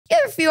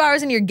a few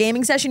hours into your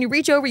gaming session, you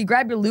reach over, you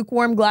grab your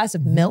lukewarm glass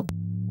of milk.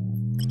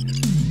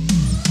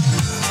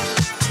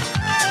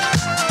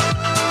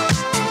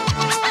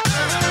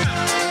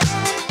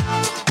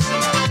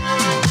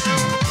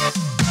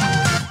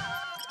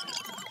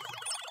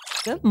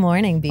 Good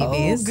morning,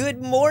 BBs. Oh,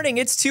 good morning.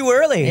 It's too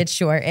early. It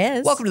sure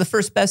is. Welcome to the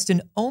first, best,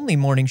 and only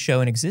morning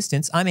show in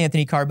existence. I'm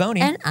Anthony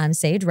Carboni. And I'm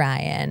Saige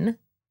Ryan.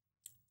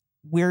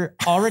 We're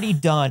already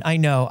done. I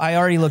know. I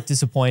already look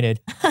disappointed.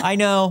 I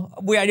know.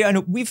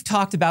 We've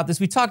talked about this.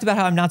 We talked about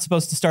how I'm not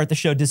supposed to start the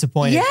show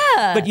disappointed.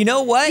 Yeah. But you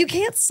know what? You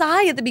can't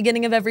sigh at the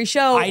beginning of every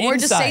show or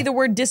just say the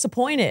word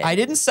disappointed. I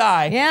didn't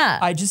sigh. Yeah.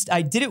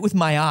 I did it with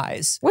my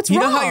eyes. What's wrong?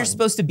 You know how wrong? you're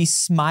supposed to be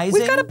smizing?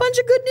 We've got a bunch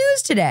of good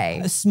news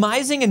today.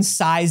 Smizing and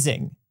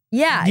sizing.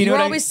 Yeah, You know you're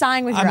what always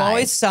sighing with your eyes. I'm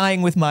always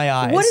sighing with my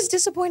eyes. What is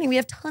disappointing? We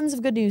have tons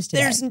of good news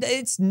today.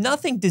 It's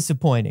nothing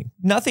disappointing.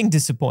 Nothing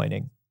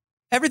disappointing.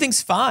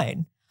 Everything's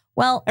fine.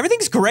 Well,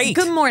 everything's great.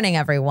 Good morning,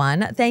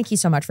 everyone. Thank you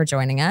so much for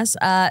joining us.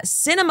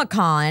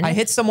 CinemaCon. I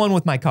hit someone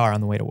with my car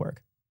on the way to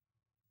work.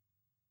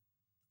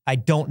 I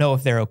don't know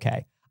if they're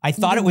okay. I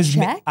thought it was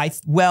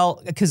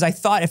because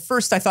at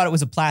first I thought it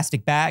was a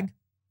plastic bag,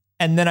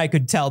 and then I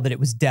could tell that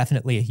it was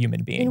definitely a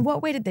human being. In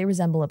what way did they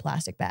resemble a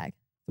plastic bag?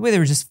 The way they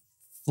were just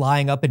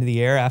flying up into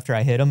the air after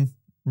I hit them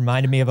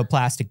reminded me of a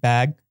plastic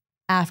bag.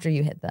 After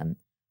you hit them.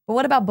 But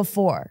what about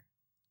before?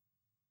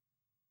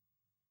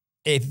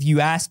 If you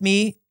asked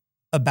me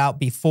about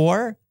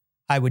before,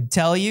 I would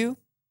tell you,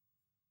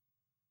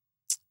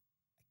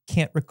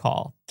 can't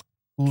recall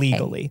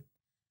legally. Okay.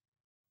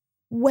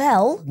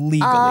 Well,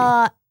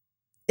 legally.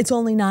 It's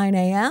only 9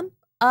 a.m.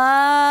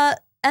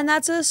 And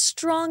that's a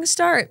strong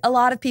start. A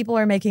lot of people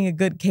are making a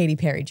good Katy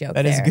Perry joke.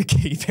 That is a good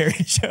Katy Perry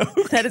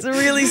joke. That is a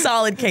really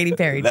solid Katy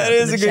Perry joke. That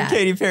is a good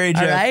Katy Perry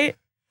joke. All right?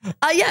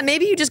 Yeah,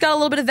 maybe you just got a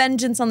little bit of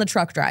vengeance on the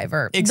truck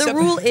driver. The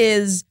rule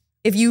is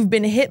if you've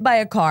been hit by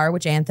a car,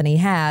 which Anthony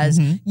has,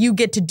 you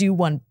get to do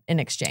one in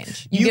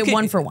exchange. You get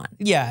one for one.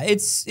 Yeah,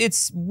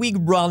 we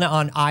run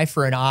on eye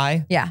for an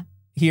eye. Yeah.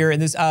 Here in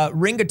this,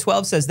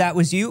 Ringa12 says that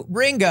was you.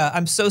 Ringa,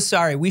 I'm so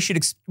sorry. We should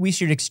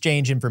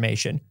exchange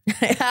information.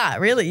 Yeah,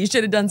 really. You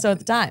should have done so at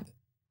the time.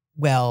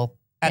 Well,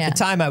 at the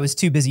time I was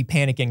too busy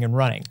panicking and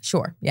running.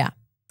 Sure. Yeah.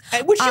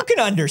 Which you can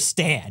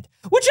understand.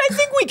 Which I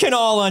think we can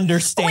all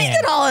understand. We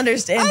can all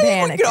understand panicking.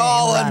 I think we can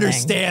all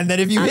understand that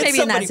if you hit maybe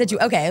somebody, in that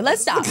situation. Okay,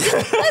 let's stop.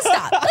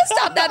 Let's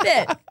stop that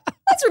bit.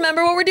 Let's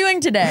remember what we're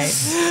doing today.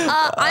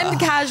 I'm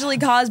casually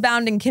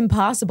cause-bound in Kim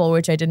Possible,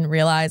 which I didn't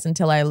realize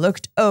until I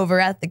looked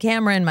over at the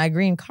camera in my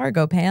green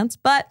cargo pants.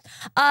 But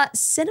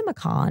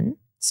CinemaCon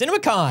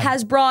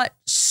has brought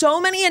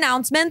so many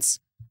announcements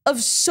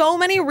of so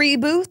many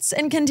reboots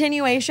and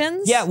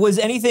continuations. Yeah, was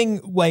anything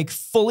like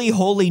fully,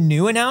 wholly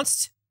new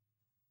announced?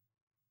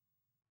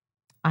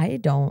 I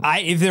don't.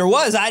 If there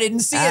was, I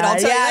didn't see it. I'll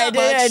tell you that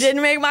much. I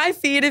didn't make my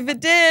feed if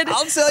it did.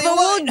 I'll tell you but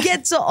what. We'll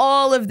get to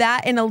all of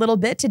that in a little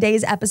bit.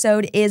 Today's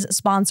episode is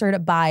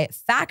sponsored by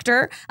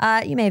Factor.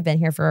 You may have been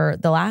here for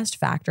the last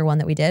Factor one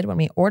that we did when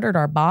we ordered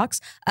our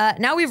box.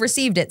 Now we've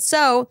received it.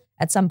 So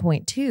at some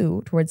point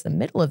too, towards the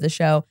middle of the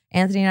show,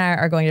 Anthony and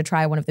I are going to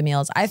try one of the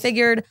meals. I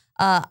figured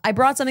I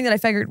brought something that I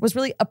figured was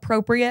really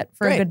appropriate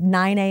for a good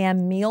 9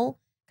 a.m. meal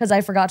because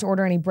I forgot to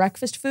order any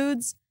breakfast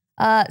foods.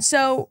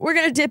 So we're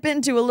going to dip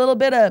into a little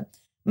bit of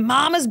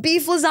Mama's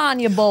beef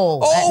lasagna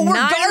bowl at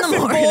 9 in the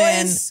morning.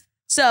 Boys.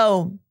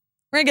 So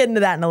we're going to get into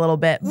that in a little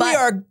bit. But we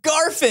are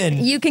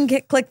garfing. You can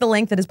click the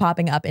link that is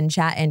popping up in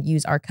chat and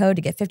use our code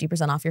to get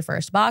 50% off your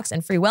first box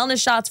and free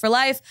wellness shots for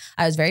life.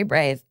 I was very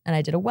brave and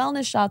I did a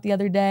wellness shot the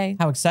other day.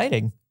 How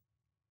exciting.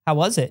 How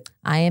was it?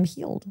 I am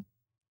healed.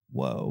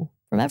 Whoa.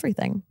 From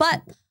everything.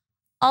 But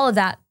all of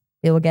that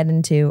we will get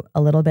into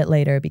a little bit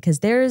later because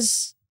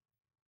there's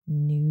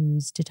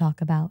news to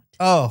talk about.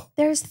 Oh.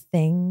 There's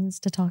things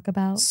to talk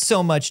about.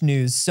 So much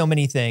news, so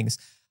many things.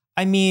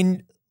 I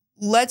mean,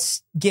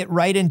 let's get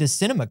right into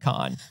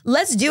CinemaCon.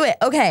 Let's do it.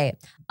 Okay.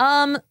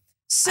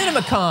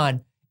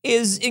 CinemaCon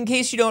is, in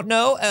case you don't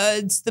know,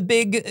 it's the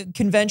big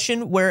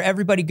convention where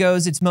everybody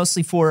goes. It's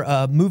mostly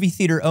for movie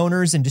theater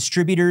owners and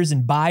distributors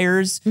and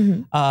buyers.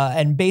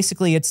 And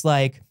basically it's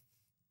like,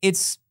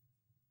 it's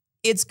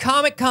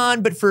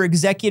Comic-Con, but for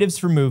executives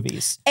for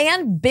movies.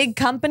 And big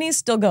companies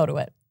still go to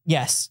it.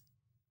 Yes,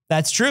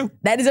 that's true.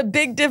 That is a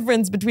big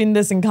difference between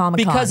this and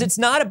Comic-Con. Because it's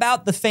not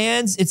about the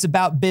fans, it's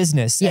about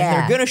business. Yeah.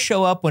 And they're going to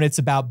show up when it's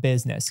about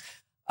business.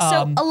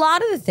 So a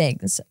lot of the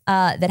things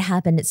that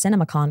happened at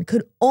CinemaCon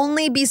could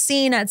only be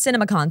seen at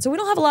CinemaCon. So we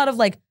don't have a lot of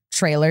like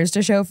trailers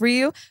to show for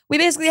you. We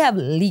basically have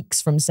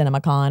leaks from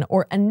CinemaCon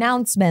or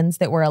announcements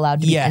that were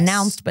allowed to be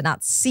announced but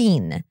not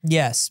seen.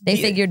 Yes. They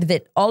figured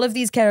that all of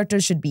these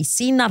characters should be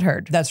seen, not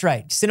heard. That's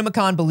right.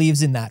 CinemaCon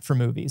believes in that for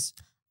movies.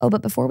 Oh,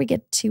 but before we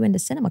get too into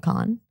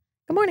CinemaCon,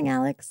 good morning,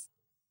 Alex.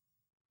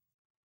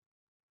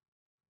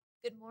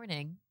 Good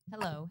morning.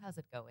 Hello, how's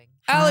it going?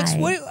 Alex,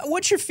 Hi.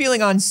 what's your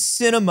feeling on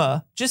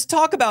cinema? Just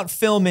talk about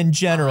film in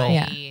general.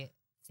 I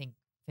think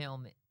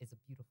film is a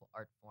beautiful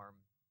art form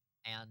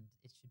and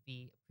it should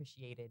be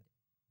appreciated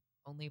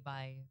only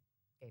by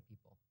gay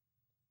people.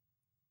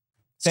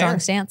 Strong Fair.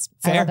 stance.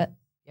 Fair. I love it.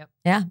 Yep.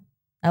 Yeah,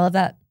 I love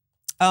that.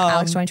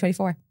 Alex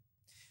 2024.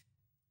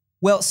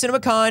 Well,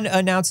 CinemaCon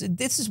announced,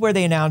 this is where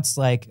they announce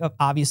like,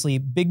 obviously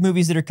big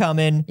movies that are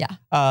coming. Yeah.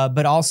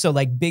 But also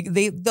like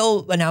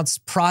they'll announce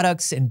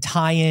products and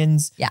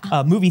tie-ins.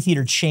 Yeah. Movie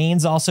theater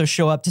chains also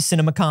show up to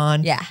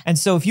CinemaCon. Yeah. And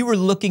so if you were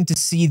looking to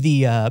see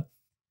the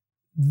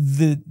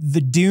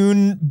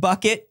Dune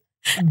bucket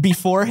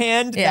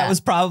beforehand, that was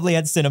probably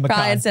at CinemaCon.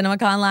 Probably at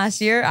CinemaCon last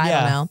year. I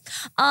don't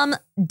know.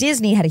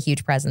 Disney had a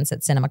huge presence at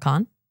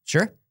CinemaCon.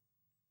 Sure.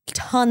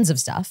 Tons of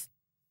stuff.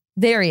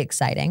 Very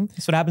exciting.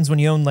 That's what happens when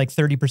you own like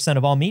 30%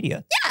 of all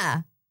media.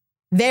 Yeah.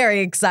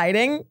 Very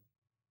exciting.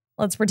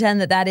 Let's pretend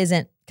that that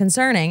isn't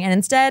concerning and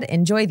instead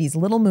enjoy these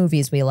little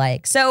movies we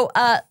like. So,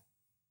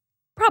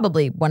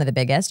 probably one of the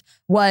biggest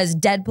was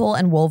Deadpool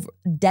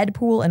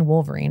and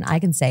Wolverine. I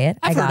can say it.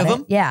 I've heard of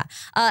them. Yeah.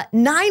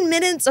 9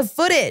 minutes of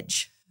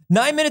footage.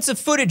 9 minutes of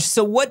footage.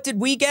 So what did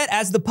we get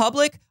as the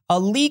public? A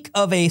leak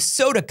of a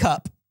soda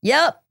cup.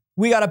 Yep.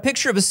 We got a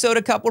picture of a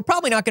soda cup. We're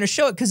probably not going to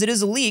show it because it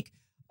is a leak.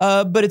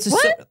 But it's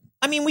a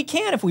I mean, we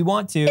can if we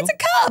want to. It's a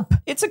cup.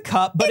 It's a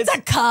cup. But it's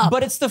a cup.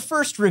 But it's the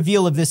first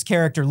reveal of this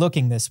character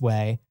looking this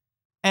way.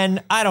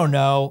 And I don't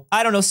know.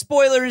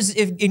 Spoilers,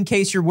 in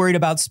case you're worried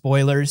about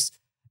spoilers.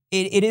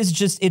 It is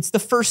just, it's the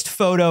first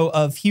photo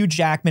of Hugh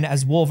Jackman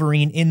as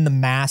Wolverine in the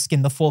mask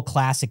in the full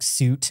classic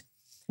suit.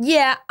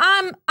 Yeah,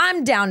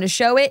 I'm down to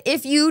show it.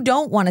 If you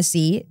don't want to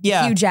see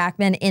Hugh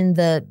Jackman in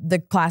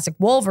the classic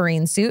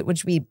Wolverine suit,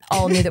 which we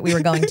all knew that we were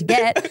going to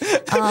get,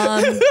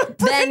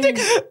 then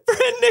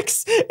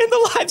Nick's in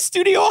the live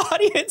studio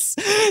audience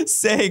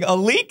saying, "A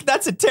leak?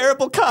 That's a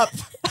terrible cup."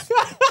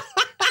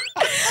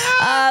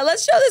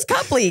 Let's show this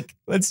cup leak.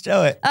 Let's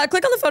show it.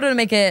 Click on the photo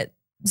to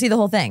see the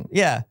whole thing.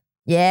 Yeah.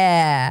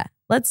 Yeah,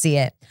 let's see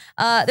it.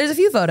 There's a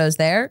few photos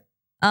there.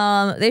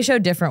 They show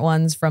different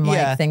ones from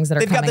like things that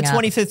are coming up. They've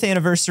got the 25th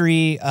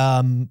anniversary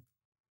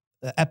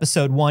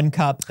episode 1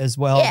 cup as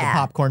well, the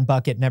popcorn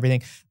bucket and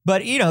everything.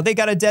 But you know, they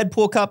got a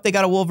Deadpool cup, they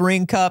got a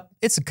Wolverine cup.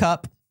 It's a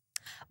cup.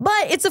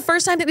 But it's the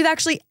first time that we've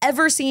actually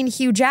ever seen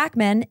Hugh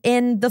Jackman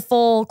in the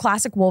full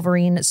classic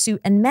Wolverine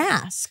suit and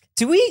mask.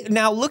 Do we,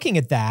 now looking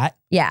at that?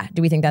 Yeah,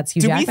 do we think that's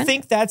Hugh Jackman? Do we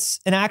think that's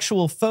an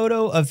actual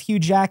photo of Hugh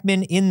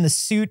Jackman in the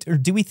suit, or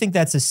do we think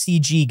that's a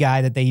CG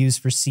guy that they use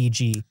for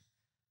CG?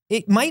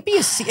 It might be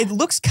it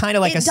looks kind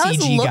of like a CG guy. It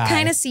does look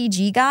kind of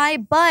CG guy,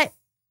 but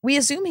we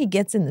assume he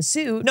gets in the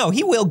suit. No,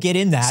 he will get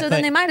in that. So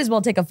then they might as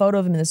well take a photo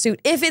of him in the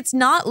suit. If it's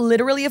not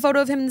literally a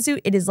photo of him in the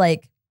suit, it is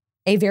like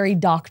a very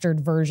doctored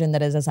version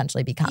that has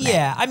essentially become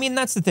Yeah, I mean,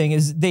 that's the thing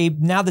is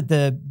now that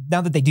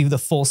they do the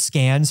full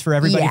scans for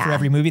everybody for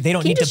every movie, they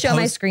don't need to show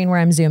my screen where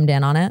I'm zoomed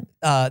in on it.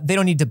 They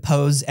don't need to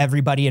pose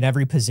everybody in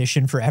every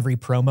position for every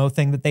promo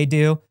thing that they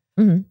do.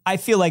 Mm-hmm. I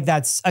feel like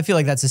that's a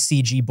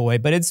CG boy,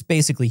 but it's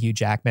basically Hugh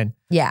Jackman.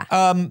 Yeah.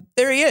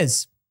 There he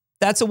is.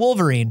 That's a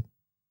Wolverine.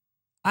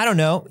 I don't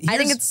know. I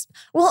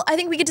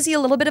think we get to see a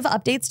little bit of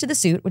updates to the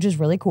suit, which is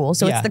really cool.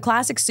 So it's the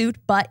classic suit,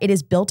 but it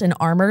is built and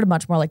armored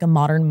much more like a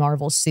modern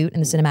Marvel suit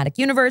in the cinematic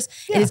universe.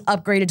 Yeah. It is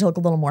upgraded to look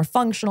a little more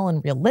functional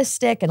and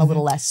realistic and a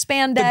little less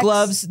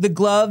spandex. The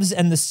gloves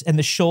and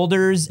the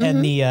shoulders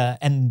and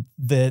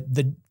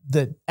the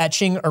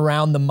etching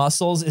around the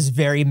muscles is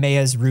very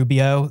Mayes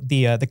Rubio,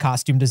 the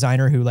costume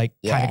designer who kind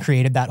of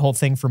created that whole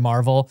thing for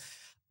Marvel.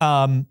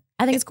 I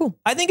think it's cool.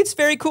 I think it's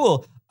very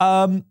cool.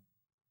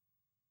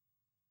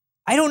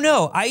 I don't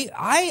know.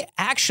 I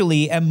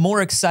actually am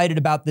more excited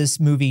about this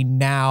movie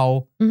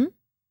now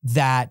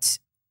that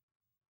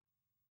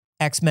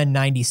X-Men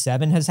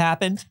 97 has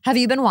happened. Have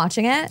you been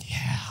watching it?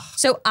 Yeah.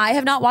 So I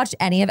have not watched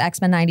any of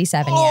X-Men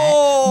 97 yet,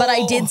 but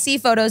I did see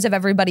photos of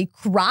everybody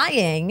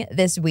crying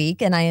this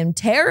week, and I am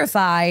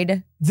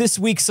terrified. This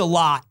week's a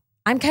lot.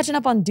 I'm catching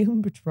up on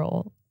Doom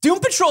Patrol. Doom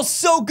Patrol's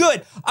so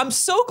good. I'm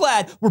so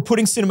glad we're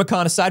putting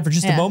CinemaCon aside for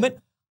just a moment.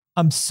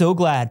 I'm so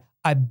glad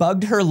I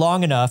bugged her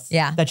long enough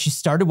that she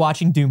started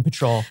watching Doom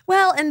Patrol.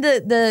 Well, and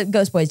the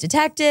Ghost Boys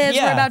Detectives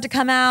were about to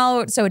come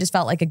out, so it just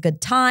felt like a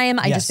good time.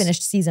 I just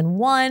finished season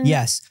 1.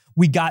 Yes.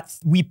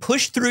 We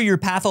pushed through your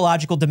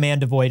pathological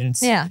demand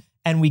avoidance. Yeah.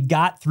 And we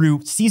got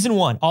through season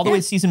 1, all the way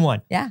to season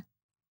 1. Yeah.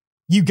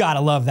 You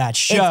gotta love that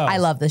show. I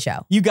love the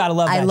show. You gotta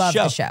love that show. I love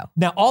the show.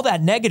 Now, all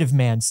that Negative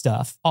Man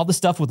stuff, all the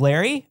stuff with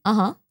Larry,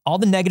 all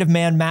the Negative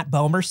Man, Matt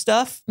Bomer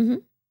stuff,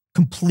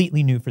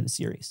 completely new for the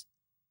series.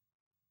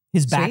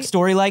 His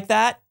backstory like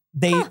that,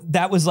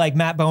 that was like,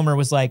 Matt Bomer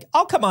was like,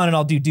 I'll come on and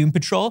I'll do Doom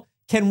Patrol.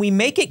 Can we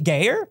make it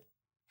gayer?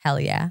 Hell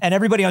yeah. And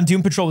everybody on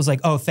Doom Patrol was like,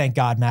 oh, thank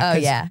God, Matt. Oh,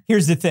 yeah.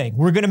 Here's the thing.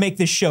 We're going to make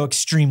this show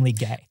extremely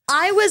gay.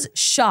 I was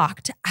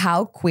shocked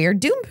how queer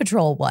Doom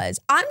Patrol was.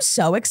 I'm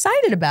so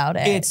excited about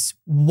it. It's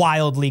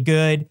wildly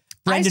good.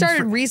 I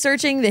started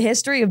researching the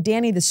history of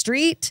Danny the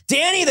Street.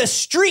 Danny the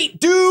Street,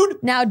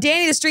 dude! Now,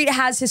 Danny the Street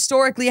has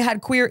historically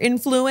had queer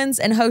influence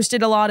and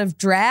hosted a lot of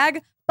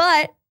drag,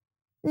 but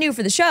new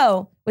for the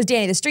show was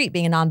Danny the Street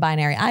being a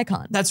non-binary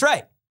icon. That's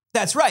right.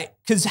 That's right.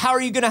 Because how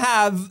are you going to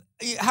have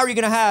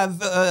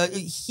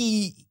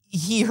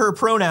he, her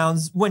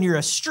pronouns when you're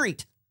a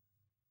street?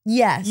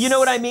 Yes. You know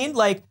what I mean?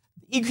 Like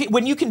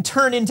when you can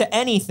turn into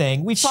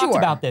anything, we've talked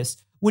about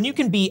this. when you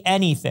can be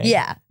anything.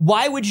 Yeah.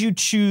 Why would you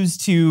choose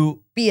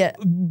to be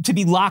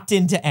locked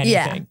into anything?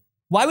 Yeah.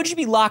 Why would you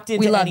be locked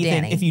into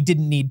anything if you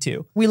didn't need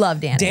to? We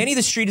love Danny. Danny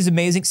the Street is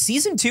amazing.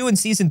 Season 2 and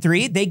Season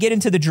 3, they get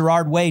into the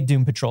Gerard Way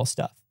Doom Patrol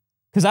stuff.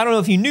 Because I don't know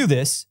if you knew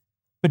this,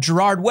 but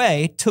Gerard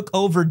Way took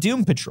over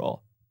Doom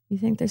Patrol. You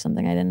think there's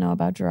something I didn't know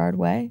about Gerard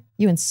Way?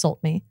 You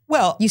insult me.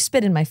 Well, you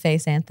spit in my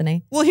face,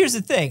 Anthony. Well, here's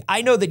the thing.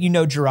 I know that you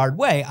know Gerard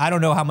Way. I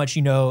don't know how much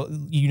you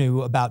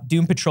knew about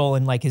Doom Patrol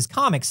and like his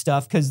comic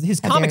stuff, because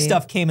his comic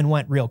stuff came and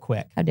went real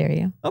quick. How dare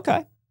you?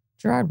 Okay.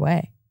 Gerard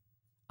Way.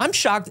 I'm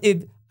shocked.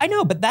 I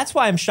know, but that's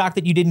why I'm shocked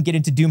that you didn't get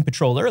into Doom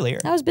Patrol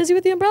earlier. I was busy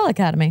with the Umbrella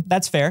Academy.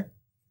 That's fair.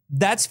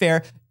 That's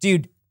fair.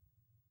 Dude,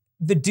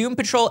 the Doom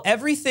Patrol,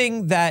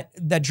 everything that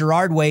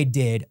Gerard Way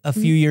did a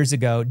few years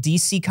ago,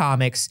 DC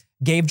Comics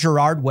gave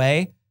Gerard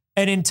Way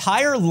an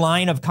entire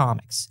line of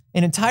comics,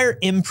 an entire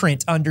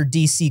imprint under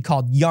DC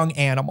called Young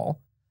Animal.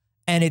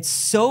 And it's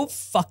so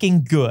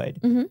fucking good.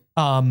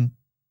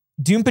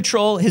 Doom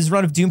Patrol, his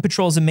run of Doom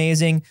Patrol is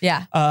amazing.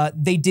 Yeah.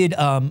 They did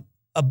a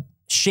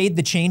Shade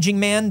the Changing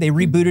Man. They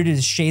rebooted it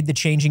as Shade the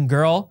Changing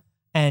Girl.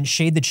 And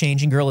Shade the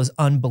Changing Girl is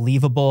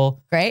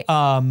unbelievable. Great.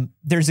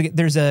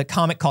 There's a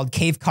comic called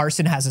Cave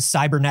Carson Has a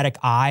Cybernetic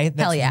Eye.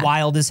 That's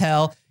wild as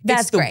hell.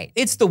 That's great.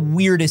 It's the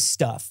weirdest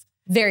stuff.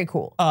 Very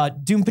cool.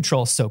 Doom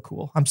Patrol is so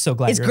cool. I'm so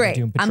glad it's you're great.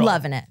 into Doom Patrol. I'm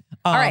loving it.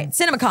 All right,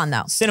 CinemaCon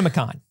though.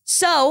 CinemaCon.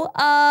 So,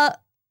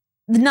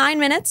 the 9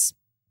 minutes,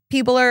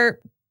 people are,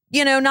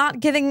 not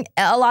giving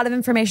a lot of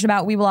information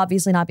about. We will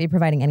obviously not be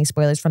providing any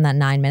spoilers from that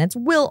 9 minutes.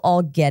 We'll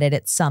all get it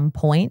at some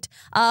point.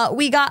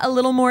 We got a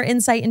little more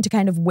insight into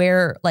kind of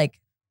where like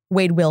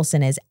Wade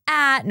Wilson is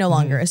at, no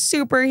longer a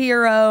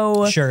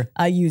superhero. Sure.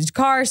 A used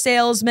car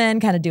salesman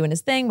kind of doing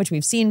his thing, which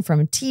we've seen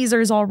from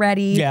teasers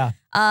already. Yeah.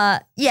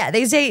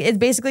 They say it's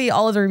basically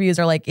all of the reviews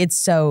are like, it's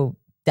so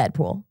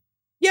Deadpool.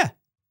 Yeah.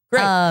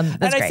 Great.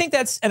 That's I great.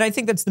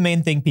 think that's the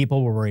main thing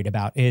people were worried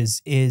about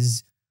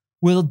is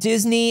will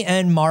Disney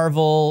and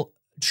Marvel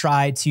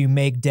try to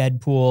make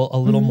Deadpool a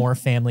little more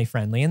family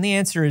friendly? And the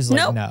answer is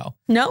like, no.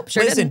 Nope.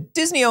 Sure. Listen,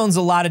 Disney owns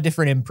a lot of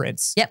different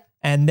imprints. Yep.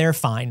 And they're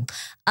fine.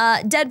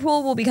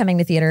 Deadpool will be coming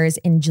to theaters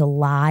in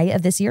July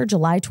of this year,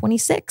 July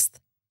 26th.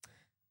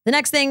 The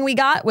next thing we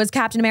got was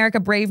Captain America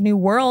Brave New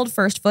World,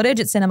 first footage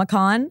at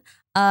CinemaCon.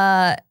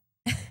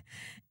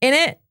 In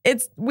it,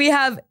 we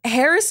have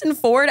Harrison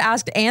Ford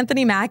asked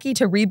Anthony Mackie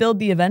to rebuild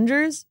the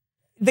Avengers.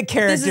 The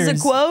characters. This is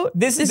a quote.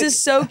 This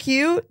is so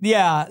cute.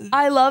 Yeah.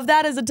 I love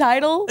that as a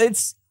title.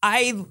 It's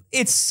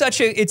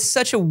such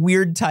a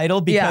weird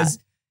title because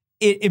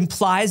it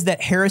implies that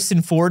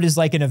Harrison Ford is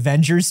like an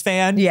Avengers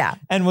fan. Yeah.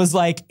 And was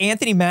like,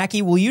 Anthony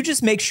Mackie, will you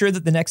just make sure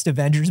that the next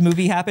Avengers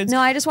movie happens?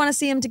 No, I just want to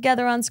see them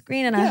together on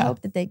screen, and I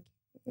hope that they.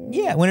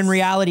 Yeah, when in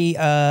reality,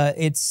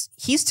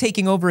 he's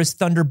taking over as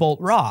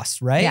Thunderbolt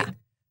Ross, right? Yeah.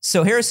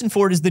 So Harrison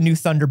Ford is the new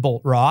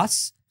Thunderbolt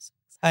Ross,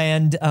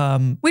 and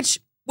which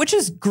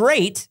is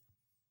great,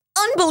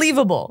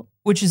 unbelievable.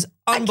 Which is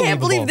unbelievable. I can't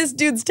believe this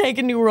dude's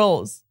taking new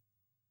roles,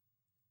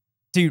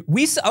 dude.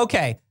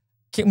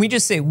 Can we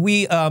just say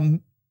we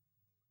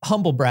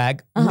humble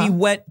brag? We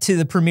went to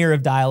the premiere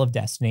of Dial of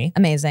Destiny.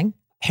 Amazing.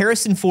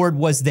 Harrison Ford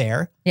was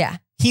there. Yeah.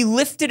 He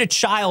lifted a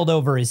child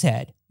over his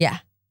head. Yeah.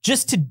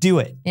 Just to do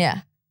it.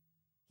 Yeah.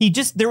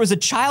 There was a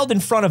child in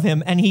front of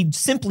him and he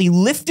simply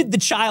lifted the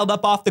child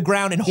up off the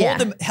ground and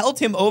held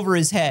him over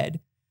his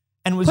head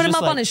and was put him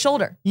just up on his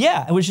shoulder.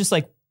 Yeah. It was just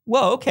like,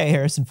 whoa, okay,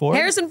 Harrison Ford.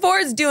 Harrison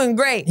Ford's doing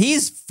great.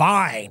 He's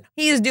fine.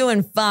 He is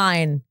doing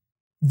fine.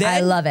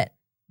 I love it.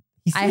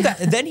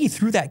 Then he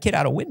threw that kid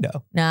out a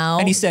window. No.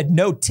 And he said,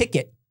 no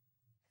ticket.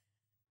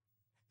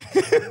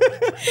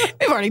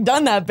 We've already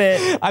done that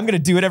bit. I'm going to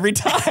do it every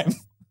time.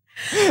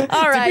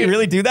 All right. Did we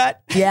really do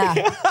that? Yeah.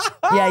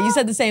 Yeah, you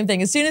said the same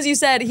thing. As soon as you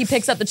said he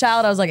picks up the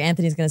child, I was like,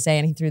 Anthony's going to say,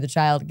 and he threw the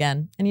child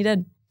again. And he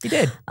did. He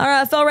did. All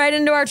right, I fell right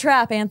into our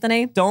trap,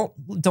 Anthony. Don't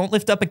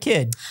lift up a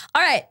kid.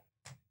 All right.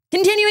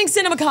 Continuing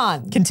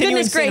CinemaCon.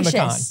 Continuing Goodness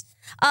gracious.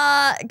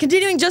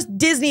 Continuing just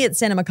Disney at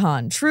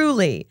CinemaCon.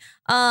 Truly.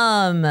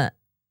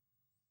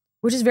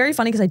 Which is very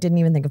funny because I didn't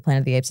even think of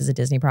Planet of the Apes as a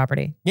Disney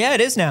property. Yeah,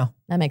 it is now.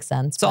 That makes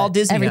sense. It's all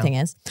Disney Everything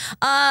now. is.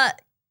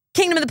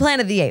 Kingdom of the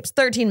Planet of the Apes,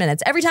 13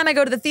 minutes. Every time I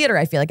go to the theater,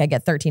 I feel like I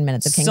get 13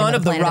 minutes of Kingdom of the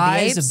Planet of the Apes. Son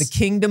of the Rise of the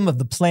Kingdom of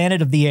the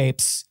Planet of the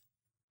Apes.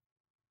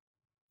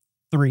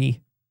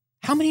 3.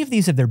 How many of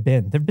these have there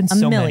been? There have been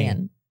so many.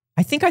 Million.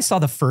 I think I saw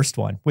the first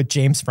one with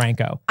James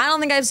Franco. I don't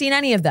think I've seen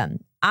any of them.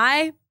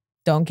 I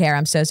don't care.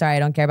 I'm so sorry. I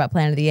don't care about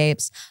Planet of the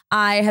Apes.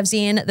 I have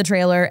seen the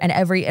trailer and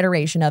every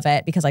iteration of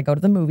it because I go to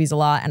the movies a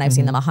lot and I've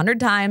seen them 100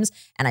 times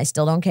and I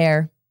still don't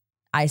care.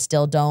 I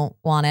still don't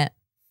want it.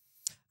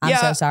 I'm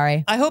so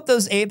sorry. I hope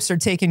those apes are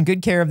taking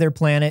good care of their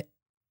planet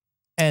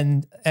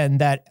and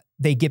that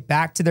they get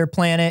back to their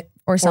planet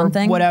or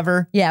something. Or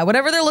whatever. Yeah,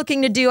 whatever they're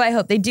looking to do, I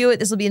hope they do it.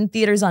 This will be in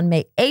theaters on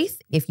May 8th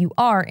if you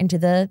are into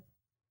the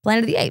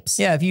Planet of the Apes.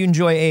 Yeah, if you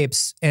enjoy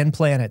apes and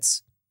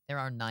planets. There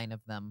are 9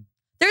 of them.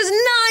 There's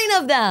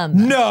 9 of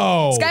them.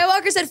 No.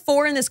 Skywalker said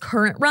 4 in this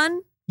current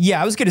run.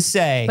 Yeah, I was going to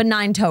say. But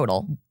 9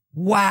 total.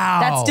 Wow.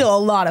 That's still a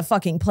lot of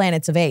fucking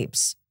planets of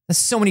apes. That's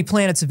so many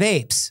planets of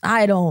apes.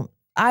 I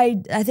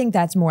think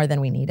that's more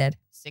than we needed.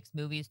 6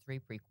 movies,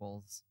 3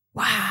 prequels.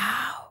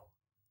 Wow.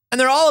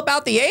 And they're all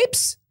about the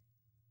apes?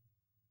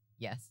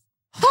 Yes.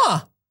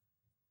 Huh.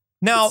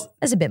 Now,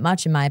 that's a bit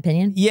much in my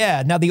opinion.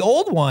 yeah. Now the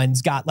old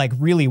ones got like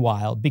really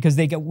wild because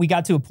we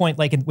got to a point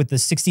like with the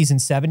 60s and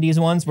 70s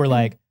ones where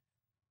like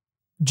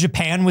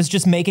Japan was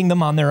just making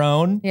them on their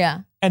own.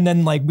 Yeah. And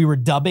then like we were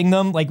dubbing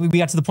them. Like we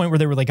got to the point where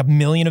there were like 1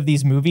 million of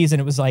these movies and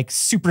it was like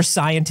super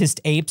scientist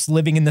apes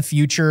living in the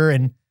future.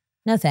 And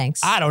No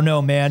thanks. I don't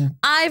know, man.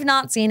 I've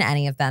not seen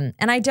any of them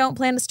and I don't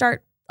plan to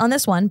start on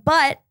this one,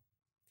 but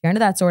if you're into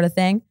that sort of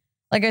thing,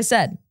 like I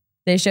said,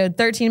 they showed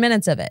 13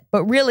 minutes of it.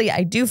 But really,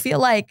 I do feel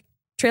like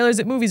trailers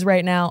at movies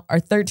right now are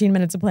 13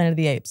 minutes of Planet of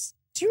the Apes.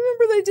 Do you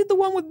remember they did the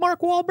one with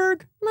Mark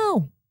Wahlberg?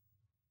 No.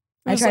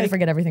 I try to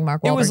forget everything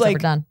Mark It was Wahlberg's like, ever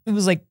done. It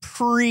was like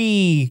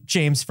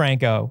pre-James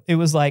Franco. It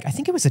was like, I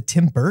think it was a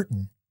Tim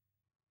Burton.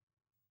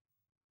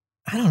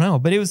 I don't know,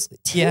 but it was,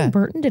 Tim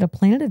Burton did a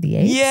Planet of the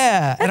Apes?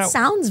 Yeah. That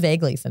sounds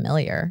vaguely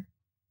familiar.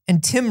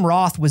 And Tim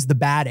Roth was the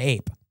bad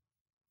ape.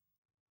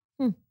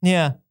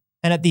 Yeah.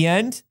 And at the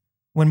end,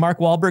 when Mark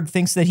Wahlberg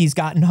thinks that he's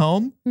gotten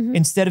home,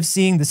 instead of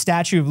seeing the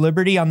Statue of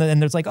Liberty and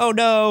there's like, oh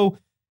no,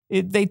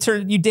 they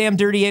turned you damn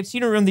dirty apes. You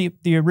don't remember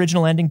the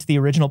original ending to the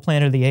original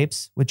Planet of the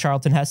Apes with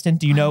Charlton Heston?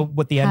 Do you know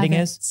what the ending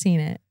is? Seen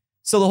it.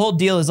 So the whole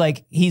deal is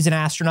like, he's an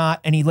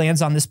astronaut and he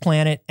lands on this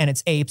planet and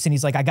it's apes and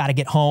he's like, I got to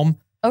get home.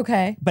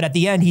 Okay. But at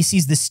the end, he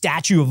sees the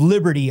Statue of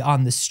Liberty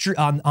on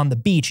the on the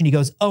beach and he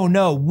goes, oh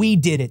no, we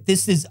did it.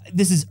 This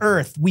is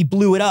Earth. We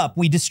blew it up.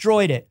 We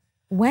destroyed it.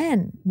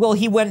 When? Well,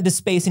 he went into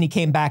space and he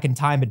came back and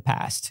time had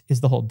passed is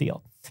the whole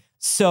deal.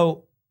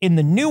 So in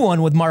the new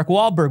one with Mark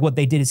Wahlberg, what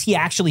they did is he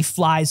actually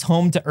flies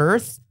home to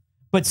Earth,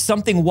 but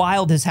something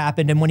wild has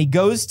happened. And when he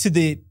goes to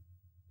the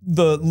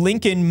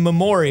Lincoln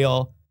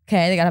Memorial.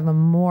 Okay, they got to have a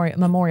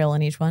memorial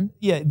in each one.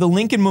 Yeah, the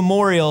Lincoln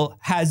Memorial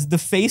has the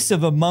face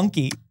of a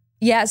monkey.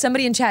 Yeah,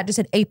 somebody in chat just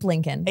said Ape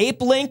Lincoln.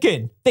 Ape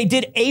Lincoln. They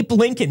did Ape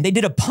Lincoln. They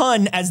did a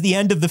pun as the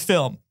end of the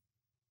film.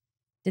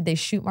 Did they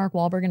shoot Mark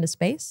Wahlberg into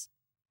space?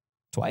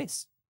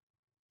 Twice.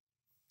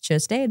 Should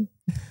have stayed.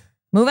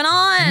 Moving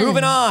on.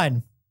 Moving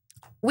on.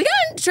 We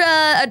got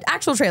an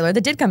actual trailer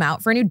that did come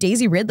out for a new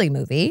Daisy Ridley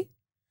movie,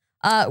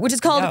 which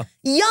is called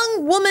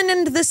Young Woman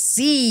and the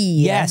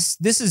Sea. Yes,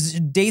 this is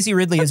Daisy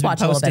Ridley has been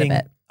posting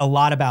a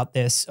lot about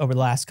this over the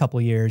last couple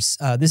of years.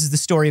 This is the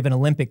story of an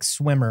Olympic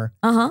swimmer.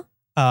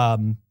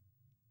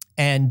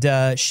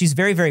 And she's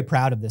very, very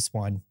proud of this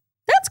one.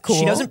 That's cool.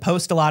 She doesn't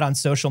post a lot on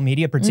social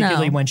media,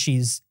 particularly when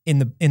she's in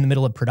the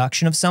middle of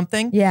production of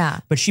something. Yeah.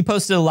 But she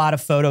posted a lot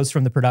of photos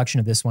from the production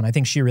of this one. I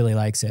think she really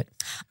likes it.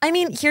 I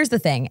mean, here's the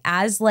thing.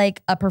 As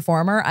like a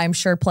performer, I'm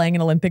sure playing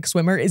an Olympic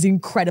swimmer is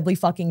incredibly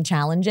fucking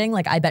challenging.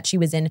 Like I bet she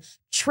was in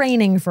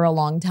training for a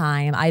long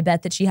time. I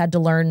bet that she had to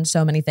learn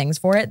so many things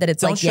for it that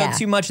it's Don't show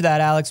too much of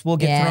that, Alex. We'll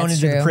get thrown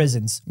into the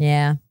prisons.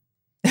 Yeah.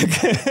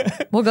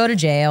 We'll go to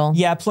jail.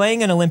 Yeah,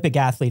 playing an Olympic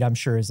athlete, I'm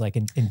sure, is like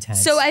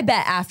intense. So I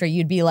bet after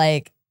you'd be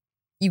like,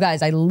 you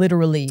guys, I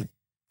literally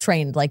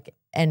trained like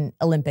an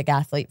Olympic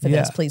athlete for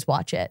this. Please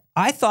watch it.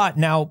 I thought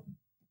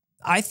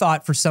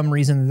for some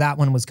reason that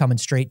one was coming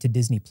straight to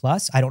Disney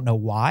Plus. I don't know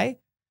why.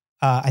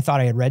 I thought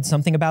I had read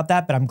something about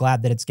that, but I'm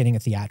glad that it's getting a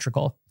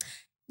theatrical.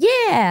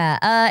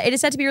 Yeah. It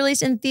is set to be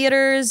released in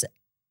theaters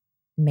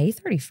May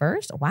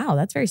 31st. Wow,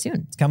 that's very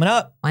soon. It's coming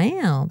up.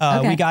 Wow.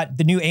 Okay. We got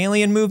the new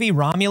Alien movie,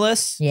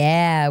 Romulus.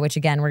 Yeah, which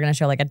again, we're going to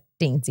show like a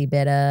dainty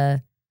bit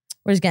of,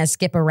 we're just going to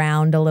skip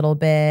around a little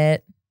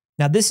bit.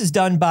 Now, this is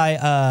done by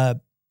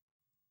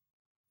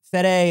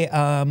Fede,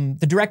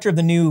 the director of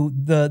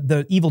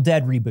the Evil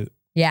Dead reboot.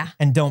 Yeah.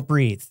 And Don't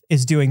Breathe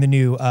is doing the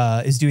new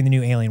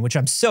Alien, which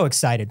I'm so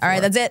excited for. All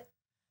right, that's it.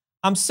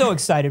 I'm so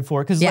excited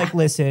for because like,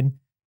 listen,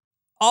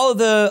 all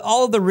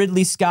of the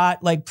Ridley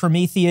Scott, like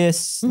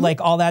Prometheus,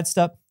 like all that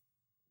stuff,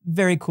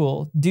 very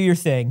cool. Do your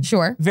thing.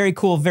 Sure. Very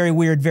cool, very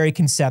weird, very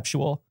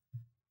conceptual.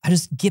 I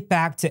just get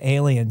back to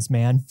Aliens,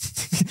 man.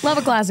 Love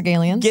a classic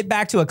Aliens. Get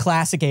back to a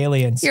classic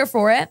Aliens. Here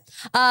for it.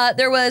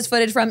 There was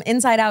footage from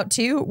Inside Out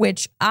 2,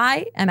 which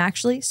I am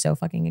actually so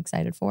fucking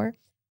excited for.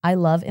 I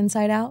love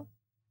Inside Out.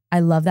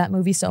 I love that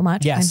movie so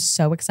much. Yes. I'm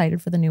so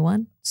excited for the new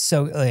one.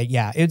 So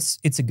yeah, it's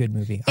a good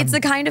movie. It's the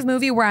kind of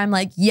movie where I'm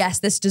like, yes,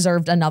 this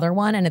deserved another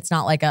one. And it's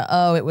not like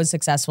it was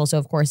successful, so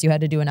of course you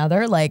had to do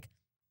another. Like,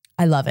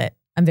 I love it.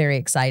 I'm very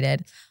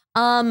excited.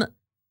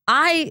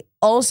 I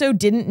also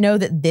didn't know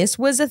that this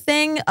was a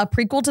thing, a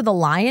prequel to The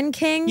Lion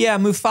King. Yeah,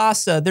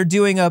 Mufasa. They're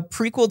doing a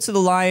prequel to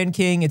The Lion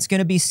King. It's going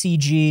to be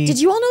CG. Did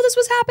you all know this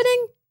was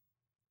happening?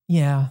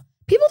 Yeah.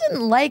 People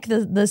didn't like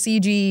the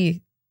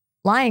CG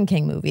Lion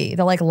King movie,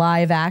 the like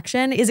live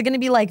action. Is it going to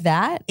be like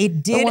that?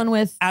 It did. The one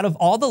with out of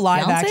all the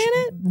live Beyonce action.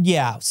 in it?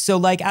 Yeah. So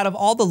like out of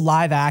all the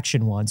live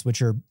action ones,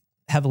 which are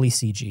heavily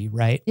CG,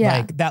 right? Yeah.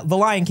 Like that, The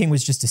Lion King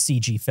was just a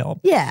CG film.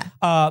 Yeah.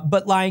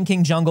 But Lion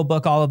King, Jungle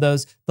Book, all of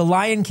those. The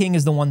Lion King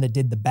is the one that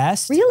did the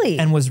best. Really?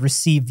 And was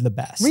received the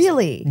best.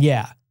 Really?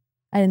 Yeah.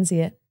 I didn't see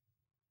it.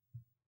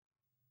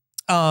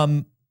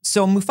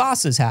 So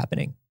Mufasa's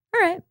happening.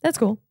 All right. That's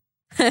cool.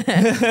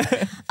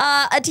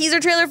 A teaser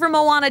trailer for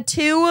Moana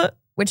 2,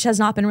 which has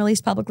not been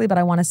released publicly, but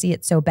I want to see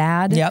it so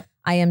bad. Yep.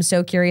 I am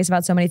so curious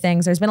about so many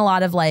things. There's been a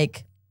lot of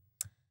like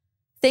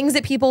things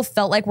that people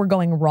felt like were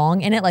going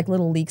wrong in it, like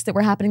little leaks that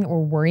were happening that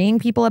were worrying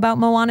people about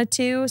Moana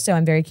 2. So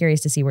I'm very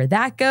curious to see where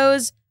that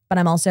goes. But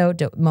I'm also,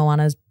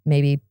 Moana's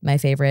maybe my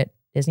favorite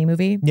Disney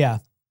movie. Yeah.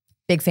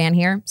 Big fan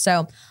here.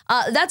 So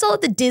that's all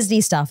of the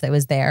Disney stuff that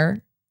was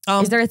there.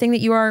 Is there a thing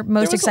that you are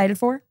most excited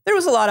for? There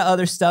was a lot of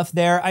other stuff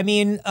there. I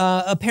mean,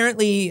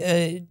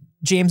 apparently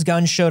James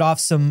Gunn showed off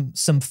some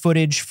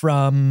footage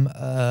from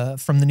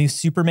the new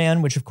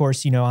Superman, which of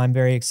course, you know, I'm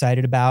very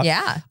excited about.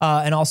 Yeah.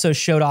 And also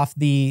showed off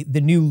the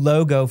new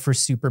logo for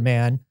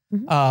Superman,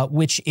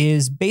 which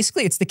is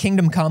basically, it's the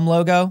Kingdom Come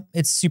logo.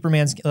 It's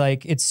Superman's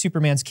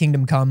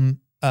Kingdom Come.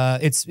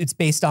 It's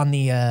based on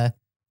the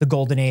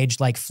Golden Age,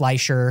 like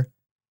Fleischer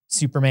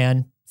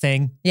Superman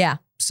thing. Yeah.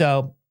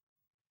 So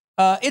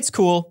it's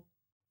cool,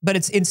 but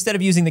it's instead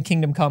of using the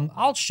Kingdom Come,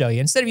 I'll show you.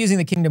 Instead of using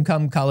the Kingdom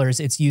Come colors,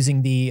 it's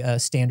using the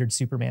standard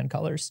Superman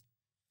colors.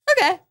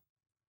 Okay.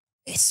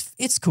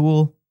 It's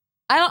cool.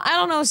 I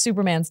don't know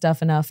Superman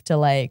stuff enough to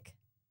like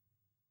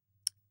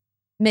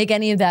make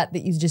any of that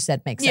you just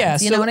said make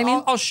sense. Yeah, you know what I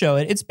mean? I'll show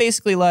it. It's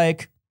basically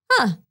like,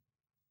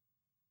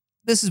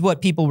 this is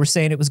what people were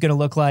saying it was going to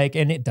look like,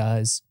 and it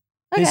does.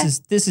 Okay.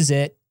 This is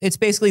it. It's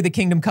basically the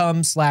Kingdom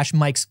Come /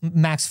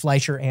 Max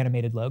Fleischer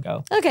animated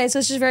logo. Okay, so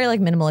it's just very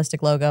like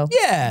minimalistic logo.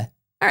 Yeah.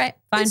 All right,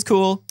 fine. It's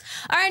cool.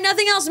 All right,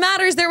 nothing else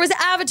matters. There was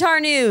Avatar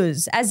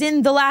news, as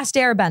in The Last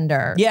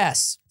Airbender.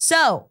 Yes.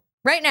 So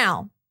right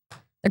now,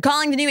 they're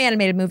calling the new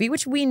animated movie,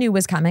 which we knew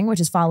was coming,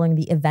 which is following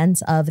the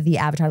events of the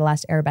Avatar The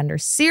Last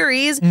Airbender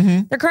series.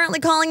 They're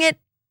currently calling it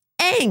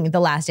Aang The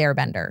Last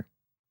Airbender.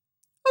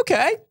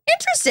 Okay.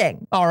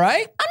 Interesting. All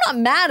right. I'm not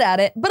mad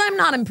at it, but I'm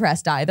not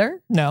impressed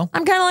either. No.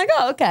 I'm kind of like,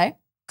 oh, okay.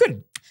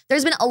 Good.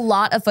 There's been a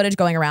lot of footage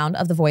going around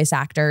of the voice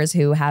actors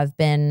who have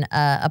been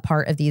a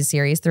part of these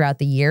series throughout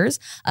the years,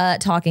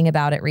 talking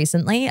about it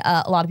recently.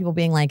 A lot of people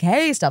being like,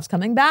 hey, stuff's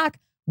coming back.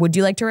 Would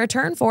you like to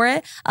return for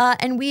it?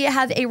 And we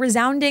have a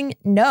resounding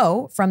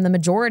no from the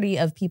majority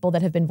of people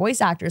that have been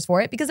voice actors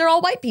for it because they're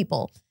all white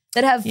people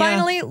that have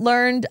finally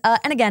learned.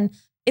 And again,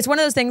 it's one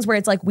of those things where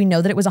it's like, we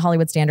know that it was a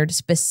Hollywood standard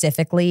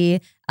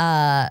specifically.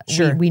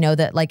 Sure. We know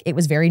that like it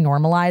was very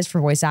normalized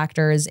for voice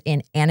actors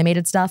in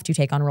animated stuff to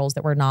take on roles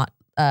that were not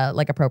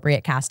like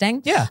appropriate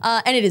casting. Yeah.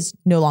 And it is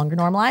no longer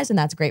normalized, and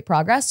that's great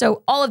progress.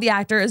 So all of the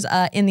actors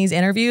in these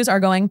interviews are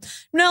going,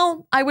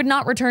 no, I would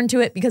not return to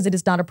it because it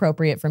is not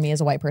appropriate for me as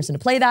a white person to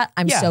play that.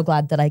 I'm so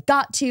glad that I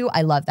got to.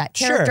 I love that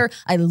character. Sure.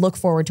 I look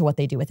forward to what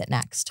they do with it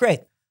next. Great.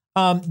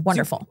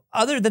 Wonderful.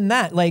 Other than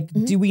that, like,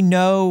 do we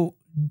know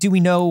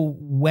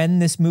when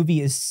this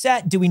movie is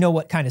set? Do we know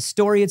what kind of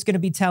story it's going to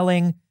be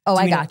telling? Oh,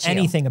 Do I we know got you.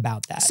 anything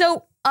about that?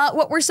 So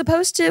what we're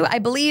supposed to, I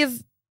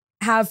believe,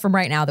 have from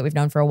right now that we've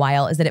known for a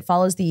while is that it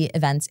follows the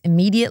events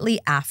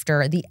immediately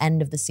after the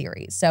end of the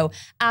series. So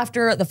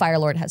after the Fire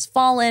Lord has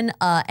fallen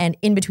and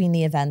in between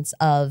the events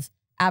of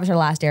Avatar: The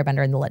Last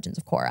Airbender and The Legends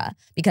of Korra,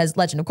 because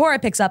Legend of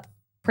Korra picks up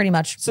pretty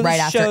much right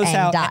after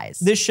Aang dies.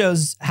 This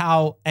shows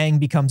how Aang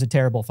becomes a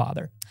terrible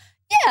father.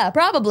 Yeah,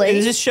 probably.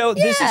 Does this show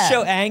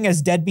Aang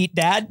as deadbeat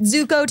dad?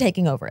 Zuko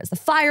taking over as the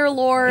Fire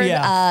Lord,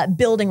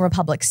 building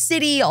Republic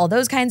City, all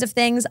those kinds of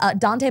things.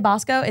 Dante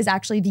Bosco is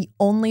actually the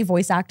only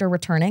voice actor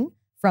returning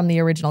from the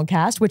original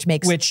cast, which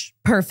makes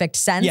perfect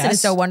sense and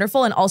is so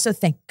wonderful. And also,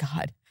 thank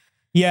God.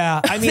 Yeah,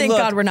 I mean, thank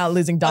God we're not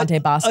losing Dante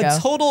Bosco.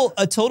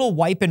 A total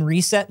wipe and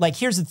reset. Like,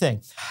 here's the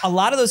thing: a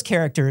lot of those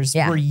characters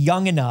were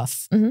young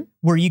enough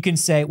where you can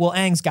say, "Well,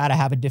 Aang's got to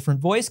have a different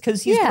voice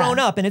because he's grown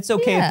up, and it's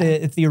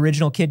okay if the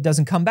original kid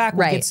doesn't come back.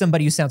 We'll get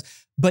somebody who sounds."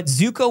 But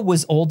Zuko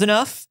was old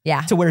enough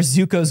to where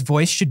Zuko's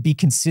voice should be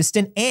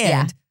consistent,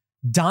 and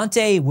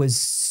Dante was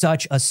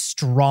such a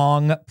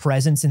strong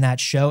presence in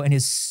that show and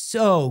is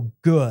so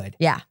good.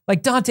 Yeah.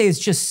 Like, Dante is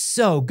just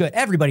so good.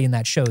 Everybody in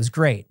that show is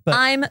great. But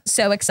I'm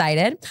so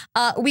excited.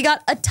 We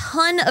got a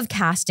ton of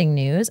casting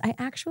news. I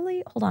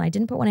actually, hold on, I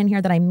didn't put one in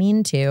here that I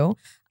mean to.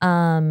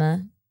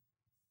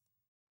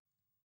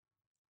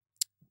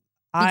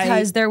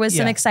 Because there was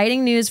some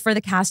exciting news for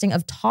the casting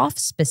of Toph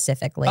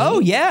specifically.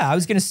 Oh, yeah. I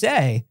was going to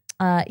say.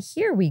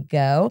 Here we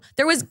go.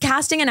 There was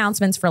casting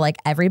announcements for like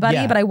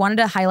everybody, but I wanted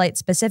to highlight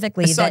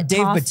specifically that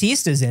Dave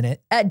Bautista's in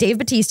it. Dave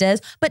Bautista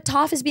is, but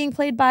Toph is being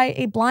played by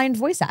a blind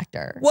voice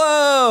actor.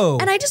 Whoa.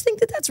 And I just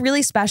think that that's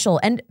really special.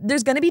 And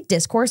there's going to be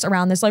discourse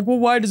around this like, well,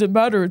 why does it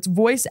matter? It's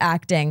voice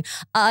acting.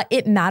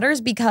 It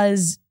matters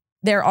because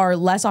there are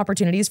less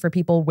opportunities for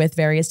people with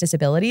various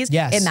disabilities.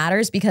 Yes. It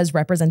matters because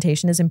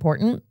representation is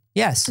important.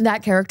 Yes.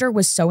 That character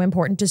was so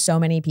important to so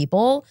many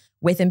people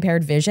with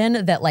impaired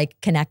vision that like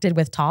connected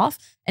with Toph,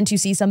 and to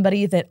see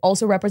somebody that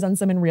also represents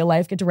them in real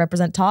life get to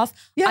represent Toph.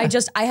 Yeah.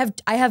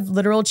 I have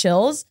literal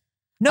chills.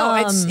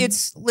 No,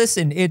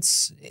 listen,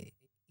 it's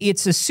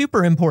a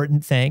super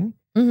important thing.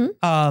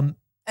 And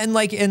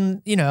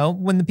you know,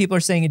 when the people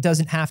are saying it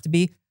doesn't have to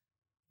be,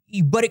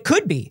 but it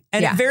could be,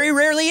 and it very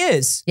rarely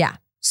is. Yeah.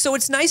 So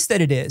it's nice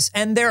that it is.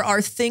 And there are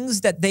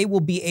things that they will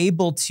be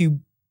able to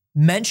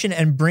mention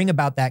and bring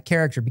about that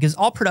character, because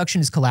all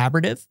production is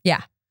collaborative.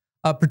 Yeah.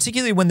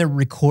 Particularly when they're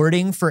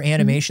recording for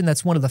animation,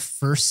 that's one of the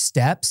first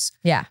steps.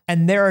 Yeah.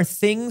 And there are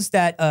things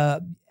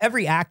that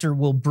every actor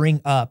will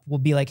bring up, will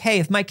be like, hey,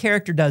 if my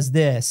character does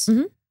this,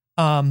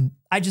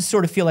 I just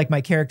sort of feel like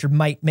my character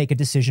might make a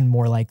decision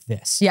more like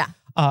this. Yeah.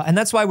 And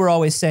that's why we're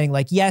always saying,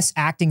 like, yes,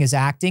 acting is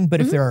acting,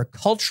 but if there are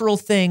cultural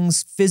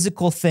things,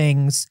 physical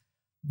things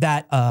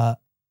that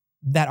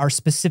are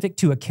specific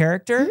to a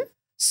character,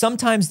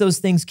 sometimes those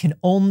things can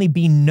only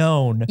be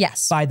known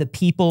by the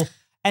people.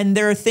 And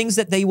there are things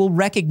that they will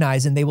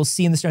recognize and they will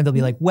see in the story. And they'll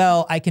be like,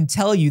 well, I can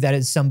tell you that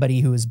as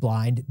somebody who is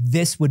blind,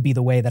 this would be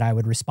the way that I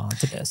would respond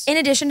to this. In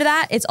addition to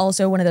that, it's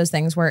also one of those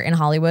things where in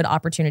Hollywood,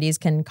 opportunities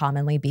can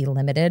commonly be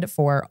limited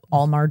for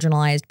all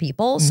marginalized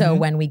people. So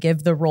when we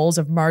give the roles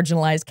of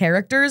marginalized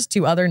characters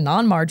to other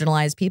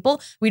non-marginalized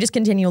people, we just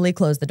continually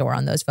close the door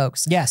on those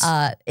folks. Yes.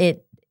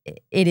 It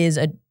is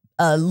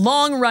a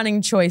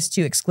long-running choice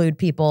to exclude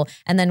people.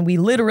 And then we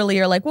literally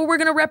are like, well, we're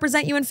going to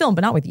represent you in film,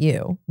 but not with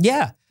you.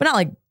 Yeah. But not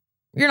like,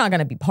 you're not going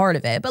to be part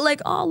of it, but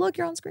like, oh, look,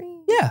 you're on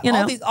screen. Yeah. You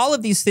know? All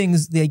of these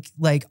things,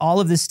 like all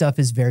of this stuff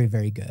is very,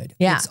 very good.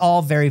 Yeah. It's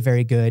all very,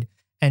 very good.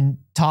 And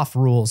Toph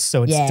rules,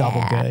 so it's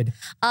double good.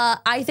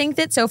 I think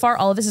that so far,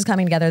 all of this is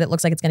coming together that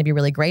looks like it's going to be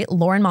really great.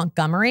 Lauren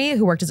Montgomery,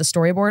 who worked as a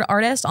storyboard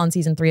artist on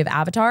season 3 of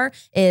Avatar,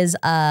 is,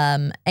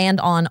 and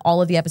on all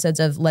of the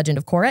episodes of Legend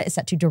of Korra, is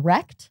set to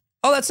direct.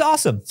 Oh, that's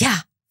awesome. Yeah.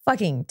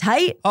 Fucking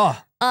tight.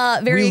 Oh.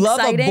 Very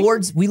exciting.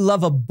 We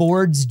love a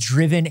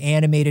boards-driven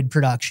animated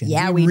production.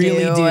 Yeah, we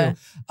really do.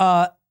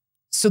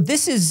 So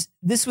this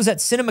was at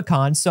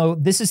CinemaCon, so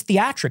this is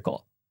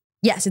theatrical.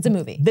 Yes, it's a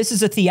movie. This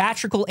is a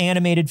theatrical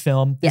animated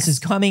film. This is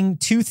coming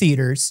to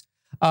theaters,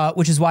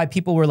 which is why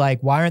people were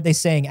like, why aren't they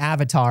saying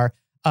Avatar?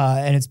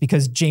 And it's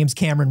because James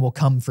Cameron will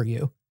come for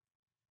you.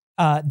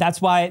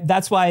 That's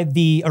why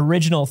the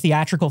original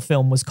theatrical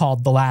film was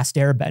called The Last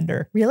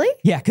Airbender. Really?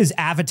 Yeah, because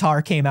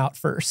Avatar came out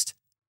first.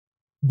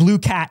 Blue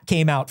Cat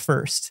came out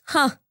first.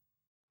 Huh.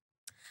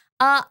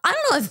 I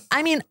don't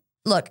know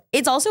look,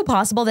 it's also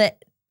possible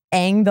that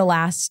Aang the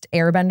Last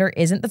Airbender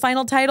isn't the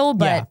final title,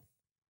 but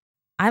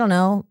I don't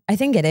know. I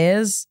think it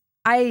is.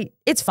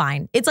 It's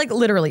fine. It's like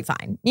literally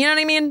fine. You know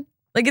what I mean?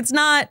 Like it's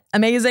not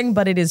amazing,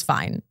 but it is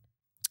fine.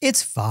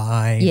 It's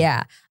fine.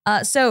 Yeah.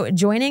 So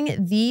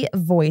joining the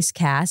voice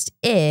cast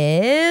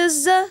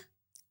is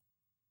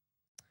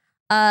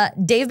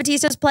Dave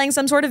Bautista's playing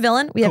some sort of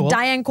villain. We have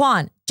Diane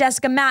Kwan,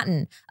 Jessica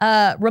Matten,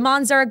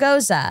 Ramon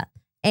Zaragoza,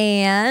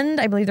 and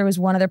I believe there was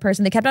one other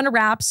person. They kept under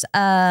wraps.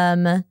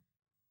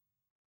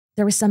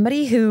 There was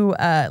somebody who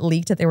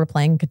leaked that they were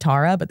playing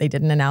Katara, but they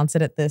didn't announce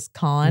it at this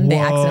con. They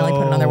accidentally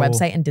put it on their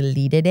website and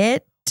deleted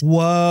it.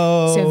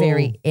 Whoa. So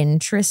very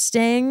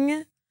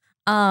interesting.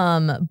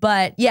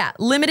 But yeah,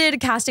 limited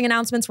casting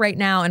announcements right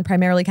now and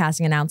primarily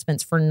casting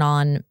announcements for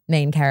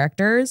non-main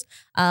characters.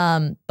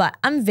 But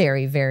I'm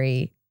very,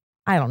 very,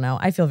 I don't know.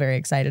 I feel very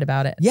excited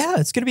about it. Yeah,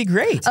 it's going to be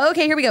great.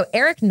 Okay, here we go.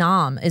 Eric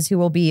Nam is who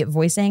will be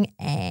voicing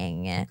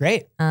Aang.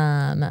 Great.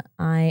 I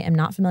am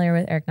not familiar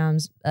with Eric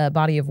Nam's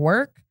body of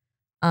work.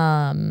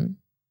 Me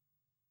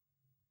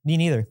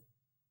neither.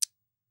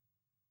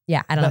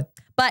 Yeah, I don't know.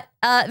 But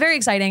very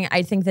exciting.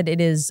 I think that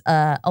it is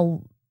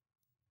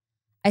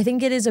I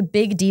think it is a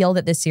big deal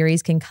that this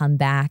series can come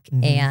back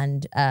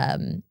and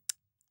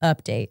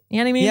update. You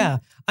know what I mean? Yeah.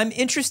 I'm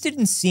interested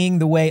in seeing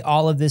the way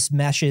all of this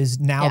meshes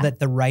now that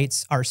the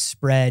rights are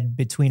spread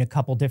between a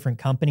couple different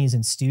companies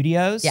and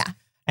studios. Yeah.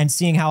 And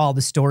seeing how all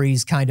the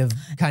stories kind of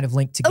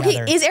link together.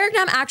 Okay, is Eric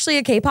Nam actually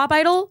a K-pop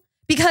idol?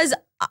 Because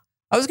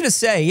I was going to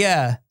say,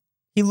 yeah,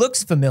 he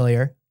looks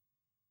familiar.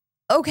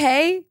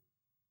 Okay.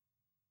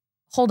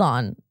 Hold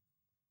on.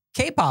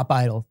 K-pop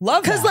idol.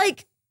 Love that. Because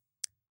like,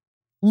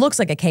 looks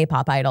like a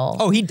K-pop idol.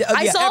 Oh,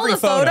 I saw the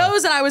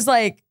photos and I was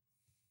like,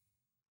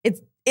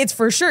 it's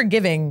for sure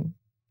giving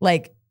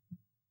like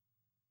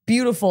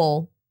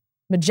beautiful,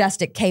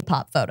 majestic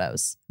K-pop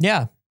photos.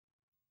 Yeah.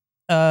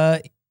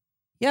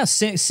 Yeah,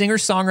 singer,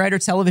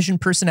 songwriter, television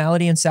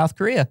personality in South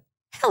Korea.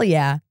 Hell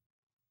yeah.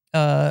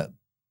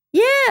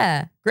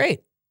 Yeah.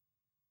 Great.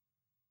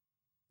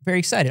 Very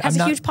excited. Has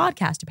a huge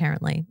podcast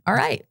apparently. All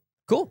right.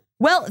 Cool.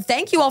 Well,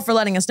 thank you all for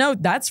letting us know.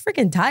 That's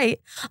freaking tight.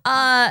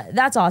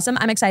 That's awesome.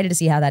 I'm excited to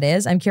see how that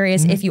is. I'm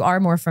curious if you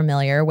are more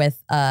familiar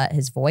with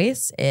his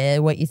voice,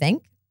 what you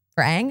think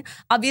for Aang.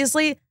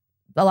 Obviously,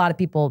 a lot of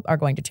people are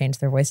going to change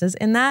their voices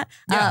in that.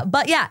 Yeah.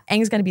 But yeah,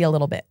 Aang's going to be a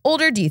little bit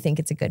older. Do you think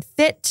it's a good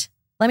fit?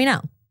 Let me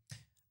know.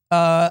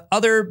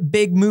 Other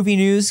big movie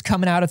news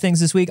coming out of things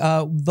this week.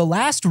 The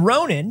Last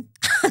Ronin,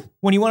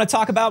 when you want to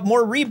talk about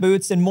more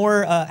reboots and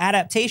more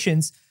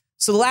adaptations.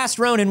 So The Last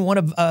Ronin, one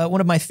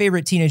of my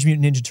favorite Teenage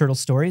Mutant Ninja Turtle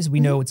stories.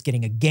 We know it's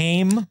getting a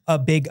game, a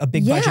big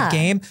budget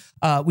game.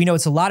 We know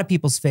it's a lot of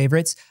people's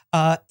favorites.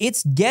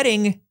 It's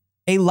getting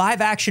a live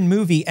action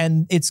movie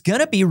and it's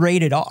gonna be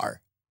rated R.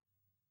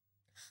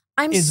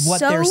 Is what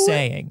they're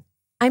saying.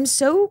 I'm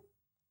so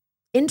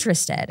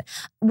interested.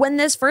 When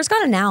this first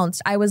got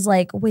announced, I was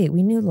like, wait,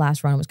 we knew the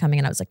last run was coming.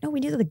 And I was like, no, we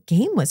knew that the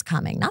game was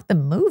coming, not the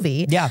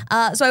movie. Yeah.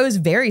 So I was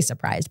very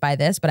surprised by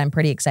this, but I'm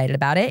pretty excited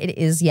about it. It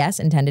is, yes,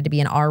 intended to be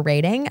an R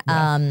rating.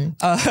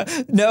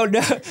 No,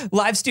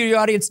 live studio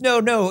audience.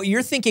 No,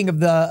 you're thinking of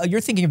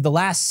the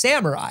Last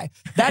Samurai.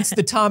 That's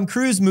the Tom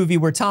Cruise movie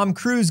where Tom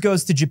Cruise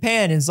goes to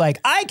Japan and is like,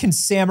 I can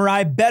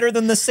samurai better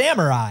than the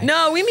samurai.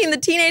 No, we mean the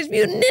Teenage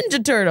Mutant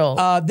Ninja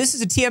Turtle. This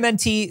is a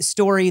TMNT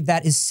story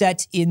that is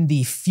set in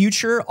the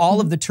future. All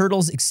of the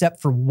turtles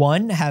except for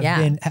one have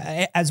been,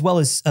 as well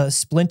as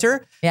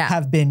Splinter,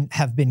 have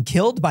been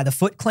killed by the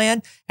Foot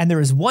Clan. And there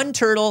is one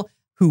turtle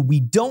who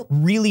we don't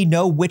really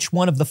know which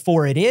one of the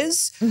four it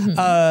is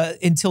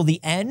until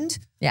the end.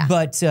 Yeah.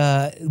 But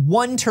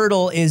one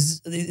turtle is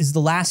the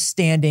last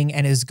standing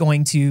and is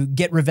going to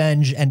get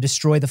revenge and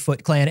destroy the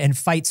Foot Clan and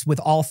fights with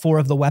all four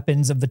of the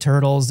weapons of the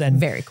turtles. And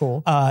very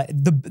cool.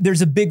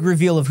 There's a big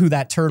reveal of who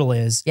that turtle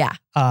is. Yeah.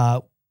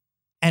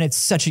 And it's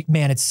such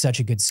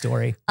a good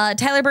story.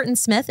 Tyler Burton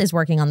Smith is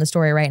working on the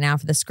story right now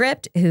for the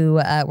script,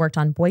 who worked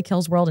on Boy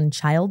Kills World and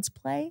Child's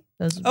Play.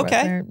 Those are what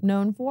they're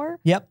known for.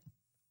 Yep.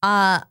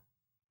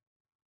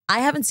 I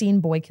haven't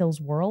seen Boy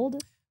Kills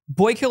World.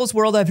 Boy Kills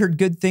World, I've heard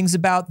good things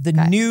about. The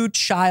new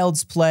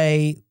Child's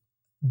Play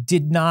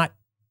didn't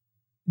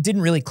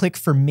really click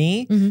for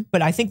me,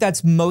 but I think that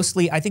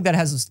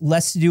has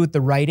less to do with the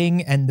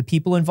writing and the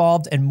people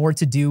involved and more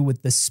to do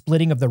with the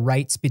splitting of the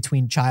rights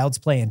between Child's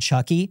Play and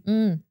Chucky.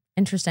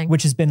 Interesting.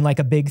 Which has been like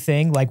a big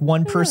thing. Like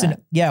one person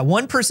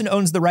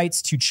owns the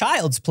rights to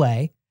Child's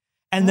Play,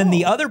 and then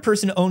the other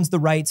person owns the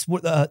rights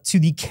to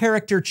the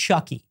character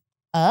Chucky.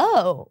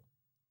 Oh.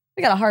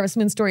 We got a Harvest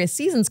Moon Story of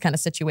Seasons kind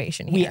of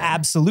situation here. We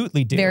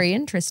absolutely do. Very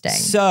interesting.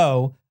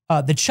 So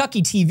the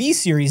Chucky TV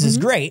series is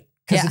great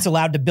because it's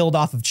allowed to build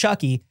off of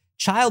Chucky.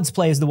 Child's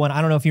Play is the one, I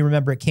don't know if you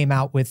remember, it came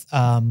out with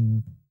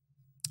Aubrey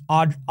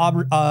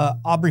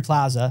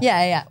Plaza.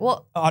 Yeah.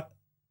 Well,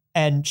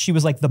 and she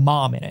was like the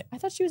mom in it. I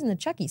thought she was in the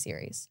Chucky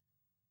series.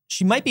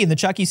 She might be in the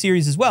Chucky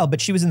series as well,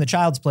 but she was in the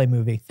Child's Play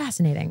movie.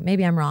 Fascinating.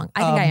 Maybe I'm wrong.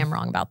 I think I am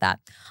wrong about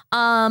that.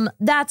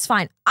 That's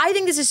fine. I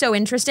think this is so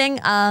interesting.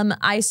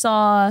 I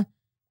saw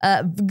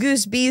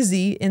Goose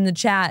Beezy in the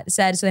chat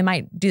said, so they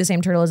might do the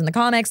same turtle as in the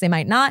comics. They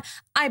might not.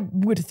 I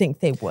would think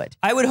they would.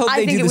 I would hope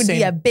they do the same. I think it would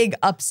be a big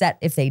upset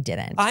if they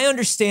didn't. I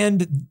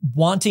understand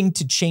wanting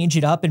to change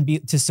it up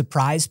and to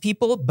surprise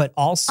people, but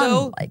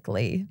also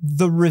unlikely.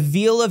 The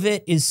reveal of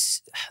it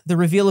is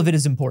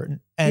important.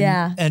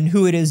 And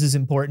who it is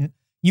important.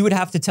 You would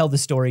have to tell the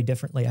story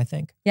differently, I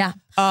think. Yeah.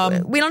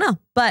 We don't know,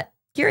 but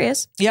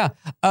curious. Yeah.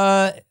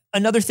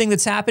 Another thing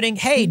that's happening.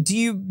 Hey, do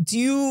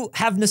you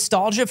have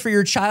nostalgia for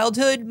your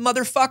childhood,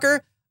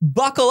 motherfucker?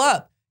 Buckle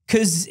up,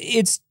 because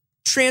it's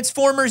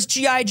Transformers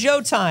G.I.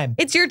 Joe time.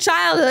 It's your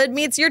childhood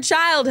meets your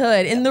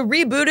childhood in the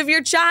reboot of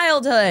your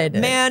childhood.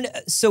 Man,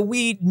 so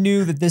we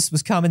knew that this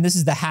was coming. This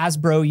is the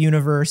Hasbro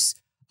universe.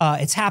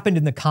 It's happened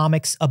in the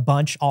comics a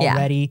bunch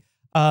already,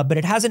 but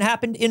it hasn't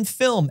happened in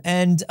film.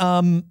 And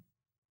the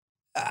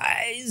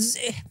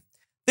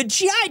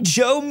G.I.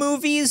 Joe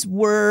movies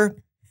were...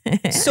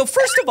 So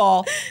first of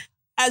all,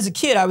 as a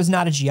kid, I was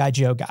not a G.I.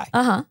 Joe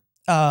guy.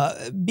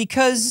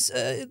 Because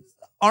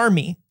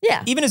Army.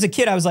 Yeah. Even as a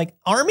kid, I was like,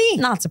 Army?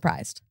 Not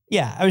surprised.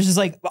 Yeah. I was just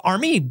like,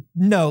 Army?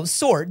 No.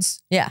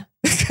 Swords. Yeah.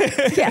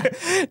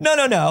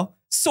 No.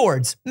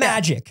 Swords.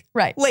 Magic.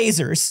 Right.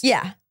 Lasers.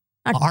 Yeah.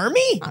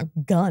 Army?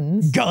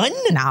 Guns. Gun?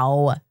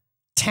 No.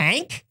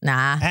 Tank?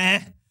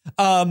 Nah.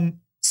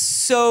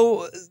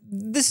 So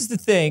this is the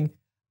thing.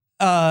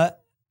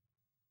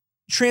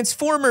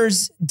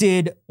 Transformers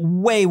did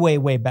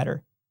way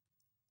better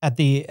in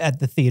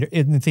the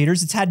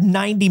theaters. It's had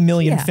 90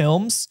 million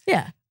films.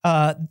 Yeah.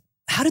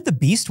 How did the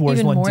Beast Wars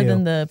Even one do? more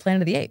than the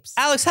Planet of the Apes.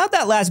 Alex, how'd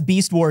that last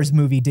Beast Wars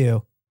movie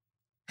do?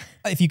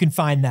 If you can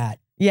find that.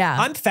 Yeah.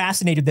 I'm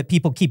fascinated that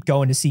people keep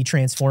going to see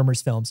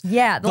Transformers films.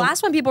 Yeah. The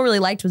last one people really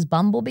liked was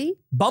Bumblebee.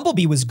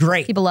 Bumblebee was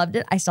great. People loved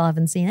it. I still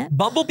haven't seen it.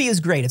 Bumblebee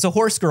is great. It's a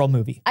horse girl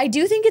movie. I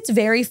do think it's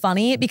very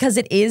funny because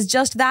it is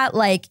just that,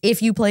 like,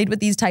 if you played with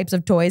these types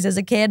of toys as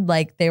a kid,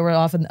 like, they were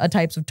often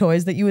types of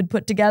toys that you would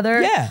put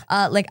together. Yeah.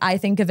 Like, I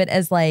think of it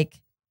as like,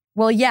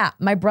 well, yeah,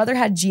 my brother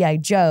had G.I.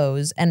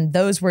 Joes and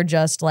those were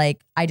just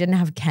like, I didn't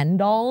have Ken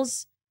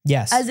dolls.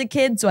 Yes. As a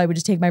kid, so I would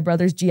just take my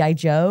brother's G.I.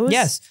 Joes.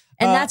 Yes.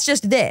 And that's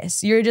just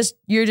this. You're just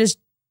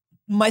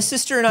my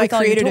sister and I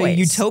created a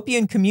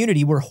utopian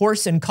community where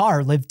horse and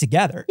car lived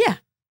together. Yeah.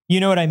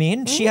 You know what I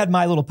mean? She had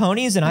My Little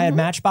Ponies and I had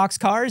Matchbox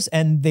cars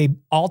and they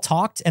all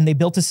talked and they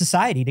built a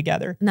society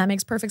together. And that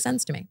makes perfect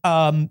sense to me.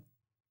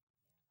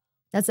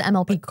 That's the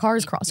MLP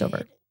Cars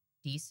crossover.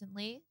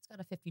 Decently. It's got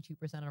a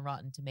 52% on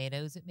Rotten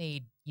Tomatoes. It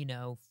made,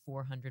 $400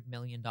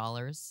 million.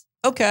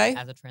 Okay.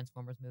 As a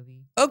Transformers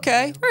movie.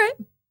 Okay. All right.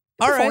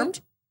 All right.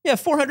 Yeah,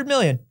 400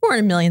 million.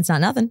 400 million's not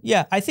nothing.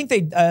 Yeah, I think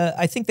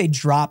they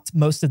dropped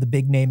most of the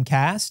big name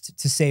cast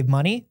to save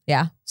money.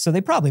 Yeah. So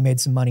they probably made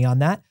some money on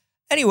that.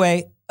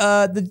 Anyway,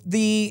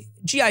 the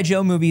G.I.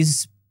 Joe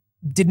movies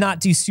did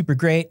not do super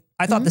great.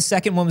 I thought the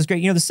second one was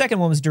great. The second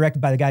one was directed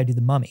by the guy who did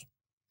The Mummy.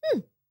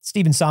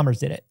 Stephen Sommers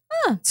did it.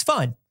 It's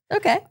fun.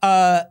 Okay.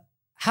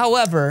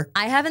 However,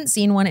 I haven't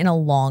seen one in a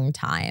long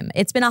time.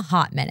 It's been a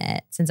hot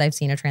minute since I've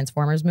seen a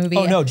Transformers movie.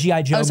 oh no,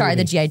 G.I. Joe. Oh, sorry,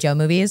 movie. the G.I. Joe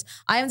movies.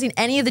 I haven't seen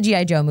any of the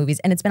G.I. Joe movies,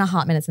 and it's been a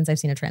hot minute since I've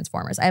seen a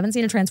Transformers. I haven't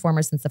seen a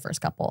Transformers since the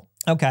first couple.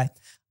 Okay.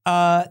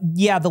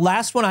 Yeah, the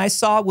last one I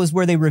saw was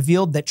where they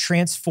revealed that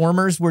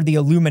Transformers were the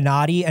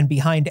Illuminati, and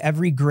behind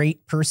every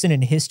great person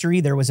in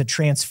history, there was a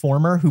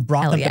Transformer who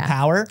brought Hell them yeah. to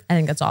power. I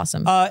think that's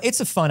awesome. It's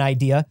a fun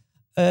idea.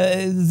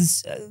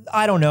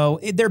 I don't know.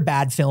 They're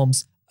bad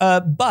films.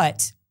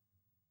 But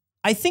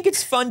I think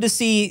it's fun to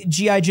see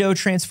G.I. Joe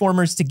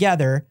Transformers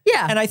together.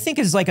 Yeah. And I think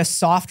it's like a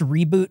soft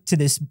reboot to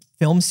this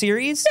film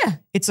series. Yeah.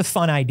 It's a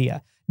fun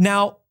idea.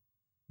 Now,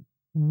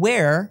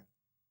 where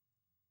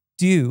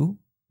do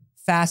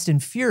Fast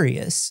and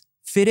Furious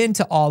fit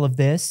into all of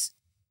this?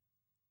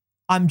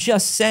 I'm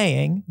just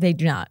saying, They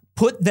do not.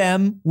 put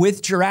them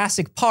with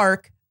Jurassic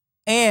Park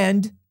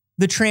and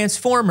the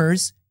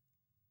Transformers,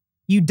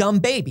 you dumb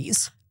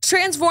babies.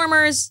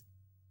 Transformers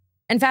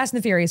and Fast and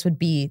the Furious would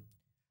be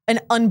an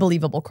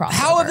unbelievable crossover.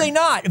 How have they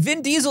not?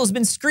 Vin Diesel's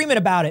been screaming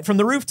about it from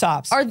the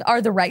rooftops.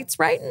 Are the rights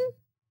right?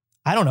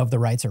 I don't know if the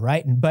rights are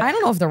right, but I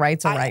don't know if the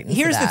rights are right.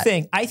 Here's the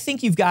thing. I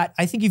think you've got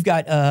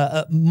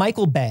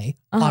Michael Bay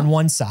on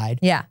one side,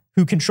 Yeah.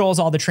 who controls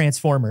all the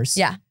Transformers.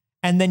 Yeah.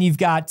 And then you've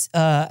got,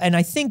 and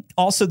I think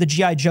also the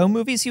G.I. Joe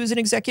movies he was an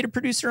executive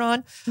producer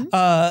on,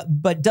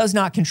 but does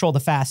not control the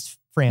Fast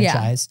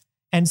franchise.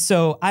 And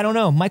so, I don't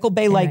know, Michael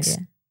Bay likes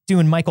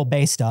doing Michael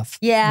Bay stuff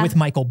with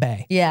Michael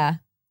Bay. Yeah.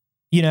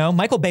 You know,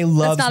 Michael Bay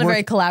loves— That's not a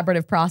very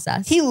collaborative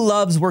process. He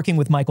loves working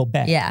with Michael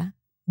Bay. Yeah.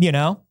 You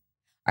know?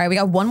 All right, we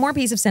got one more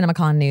piece of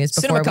CinemaCon news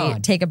before we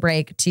CinemaCon. take a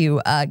break to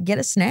get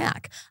a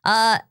snack.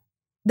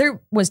 There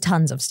was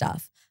tons of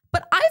stuff,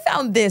 but I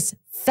found this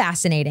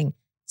fascinating.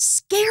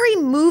 Scary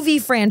Movie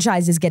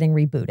franchise is getting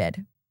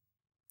rebooted.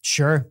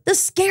 Sure. The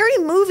Scary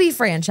Movie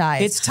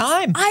franchise. It's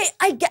time.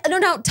 I get,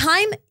 no,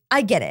 time,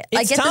 I get it.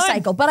 I It's get the time.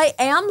 cycle, but I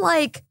am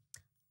like,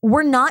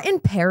 we're not in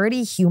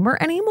parody humor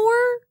anymore.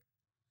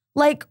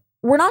 Like,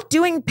 we're not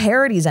doing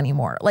parodies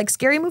anymore. Like,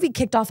 Scary Movie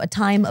kicked off a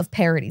time of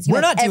parodies. You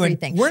We're had not doing-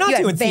 everything. we're not You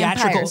had doing Vampire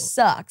theatrical-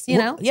 Sucks, you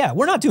know? Yeah,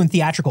 we're not doing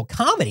theatrical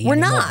comedy We're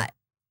anymore. not.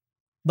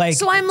 Like,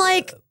 So I'm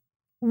like,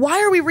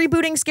 why are we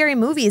rebooting Scary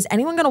Movie? Is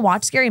anyone going to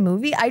watch Scary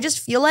Movie? I just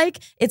feel like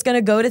it's going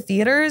to go to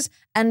theaters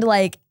and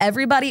like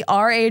everybody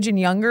our age and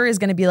younger is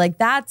going to be like,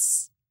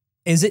 that's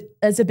is it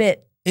a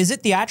bit,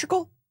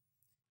 theatrical?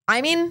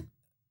 I mean,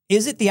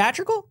 Is it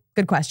theatrical?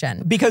 good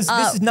question. Because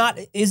this is not,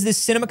 is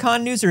this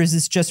CinemaCon news or is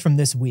this just from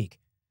this week?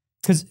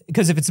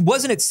 Because if it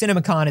wasn't at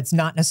CinemaCon, it's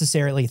not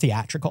necessarily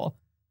theatrical.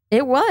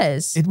 It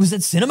was. It was at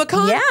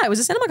CinemaCon? Yeah, it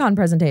was a CinemaCon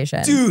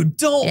presentation. Dude,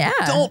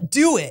 don't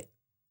do it.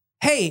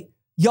 Hey,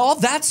 y'all,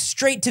 that's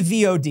straight to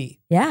VOD.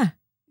 Yeah.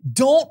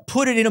 Don't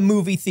put it in a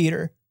movie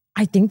theater.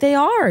 I think they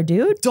are,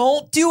 dude.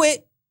 Don't do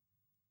it.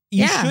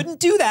 You Yeah. shouldn't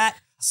do that.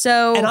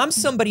 So, And I'm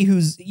somebody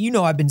who's,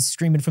 I've been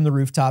screaming from the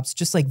rooftops,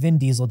 just like Vin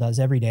Diesel does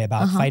every day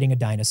about fighting a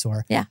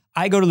dinosaur. Yeah.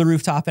 I go to the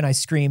rooftop and I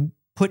scream,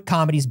 put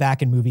comedies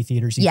back in movie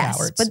theaters, you yes,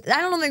 cowards. but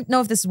I don't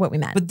know if this is what we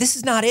meant. But this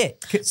is not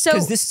it. Because So-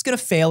 this is going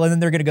to fail and then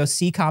they're going to go,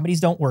 see, comedies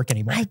don't work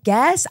anymore. I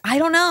guess. I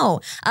don't know.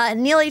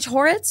 Neil H.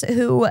 Horitz,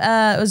 who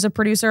was a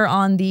producer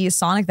on the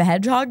Sonic the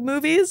Hedgehog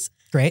movies,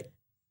 Great.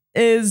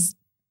 is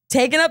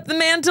taking up the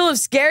mantle of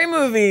Scary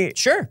Movie.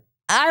 Sure.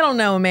 I don't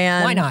know,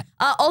 man. Why not?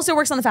 Also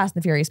works on the Fast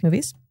and the Furious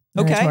movies.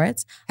 Neil H. Okay.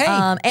 Horitz. Hey,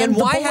 and then The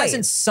why Boys.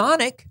 hasn't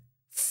Sonic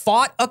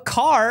fought a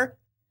car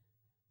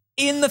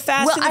in the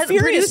Fast and the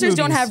Furious producers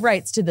don't movies? have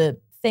rights to the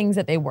things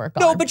that they work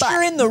on. No, but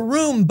you're in the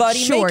room, buddy.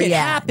 Sure, Make it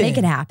yeah, happen. Make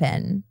it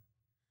happen.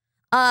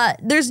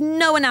 There's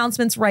no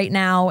announcements right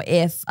now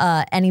if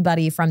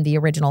anybody from the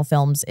original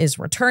films is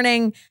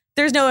returning.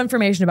 There's no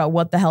information about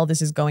what the hell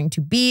this is going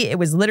to be. It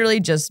was literally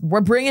just,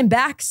 we're bringing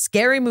back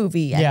Scary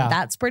Movie, and Yeah.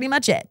 that's pretty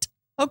much it.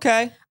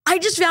 Okay. I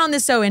just found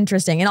this so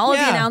interesting. And all of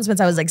the Yeah.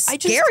 announcements, I was like,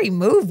 Scary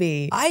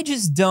Movie. I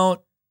just don't.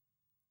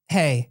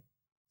 Hey,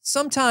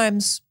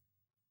 sometimes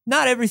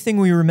not everything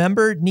we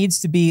remember needs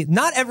to be,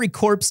 not every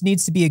corpse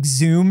needs to be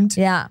exhumed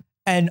Yeah,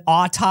 and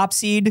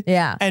autopsied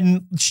yeah,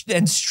 and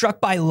struck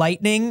by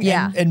lightning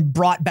Yeah. and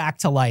brought back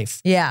to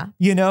life. yeah.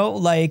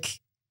 Like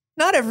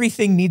not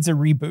everything needs a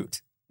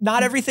reboot.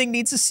 Not everything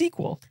needs a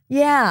sequel.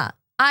 Yeah.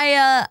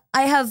 I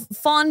have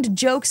fond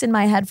jokes in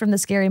my head from the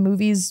Scary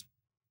Movies,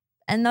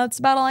 and that's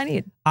about all I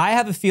need. I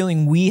have a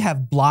feeling we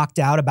have blocked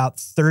out about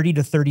 30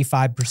 to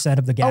 35%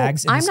 of the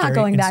gags. I'm not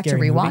going back to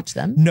rewatch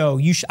them. No,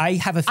 you I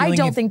have a feeling. I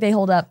don't think they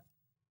hold up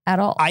at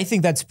all. I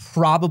think that's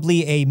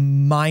probably a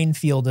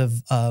minefield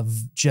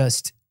of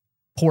just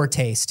poor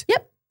taste.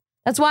 Yep.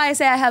 That's why I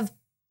say I have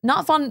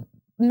not fond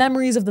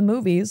memories of the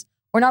movies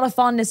or not a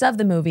fondness of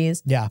the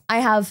movies. Yeah. I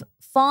have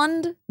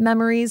fond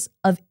memories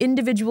of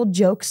individual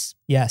jokes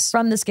Yes.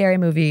 from the Scary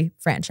Movie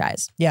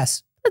franchise.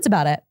 Yes. That's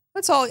about it.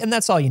 That's all. And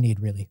that's all you need,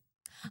 really.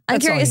 I'm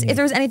That's all curious you need. if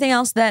there was anything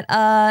else that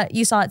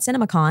you saw at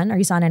CinemaCon or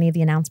you saw in any of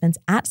the announcements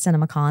at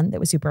CinemaCon that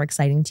was super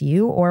exciting to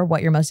you, or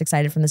what you're most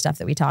excited from the stuff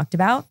that we talked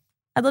about.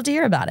 I'd love to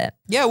hear about it.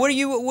 Yeah, what are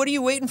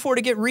you waiting for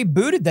to get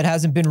rebooted that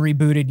hasn't been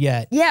rebooted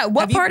yet? Yeah,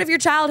 what part of your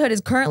childhood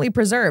is currently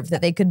preserved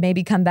that they could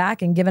maybe come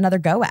back and give another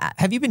go at?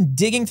 Have you been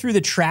digging through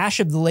the trash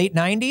of the late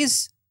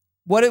 90s?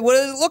 What does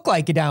it look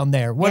like down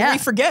there? What are we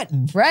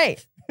forgetting?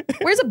 Right.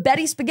 Where's a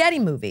Betty Spaghetti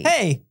movie?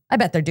 Hey. I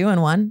bet they're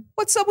doing one.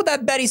 What's up with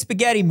that Betty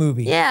Spaghetti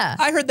movie? Yeah.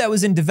 I heard that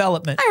was in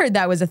development. I heard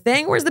that was a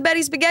thing. Where's the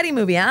Betty Spaghetti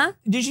movie, huh?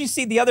 Did you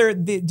see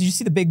did you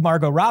see the big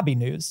Margot Robbie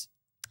news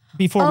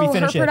before we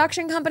finish her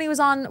production company was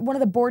on one of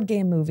the board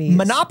game movies.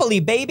 Monopoly,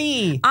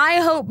 baby.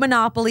 I hope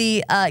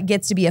Monopoly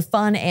gets to be a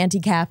fun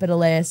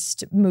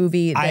anti-capitalist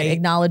movie that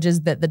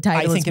acknowledges that the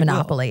title is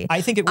Monopoly.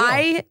 I think it will.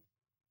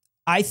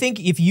 I think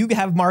if you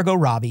have Margot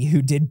Robbie,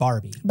 who did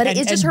Barbie, but it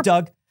is just her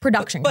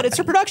production company. But it's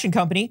her production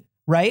company,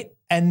 right?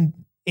 And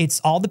it's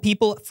all the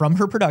people from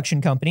her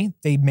production company.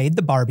 They made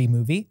the Barbie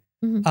movie.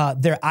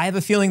 I have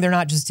a feeling they're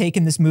not just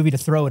taking this movie to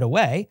throw it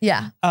away.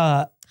 Yeah.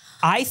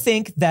 I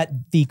think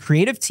that the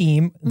creative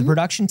team, the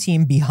production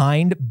team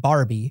behind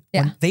Barbie,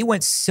 when they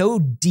went so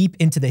deep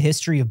into the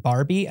history of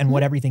Barbie and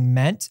what everything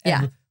meant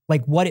and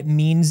like what it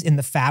means in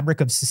the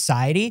fabric of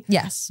society.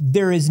 Yes.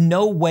 There is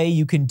no way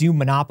you can do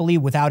Monopoly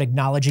without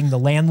acknowledging the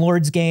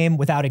landlord's game,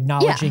 without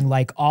acknowledging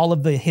like all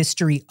of the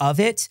history of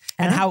it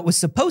and how it was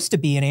supposed to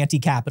be an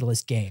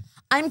anti-capitalist game.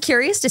 I'm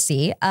curious to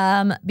see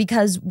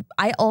because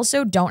I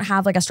also don't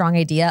have like a strong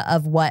idea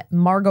of what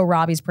Margot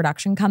Robbie's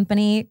production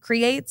company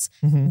creates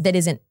that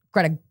isn't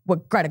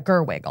what Greta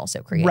Gerwig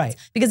also creates. Right.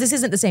 Because this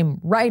isn't the same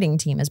writing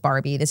team as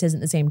Barbie. This isn't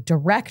the same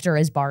director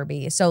as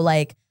Barbie. So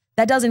like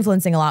that does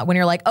influence things a lot when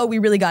you're like, oh, we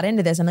really got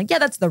into this. I'm like, yeah,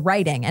 that's the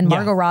writing. And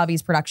Margot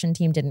Robbie's production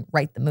team didn't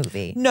write the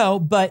movie. No,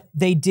 but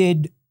they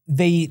did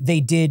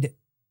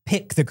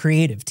pick the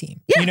creative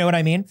team. Yeah. You know what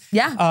I mean?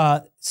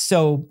 Yeah.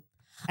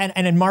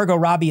 And then Margot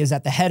Robbie is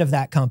at the head of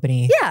that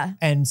company. Yeah.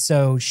 And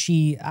so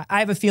I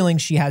have a feeling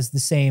she has the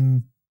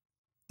same,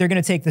 they're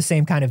going to take the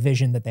same kind of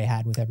vision that they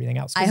had with everything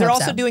else. Because they're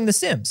also doing The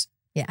Sims.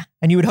 Yeah.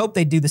 And you would hope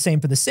they'd do the same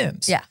for The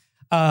Sims.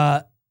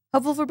 Yeah.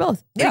 Hopeful for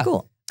both. Very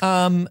cool.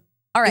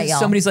 All right, y'all.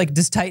 Somebody's like,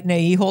 does Titan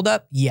AE hold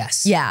up?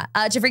 Yes. Yeah.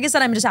 Jafrika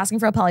said, I'm just asking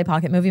for a Polly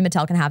Pocket movie.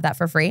 Mattel can have that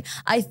for free.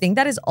 I think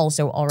that is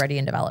also already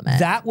in development.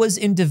 That was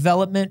in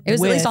development. It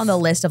was at least on the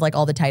list of like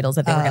all the titles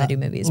that they were going to do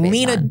movies based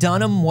Lena on.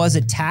 Dunham was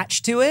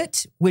attached to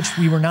it, which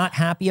we were not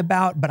happy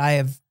about, but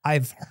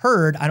I've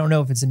heard, I don't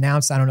know if it's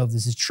announced, I don't know if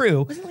this is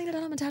true. Wasn't Lena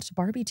Dunham attached to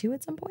Barbie too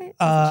at some point?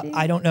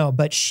 I don't know,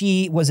 but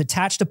she was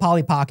attached to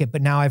Polly Pocket,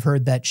 but now I've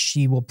heard that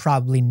she will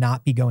probably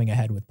not be going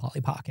ahead with Polly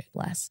Pocket.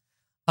 Bless.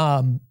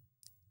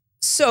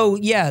 So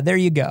yeah, there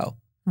you go.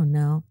 Oh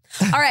no.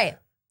 All right.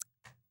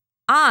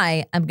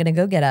 I am going to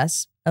go get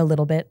us a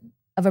little bit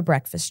of a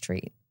breakfast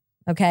treat.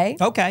 Okay.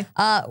 Okay.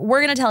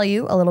 We're going to tell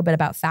you a little bit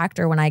about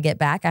Factor when I get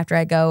back after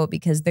I go,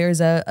 because there's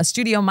a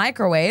studio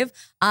microwave.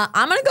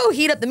 I'm going to go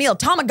heat up the meal.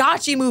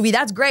 Tamagotchi movie.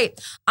 That's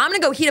great. I'm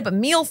going to go heat up a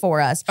meal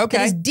for us. Okay.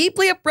 That is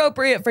deeply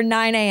appropriate for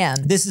 9 a.m.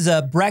 This is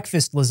a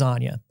breakfast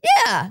lasagna.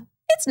 Yeah,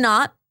 it's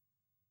not.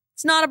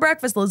 It's not a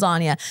breakfast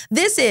lasagna.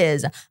 This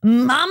is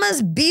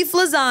Mama's Beef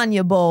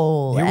Lasagna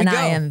Bowl. Here we and go.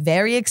 I am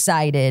very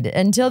excited.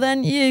 Until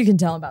then, you can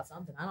tell about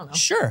something. I don't know.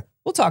 Sure.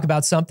 We'll talk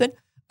about something.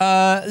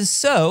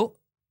 So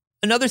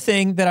another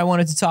thing that I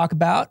wanted to talk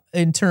about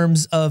in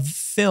terms of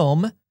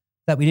film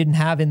that we didn't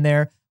have in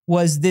there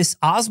was this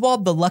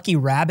Oswald the Lucky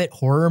Rabbit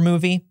horror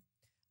movie.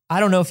 I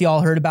don't know if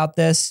y'all heard about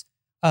this.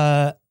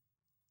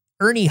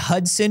 Ernie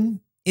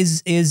Hudson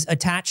is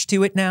attached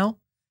to it now.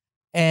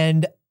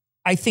 And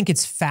I think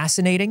it's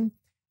fascinating.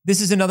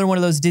 This is another one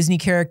of those Disney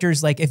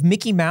characters. Like if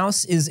Mickey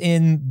Mouse is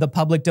in the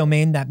public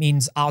domain, that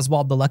means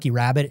Oswald the Lucky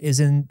Rabbit is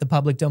in the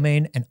public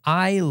domain. And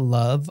I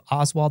love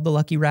Oswald the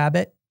Lucky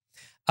Rabbit.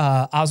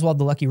 Oswald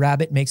the Lucky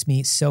Rabbit makes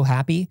me so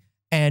happy.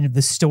 And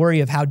the story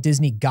of how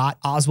Disney got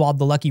Oswald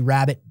the Lucky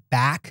Rabbit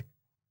back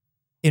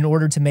in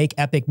order to make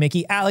Epic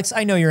Mickey. Alex,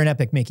 I know you're an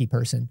Epic Mickey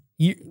person.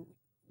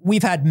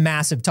 We've had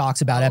massive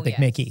talks about Epic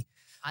Mickey.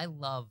 I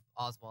love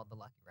Oswald the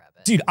Lucky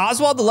Rabbit. Dude,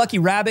 Oswald the Lucky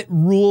Rabbit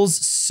rules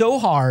so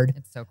hard.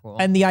 It's so cool.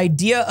 And the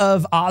idea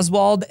of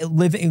Oswald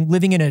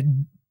living in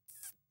an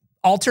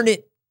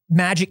alternate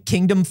magic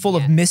kingdom full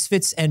of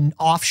misfits and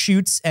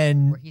offshoots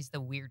and... Where he's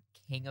the weird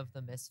king of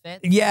the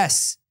misfits.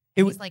 Yes.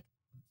 He's like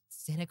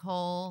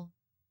cynical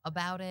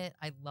about it.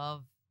 I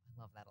love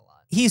that a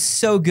lot. He's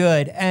so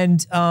good.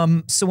 And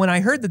so when I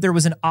heard that there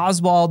was an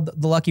Oswald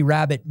the Lucky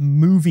Rabbit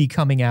movie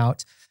coming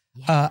out,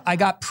 I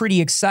got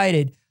pretty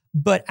excited.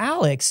 But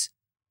Alex,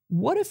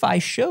 what if I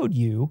showed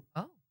you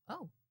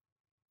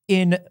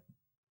in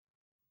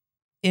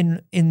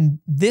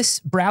this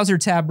browser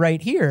tab right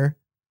here,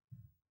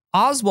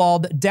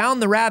 Oswald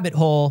Down the Rabbit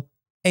Hole,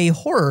 a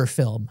horror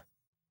film?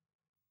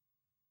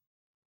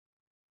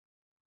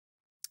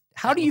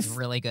 How do you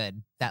really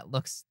good.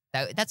 That's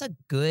a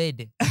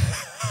good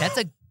that's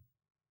a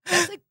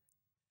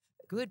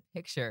good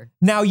picture.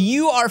 Now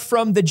you are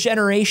from the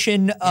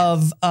generation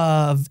of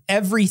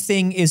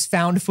everything is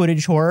found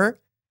footage horror.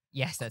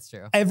 Yes, that's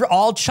true.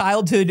 All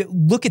childhood,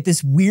 look at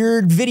this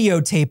weird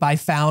videotape I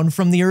found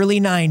from the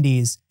early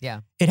 90s. Yeah.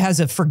 It has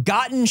a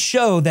forgotten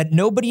show that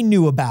nobody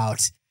knew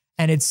about.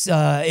 and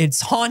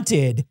it's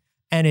haunted,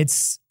 and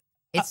it's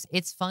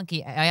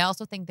funky. I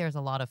also think there's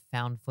a lot of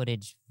found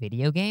footage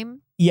video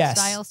game yes.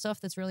 style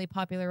stuff that's really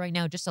popular right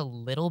now. Just a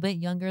little bit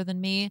younger than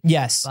me.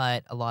 Yes.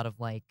 But a lot of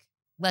like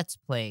let's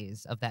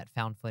plays of that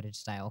found footage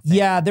style thing.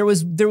 Yeah, there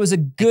was a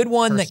good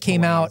one that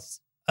came out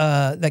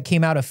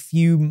a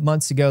few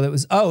months ago that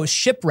was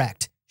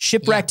Shipwrecked.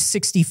 Shipwrecked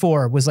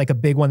 64 was like a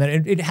big one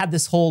that it had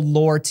this whole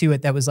lore to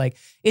it that was like,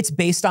 it's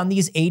based on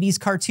these 80s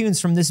cartoons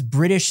from this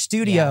British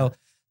studio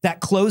that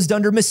closed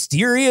under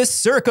mysterious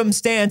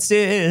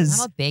circumstances.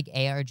 I'm a big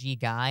ARG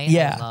guy.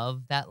 Yeah. I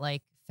love that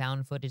like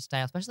found footage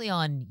style, especially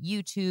on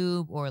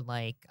YouTube or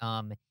like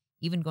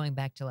even going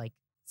back to like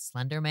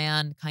Slender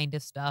Man kind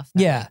of stuff.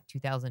 That,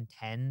 like,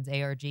 2010s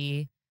ARG.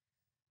 I'm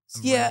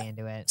really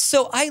into it.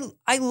 So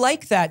I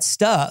like that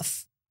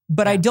stuff,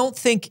 but I don't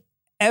think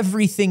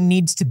everything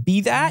needs to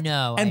be that.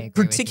 No, I and agree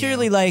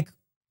particularly with you. like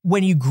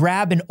when you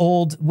grab an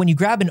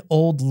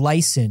old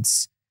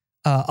license,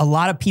 a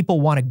lot of people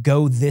want to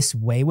go this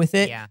way with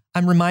it. Yeah.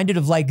 I'm reminded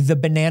of like the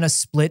Banana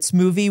Splits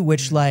movie,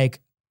 which like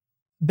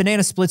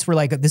Banana Splits were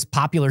like this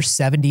popular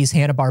 70s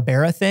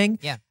Hanna-Barbera thing.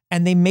 Yeah.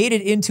 And they made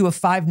it into a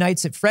Five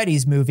Nights at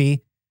Freddy's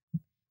movie.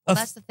 Well,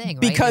 that's the thing,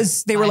 right?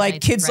 Because they were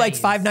like, kids like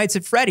Five Nights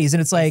at Freddy's.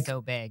 And it's like,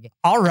 so big.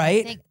 All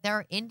right. I think there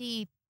are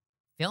indie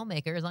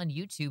filmmakers on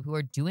YouTube who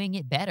are doing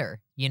it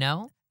better, you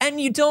know? And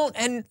you don't,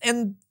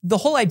 and the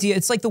whole idea,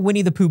 it's like the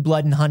Winnie the Pooh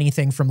Blood and Honey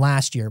thing from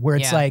last year, where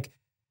it's like,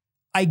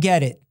 I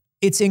get it.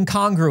 It's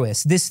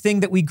incongruous. This thing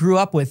that we grew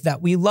up with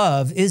that we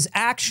love is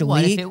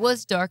actually— What if it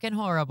was dark and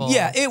horrible?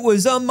 Yeah, it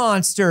was a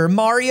monster,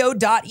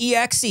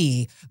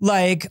 Mario.exe,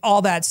 like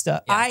all that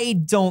stuff. Yeah. I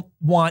don't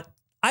want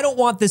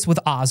this with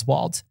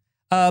Oswald.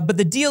 But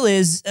the deal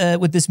is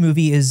with this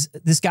movie is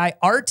this guy,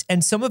 Art,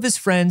 and some of his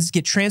friends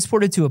get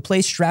transported to a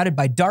place shrouded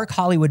by dark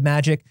Hollywood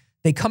magic.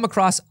 They come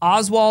across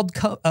Oswald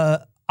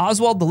the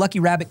Lucky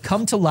Rabbit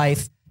come to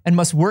life and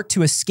must work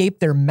to escape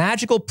their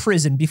magical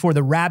prison before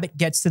the rabbit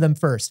gets to them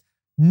first.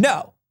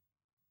 No.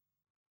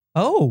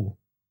 Oh,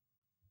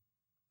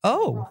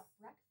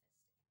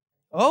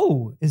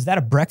 is that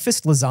a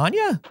breakfast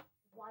lasagna?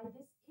 Why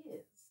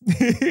this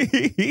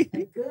is a good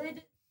 10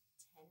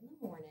 in the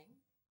morning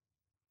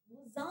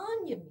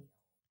lasagna meal.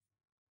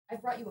 I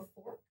brought you a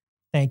fork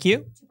Thank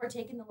you. to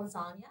partake in the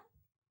lasagna.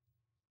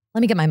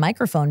 Let me get my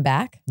microphone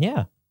back.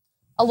 Yeah.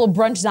 A little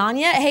brunch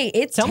lasagna. Hey,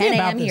 it's Tell me 10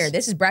 about a.m. here. this.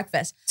 This is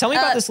breakfast. Tell me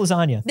about this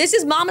lasagna. This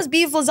is Mama's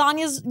Beef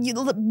lasagna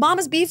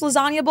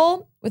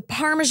bowl with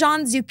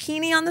Parmesan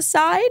zucchini on the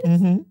side.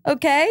 Mm-hmm.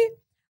 Okay.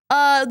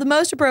 The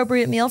most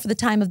appropriate meal for the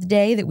time of the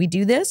day that we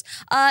do this.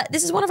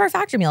 This is one of our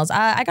factory meals.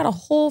 I got a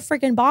whole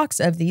freaking box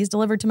of these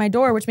delivered to my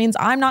door, which means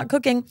I'm not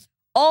cooking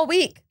all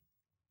week.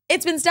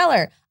 It's been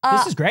stellar.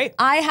 This is great.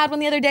 I had one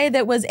the other day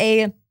that was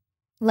a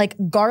like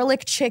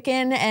garlic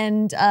chicken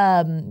and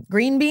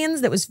green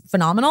beans that was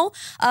phenomenal.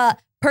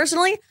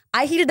 Personally,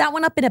 I heated that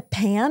one up in a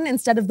pan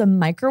instead of the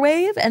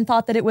microwave and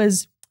thought that it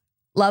was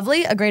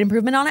lovely, a great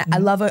improvement on it.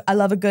 Mm-hmm. I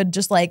love a good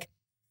just like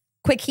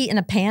quick heat in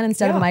a pan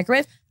instead of a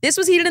microwave. This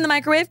was heated in the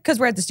microwave because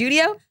we're at the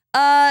studio.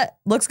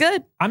 Looks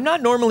good. I'm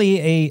not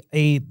normally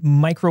a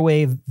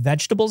microwave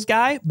vegetables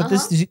guy, but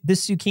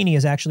this zucchini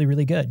is actually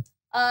really good.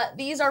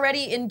 These are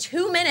ready in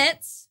 2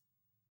 minutes.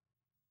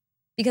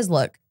 Because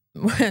look,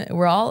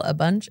 we're all a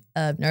bunch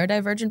of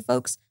neurodivergent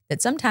folks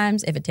that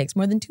sometimes, if it takes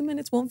more than 2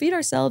 minutes, won't feed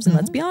ourselves. And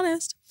let's be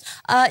honest,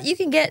 you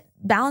can get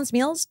balanced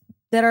meals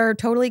that are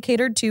totally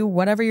catered to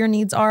whatever your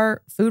needs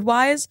are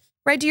food-wise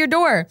right to your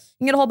door. You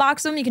can get a whole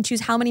box of them. You can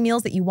choose how many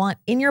meals that you want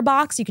in your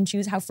box. You can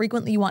choose how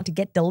frequently you want to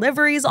get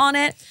deliveries on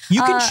it.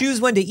 You can choose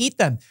when to eat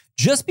them.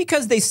 Just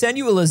because they send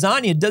you a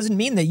lasagna doesn't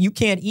mean that you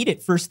can't eat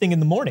it first thing in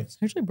the morning. It's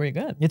actually pretty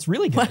good. It's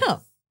really good.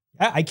 Wow.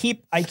 I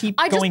keep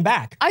going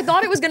back. I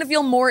thought it was going to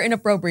feel more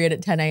inappropriate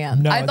at 10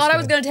 a.m. No, I thought I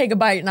was good. going to take a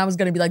bite and I was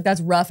going to be like,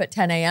 that's rough at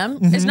 10 a.m.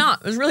 It's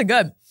not. It was really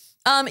good.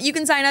 You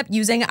can sign up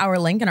using our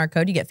link and our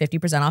code. You get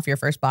 50% off your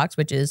first box,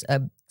 which is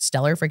a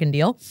stellar freaking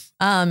deal.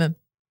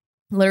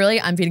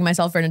 Literally, I'm feeding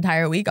myself for an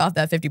entire week off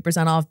that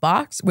 50% off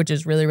box, which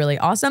is really, really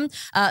awesome.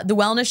 The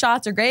wellness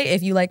shots are great.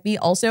 If you, like me,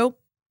 also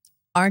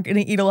aren't going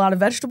to eat a lot of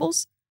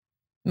vegetables,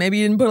 maybe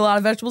you didn't put a lot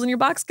of vegetables in your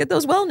box, get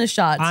those wellness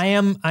shots. I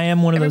am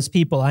one of those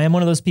people. I am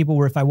one of those people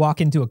where if I walk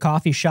into a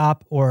coffee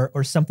shop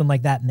or something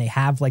like that and they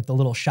have like the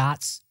little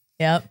shots,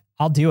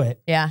 I'll do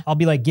it. Yeah. I'll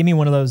be like, give me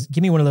one of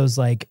those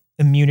like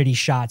immunity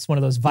shots, one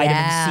of those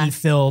vitamin C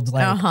filled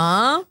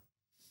like.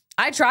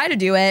 I try to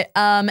do it.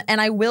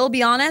 And I will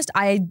be honest,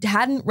 I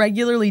hadn't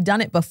regularly done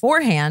it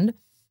beforehand.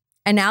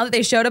 And now that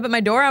they showed up at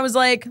my door, I was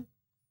like,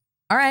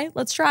 all right,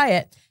 let's try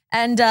it.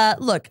 And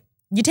look,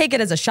 you take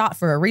it as a shot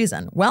for a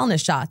reason.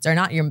 Wellness shots are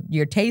not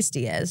your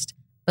tastiest,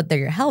 but they're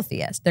your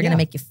healthiest. They're going to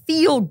make you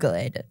feel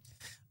good.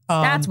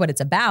 That's what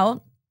it's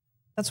about.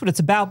 That's what it's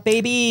about,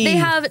 baby. They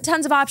have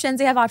tons of options.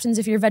 They have options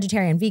if you're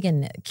vegetarian,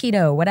 vegan,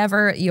 keto,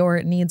 whatever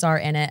your needs are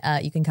in it.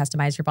 You can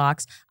customize your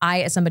box.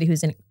 I, as somebody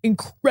who's an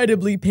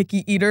incredibly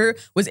picky eater,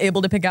 was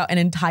able to pick out an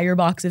entire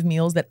box of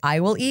meals that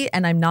I will eat.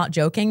 And I'm not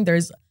joking.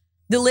 There's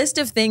The list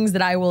of things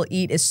that I will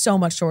eat is so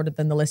much shorter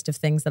than the list of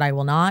things that I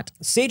will not.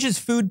 Saige's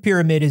food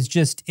pyramid is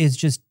just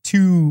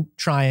 2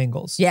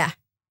 triangles. Yeah.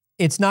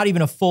 It's not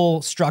even a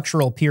full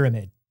structural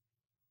pyramid.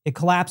 It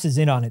collapses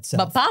in on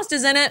itself. But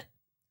pasta's in it.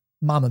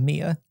 Mamma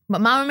mia. But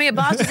Mamma Mia,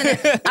 pasta's in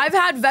it. I've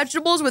had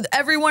vegetables with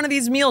every one of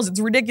these meals. It's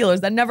ridiculous.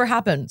 That never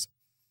happens.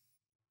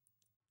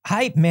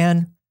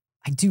 Man,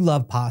 I do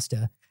love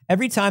pasta.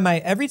 Every time I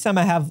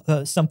have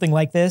something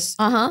like this,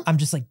 I'm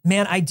just like,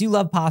 man, I do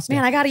love pasta.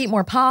 Man, I got to eat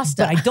more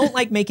pasta. But I don't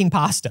like making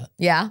pasta.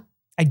 Yeah.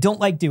 I don't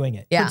like doing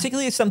it. Yeah.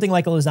 Particularly if something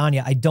like a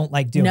lasagna, I don't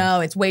like doing. No,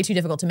 it's way too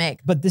difficult to make.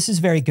 But this is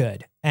very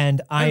good.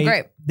 And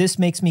great. This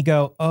makes me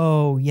go,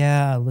 oh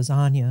yeah,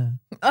 lasagna.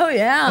 Oh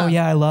yeah. Oh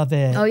yeah, I love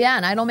it. Oh yeah,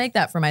 and I don't make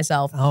that for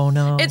myself. Oh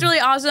no. It's really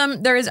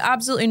awesome. There is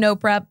absolutely no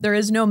prep. There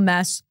is no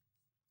mess.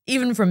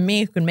 Even from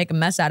me, who can make a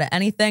mess out of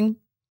anything.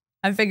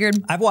 I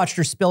figured. I've watched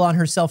her spill on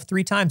herself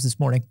 3 times this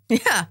morning.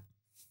 Yeah.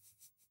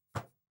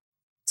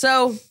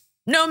 So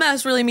no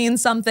mess really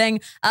means something.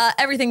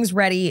 Everything's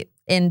ready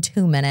in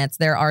 2 minutes.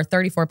 There are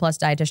 34 plus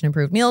dietitian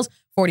approved meals,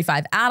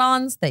 45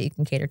 add-ons that you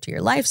can cater to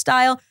your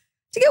lifestyle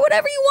to get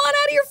whatever you want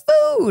out of your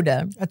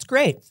food. That's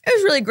great. It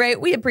was really great.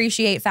 We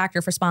appreciate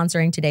Factor for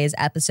sponsoring today's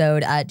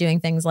episode.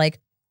 Doing things like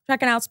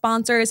checking out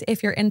sponsors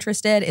if you're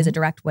interested is a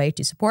direct way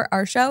to support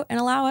our show and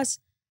allow us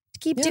to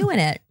keep doing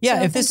it. Yeah,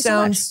 So if this thank you so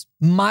much. sounds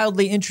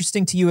mildly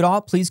interesting to you at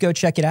all, please go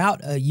check it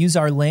out. Use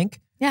our link.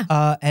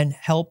 Yeah. And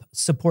help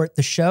support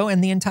the show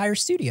and the entire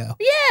studio.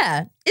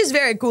 Yeah, it's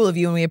very cool of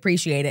you and we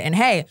appreciate it. And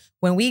hey,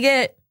 when we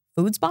get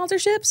food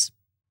sponsorships,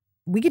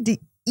 we get to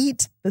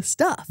eat the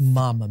stuff.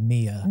 Mamma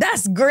mia.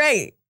 That's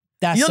great.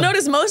 You'll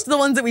notice most of the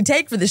ones that we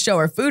take for the show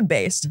are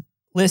food-based.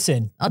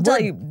 Listen. I'll tell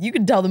you, you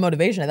can tell the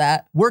motivation of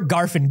that. We're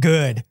garfing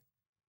good.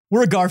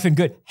 We're garfing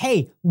good.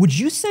 Hey, would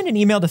you send an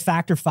email to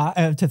Factor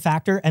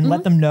and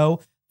let them know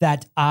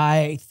that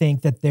I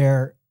think that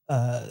their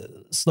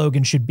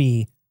slogan should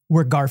be,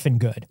 we're garfing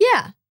good.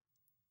 Yeah.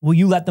 Will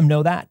you let them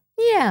know that?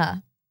 Yeah.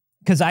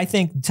 Because I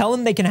think, tell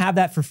them they can have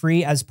that for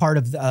free as part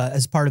of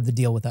the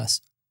deal with us.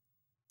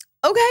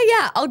 Okay,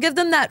 yeah. I'll give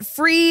them that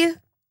free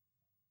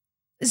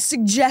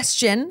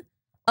suggestion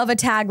of a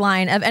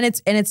tagline of, and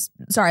it's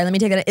sorry, let me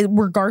take it.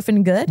 We're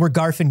garfing good. We're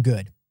garfing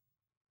good.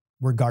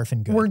 We're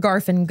garfing good. We're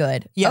garfing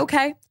good. Yeah.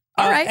 Okay.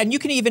 All right. And you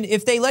can even,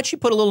 if they let you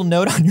put a little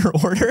note on your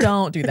order.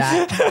 Don't do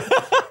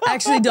that.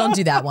 Actually, don't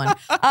do that one.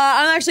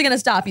 I'm actually going to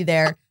stop you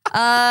there.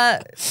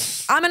 I'm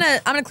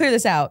gonna clear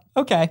this out.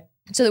 Okay.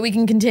 So that we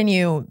can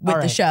continue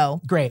with the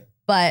show. Great.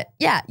 But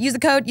yeah, use the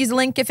code, use the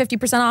link, get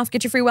 50% off,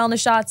 get your free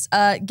wellness shots,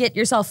 get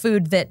yourself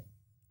food that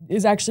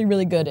is actually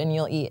really good and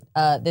you'll eat.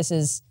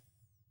 There's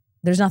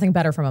nothing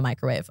better from a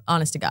microwave,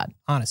 honest to God.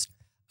 Honest.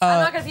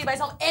 I'm not gonna feed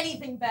myself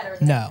anything better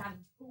than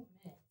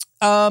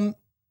No.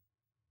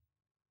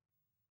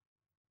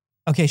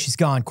 Okay, she's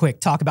gone. Quick,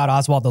 talk about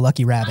Oswald the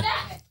Lucky Rabbit.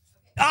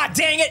 Ah,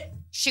 dang it!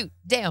 Shoot,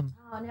 damn.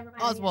 Oh, never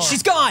mind. Oswald.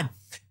 She's gone.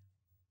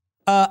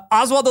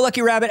 Oswald the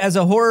Lucky Rabbit as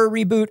a horror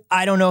reboot.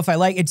 I don't know if I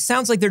like. It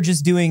sounds like they're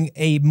just doing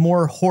a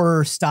more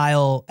horror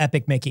style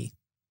Epic Mickey.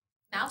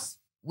 Mouse?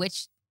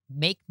 Which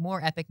make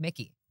more Epic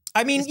Mickey.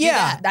 I mean, Just do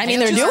yeah. that. I mean,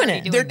 know they're you're doing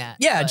already it. doing that,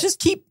 Yeah, but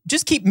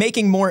just keep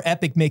making more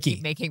Epic Mickey.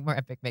 keep making more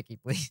Epic Mickey,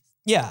 please.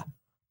 Yeah.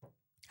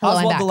 Hello, I'm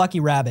Oswald back. the Lucky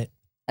Rabbit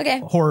Okay.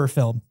 horror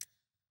film.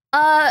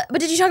 But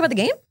did you talk about the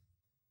game?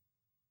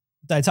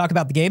 Did I talk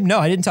about the game? No,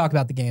 I didn't talk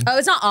about the game. Oh,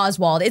 it's not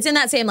Oswald. It's in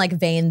that same like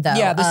vein though.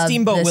 Yeah, the of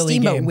Steamboat Willie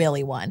Steamboat game.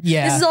 Willie one.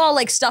 Yeah. This is all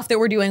like stuff that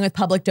we're doing with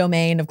public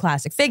domain of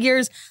classic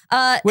figures.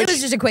 It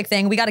was just a quick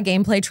thing. We got a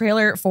gameplay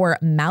trailer for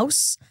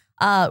Mouse,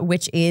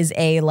 which is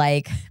a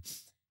like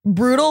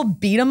brutal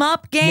beat 'em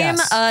up game,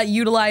 Yes.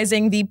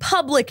 utilizing the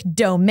public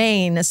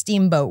domain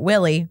Steamboat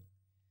Willie.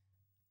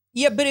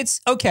 Yeah, but it's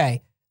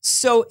okay.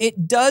 So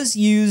it does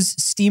use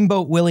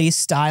Steamboat Willie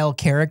style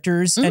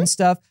characters and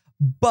stuff,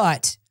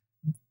 but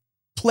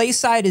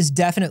Playside is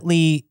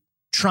definitely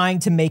trying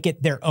to make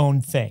it their own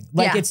thing.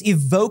 Like Yeah. it's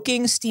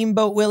evoking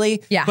Steamboat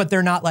Willie, Yeah. but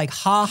they're not like,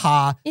 ha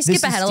ha, You this skip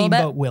is ahead a little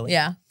Steamboat bit. Willie.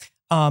 Yeah.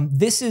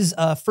 This is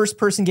a first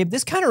person game.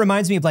 This kind of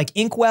reminds me of like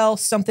Inkwell,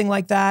 something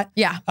like that.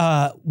 Yeah.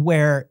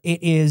 Where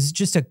it is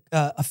just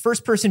a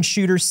first person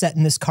shooter set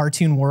in this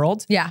cartoon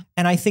world. Yeah.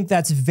 And I think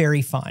that's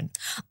very fun.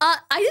 I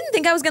didn't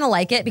think I was going to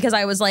like it because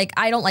I was like,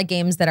 I don't like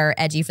games that are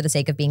edgy for the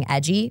sake of being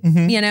edgy.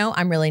 Mhm. You know,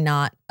 I'm really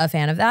not a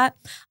fan of that.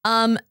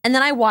 And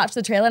then I watched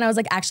the trailer and I was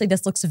like, actually,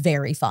 this looks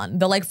very fun.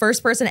 The like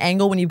first person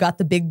angle when you've got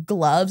the big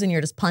gloves and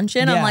you're just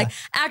punching. Yeah. I'm like,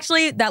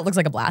 actually, that looks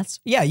like a blast.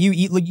 Yeah, you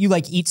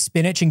eat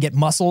spinach and get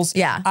muscles.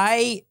 Yeah.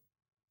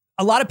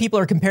 A lot of people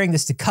are comparing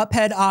this to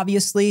Cuphead,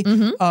 obviously,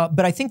 Mhm.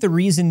 but I think the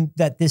reason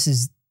that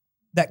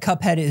that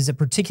Cuphead is a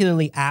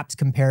particularly apt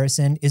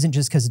comparison isn't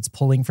just because it's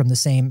pulling from the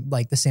same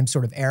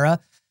sort of era.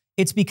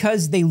 It's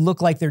because they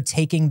look like they're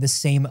taking the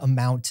same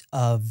amount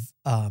of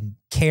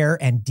care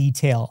and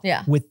detail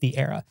Yeah. with the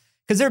era.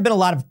 Because there have been a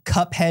lot of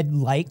Cuphead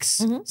likes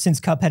Mhm. since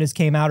Cuphead has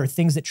came out, or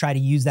things that try to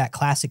use that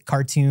classic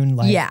cartoon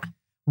like Yeah.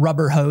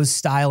 rubber hose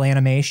style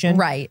animation.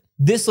 Right.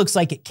 This looks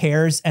like it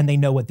cares and they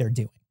know what they're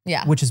doing.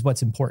 Yeah. Which is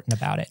what's important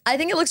about it. I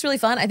think it looks really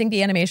fun. I think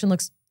the animation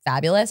looks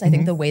fabulous. I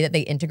think the way that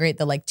they integrate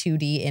the like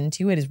 2D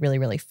into it is really,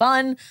 really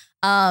fun.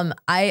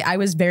 I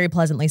was very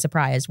pleasantly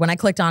surprised when I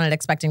clicked on it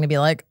expecting to be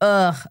like,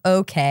 ugh,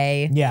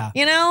 okay. Yeah.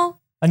 You know?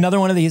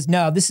 Another one of these.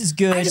 No, this is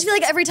good. I just feel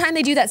like every time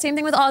they do that, same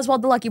thing with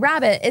Oswald the Lucky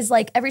Rabbit, is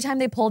like every time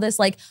they pull this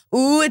like,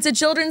 ooh, it's a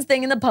children's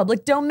thing in the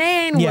public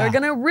domain. Yeah. We're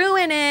gonna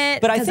ruin it.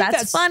 But I because think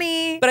that's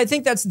funny. But I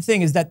think that's the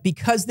thing, is that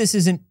because this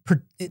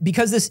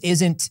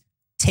isn't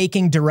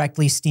taking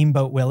directly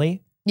Steamboat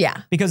Willie,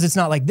 Yeah. because it's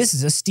not like this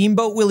is a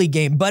Steamboat Willie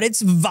game, but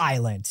it's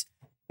violent.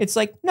 It's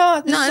like,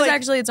 no, this is it's like,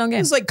 actually its own game.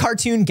 It's like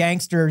cartoon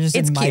gangsters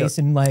It's and mice cute.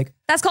 and like.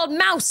 That's called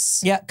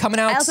Mouse. Yeah, coming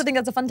out. I also think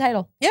that's a fun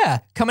title. Yeah,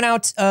 coming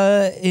out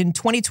in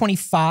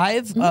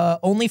 2025,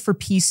 only for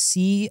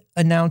PC,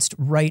 announced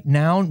right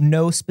now,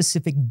 no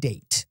specific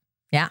date.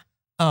 Yeah.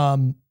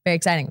 Very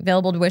exciting.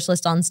 Available to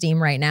wishlist on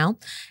Steam right now.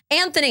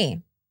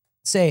 Anthony.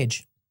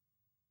 Saige.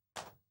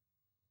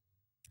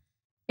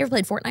 You ever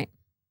played Fortnite?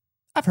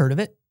 I've heard of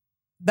it.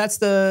 That's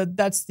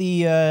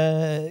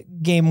the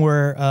game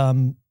where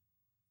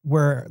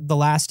the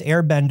last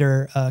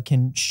Airbender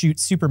can shoot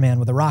Superman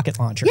with a rocket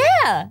launcher.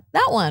 Yeah,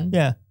 that one.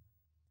 Yeah.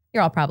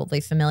 You're all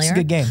probably familiar. It's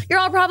a good game. You're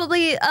all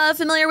probably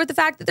familiar with the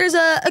fact that there's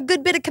a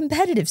good bit of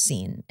competitive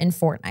scene in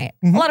Fortnite.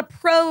 A lot of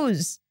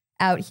pros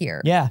out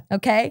here. Yeah.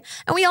 Okay.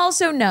 And we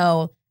also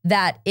know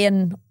that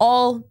in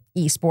all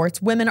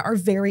esports, women are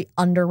very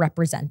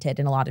underrepresented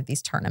in a lot of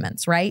these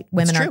tournaments, right?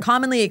 Women are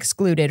commonly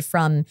excluded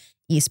from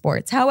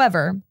esports.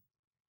 However,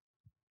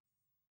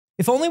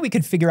 if only we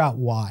could figure out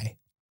why.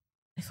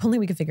 If only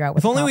we could figure out what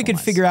If only we could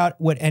figure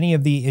out what any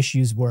of the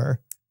issues were.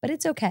 But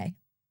it's okay.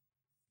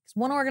 Because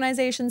one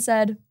organization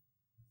said,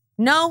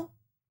 no,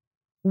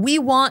 we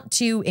want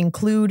to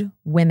include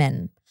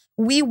women.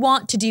 We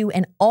want to do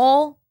an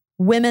all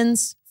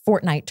women's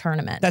Fortnite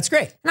tournament. That's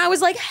great. And I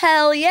was like,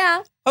 hell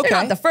yeah. Okay. They're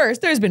not the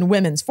first. There's been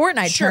women's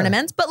Fortnite Sure.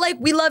 tournaments, but like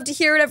we love to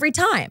hear it every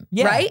time,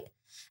 Yeah. right?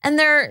 And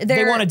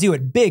they want to do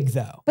it big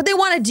though. But they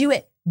want to do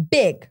it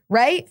big,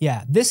 right?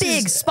 Yeah. This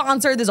Big is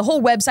sponsor. There's a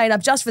whole website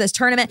up just for this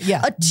tournament.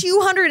 Yeah. A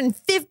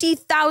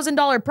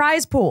 $250,000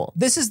 prize pool.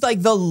 This is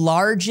like the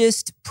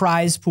largest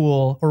prize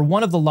pool, or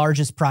one of the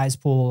largest prize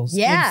pools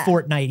in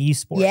Fortnite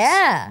esports.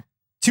 Yeah.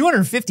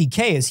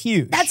 250K is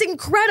huge. That's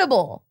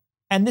incredible.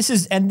 And this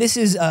is an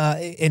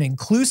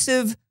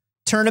inclusive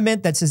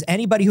tournament that says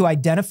anybody who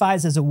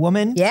identifies as a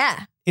woman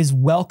is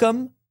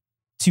welcome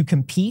to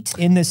compete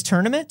in this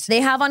tournament.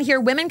 They have on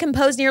here, women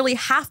compose nearly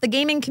half the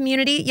gaming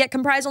community, yet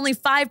comprise only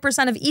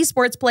 5% of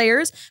esports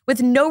players,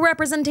 with no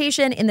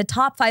representation in the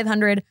top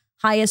 500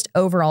 highest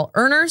overall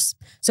earners.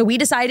 So we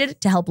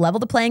decided to help level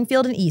the playing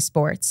field in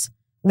esports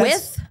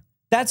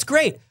That's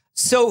great.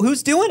 So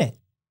who's doing it?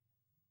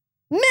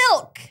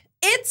 Milk.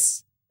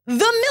 It's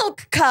the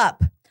Milk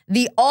Cup.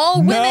 The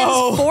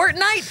all-women's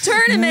Fortnite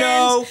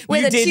tournament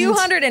with a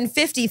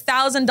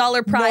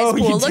 $250,000 prize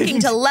pool looking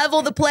to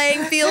level the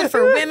playing field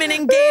for women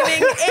in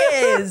gaming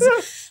is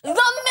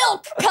the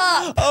Milk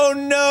Cup. Oh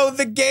no,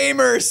 the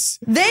gamers.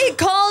 They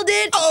called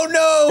it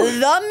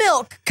the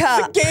Milk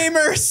Cup. The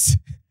gamers.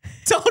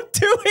 Don't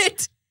do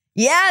it.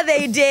 Yeah,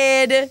 they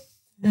did.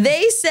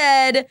 They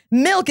said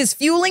milk is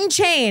fueling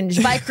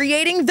change by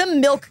creating the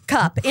Milk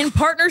Cup in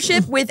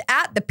partnership with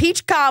the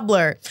Peach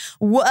Cobbler,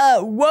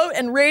 Woat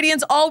and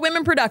Radiant's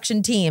all-women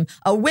production team,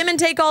 a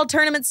women-take-all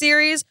tournament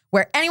series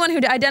where anyone who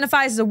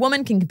identifies as a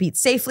woman can compete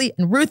safely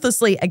and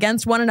ruthlessly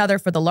against one another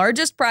for the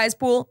largest prize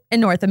pool in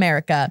North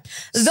America.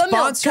 The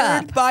Sponsored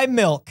Milk Cup. by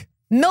Milk.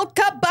 Milk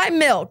Cup by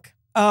Milk.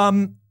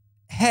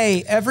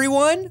 Hey,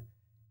 everyone.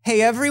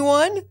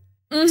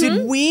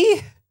 Did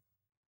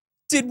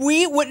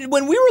we,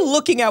 when we were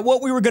looking at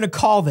what we were going to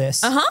call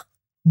this,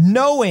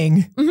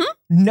 knowing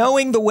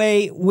the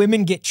way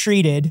women get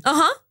treated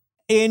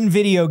in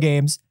video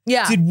games,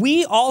 did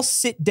we all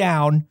sit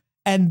down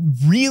and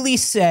really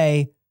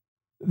say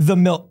the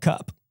Milk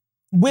Cup?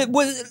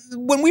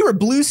 When we were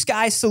blue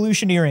sky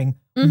solutioneering,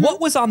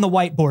 what was on the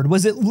whiteboard?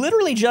 Was it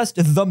literally just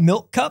the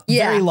Milk Cup,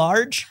 very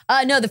large?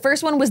 No, the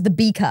first one was the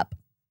B Cup.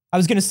 I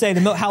was going to say,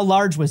 how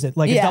large was it?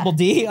 Like a double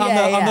D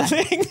on the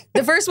thing?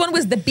 The first one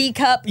was the B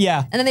Cup.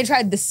 Yeah. And then they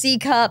tried the C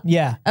Cup.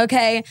 Yeah.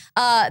 Okay.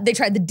 They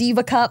tried the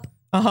Diva Cup.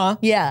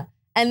 Yeah.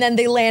 And then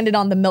they landed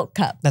on the Milk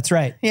Cup. That's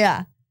right.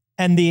 Yeah.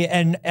 And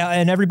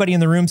everybody in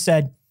the room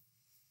said,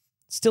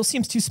 still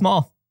seems too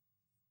small.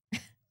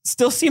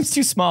 Still seems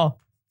too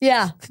small.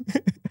 Yeah.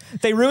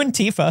 They ruined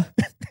Tifa,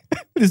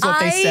 is what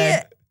they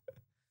said.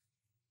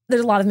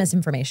 There's a lot of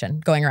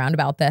misinformation going around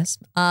about this.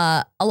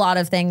 A lot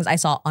of things I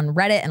saw on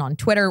Reddit and on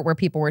Twitter where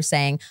people were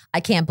saying, I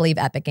can't believe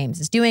Epic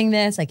Games is doing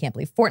this. I can't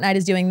believe Fortnite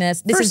is doing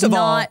this. This is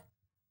not...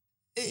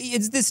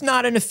 Is this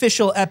not an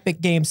official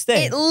Epic Games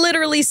thing? It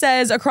literally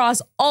says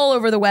across all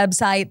over the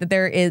website that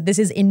this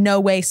is in no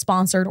way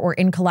sponsored or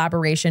in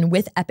collaboration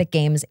with Epic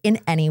Games in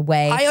any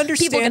way. I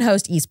understand. People can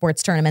host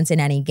esports tournaments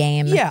in any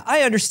game. Yeah,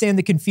 I understand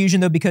the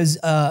confusion though, because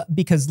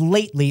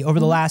lately, over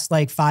the last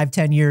like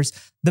 5-10 years,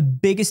 the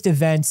biggest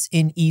events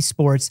in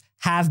esports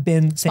have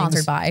been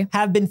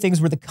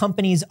things where the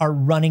companies are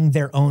running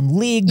their own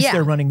leagues,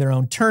 they're running their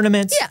own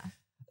tournaments. Yeah.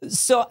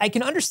 So I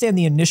can understand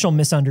the initial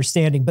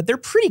misunderstanding, but they're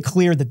pretty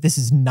clear that this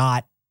is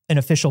not an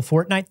official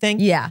Fortnite thing.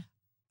 Yeah.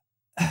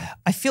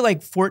 I feel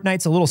like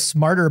Fortnite's a little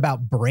smarter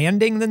about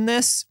branding than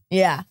this.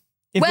 Yeah.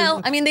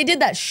 Well, I mean, they did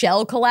that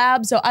Shell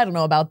collab, so I don't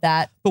know about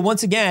that. But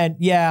once again,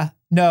 yeah,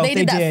 no, they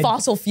did that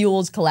fossil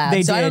fuels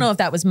collab, so I don't know if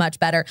that was much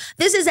better.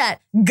 This is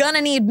at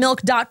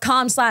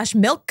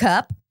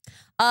gonnaneedmilk.com/milkcup.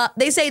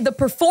 They say the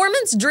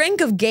performance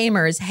drink of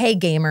gamers. Hey,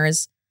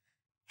 gamers.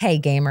 Hey,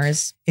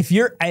 gamers. If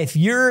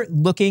you're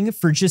looking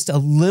for just a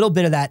little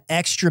bit of that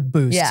extra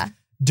boost,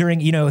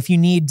 during, you know, if you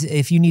need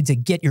to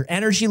get your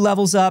energy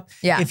levels up,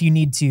 if you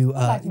need to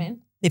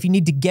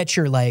get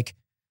your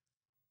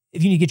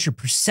if you need to get your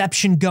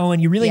perception going,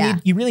 you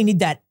really need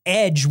that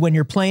edge when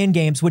you're playing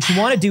games. What you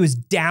want to do is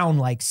down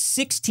like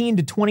 16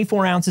 to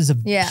 24 ounces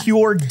of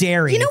pure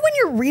dairy. You know when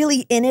you're really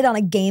in it on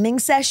a gaming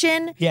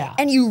session? Yeah.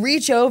 And you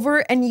reach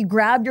over and you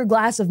grab your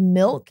glass of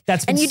milk.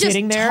 That's been and you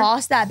sitting just there.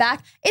 Toss that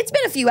back. It's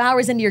been a few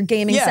hours into your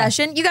gaming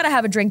session. You got to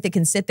have a drink that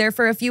can sit there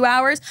for a few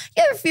hours.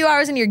 You have a few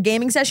hours into your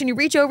gaming session. You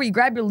reach over, you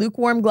grab your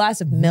lukewarm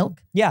glass of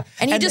milk. Yeah.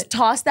 And you just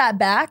toss that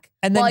back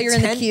while you're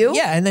in the queue.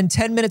 Yeah. And then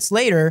 10 minutes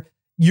later,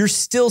 you're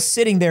still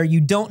sitting there. You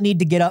don't need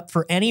to get up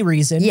for any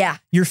reason. Yeah.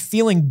 You're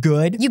feeling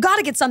good. You got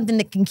to get something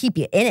that can keep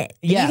you in it.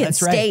 Yeah, you can that's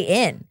stay right.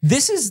 in.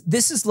 This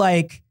is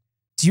like,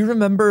 do you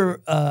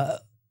remember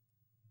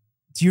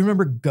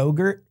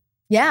Go-Gurt?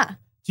 Yeah. Do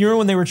you remember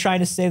when they were trying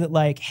to say that,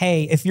 like,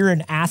 hey, if you're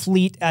an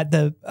athlete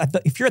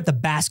if you're at the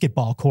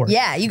basketball court.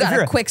 Yeah, you got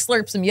to quick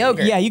slurp some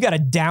yogurt. Yeah, you got to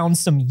down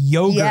some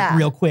yogurt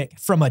real quick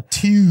from a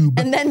tube.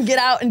 And then get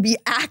out and be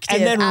active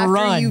and then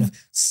after you've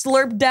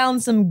slurped down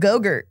some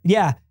Go-Gurt.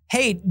 Yeah.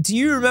 Hey, do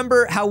you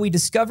remember how we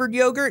discovered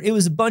yogurt? It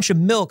was a bunch of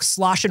milk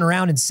sloshing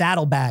around in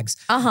saddlebags.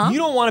 You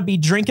don't want to be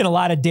drinking a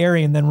lot of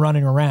dairy and then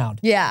running around.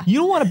 Yeah. You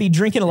don't want to be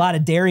drinking a lot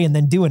of dairy and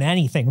then doing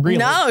anything, really.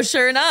 No,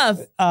 sure enough.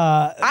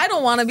 I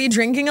don't want to be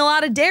drinking a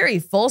lot of dairy,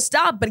 full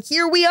stop. But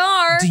here we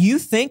are. Do you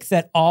think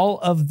that all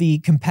of the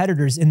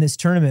competitors in this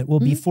tournament will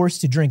be forced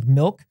to drink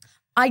milk?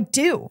 I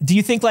do. Do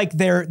you think like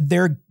their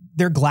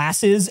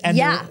glasses and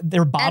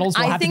their bottles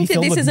will have to be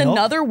filled with milk? I think that this is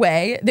another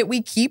way that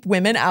we keep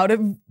women out of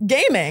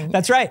gaming.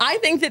 That's right. I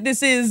think that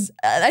this is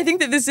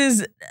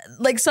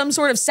like some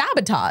sort of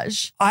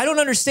sabotage. I don't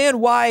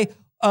understand why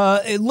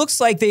it looks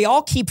like they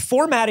all keep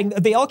forfeiting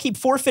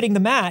the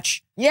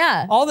match.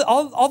 Yeah.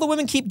 All the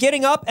women keep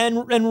getting up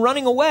and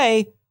running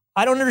away.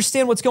 I don't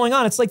understand what's going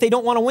on. It's like they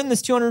don't want to win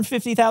this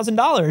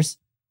 $250,000.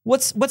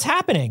 What's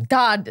happening?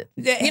 God,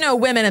 you know,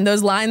 women in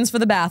those lines for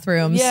the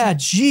bathrooms. Yeah,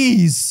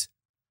 jeez.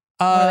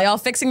 Are they all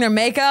fixing their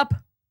makeup?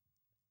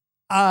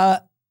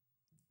 It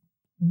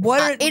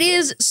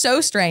is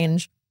so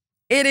strange.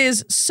 It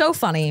is so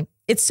funny.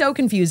 It's so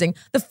confusing.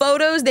 The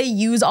photos they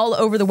use all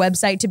over the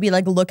website to be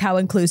like, look how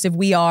inclusive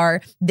we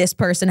are. This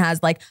person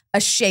has like a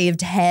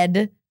shaved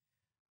head.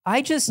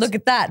 Look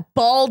at that.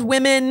 Bald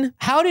women.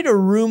 How did a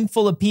room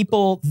full of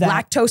people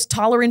lactose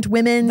tolerant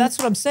women? That's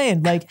what I'm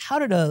saying. Like, how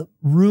did a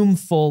room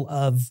full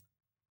of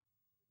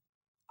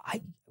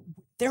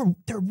there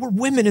were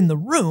women in the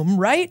room,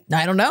 right?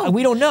 I don't know.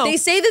 We don't know. They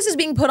say this is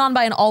being put on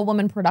by an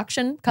all-woman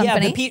production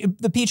company. Yeah,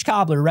 the Peach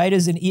Cobbler, right,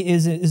 is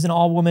an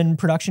all-woman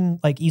production,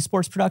 like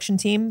esports production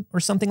team or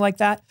something like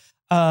that.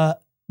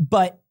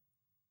 But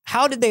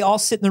how did they all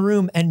sit in the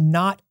room and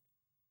not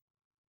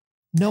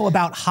know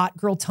about hot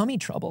girl tummy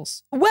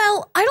troubles?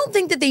 Well, I don't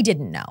think that they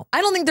didn't know.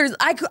 I don't think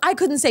I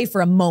couldn't say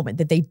for a moment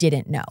that they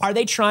didn't know. Are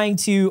they trying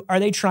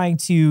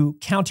to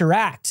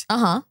counteract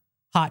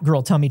hot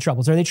girl tummy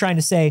troubles? Are they trying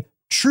to say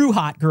true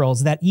hot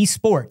girls, that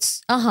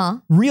esports,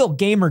 real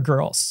gamer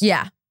girls,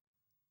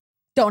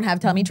 don't have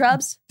tummy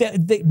troubles?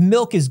 The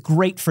milk is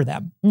great for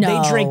them.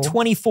 No. They drink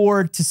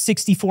 24 to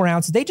 64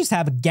 ounces. They just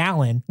have a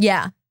gallon.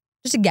 Yeah,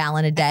 just a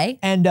gallon a day.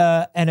 And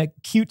a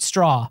cute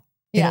straw.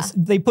 Yeah.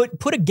 They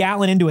put a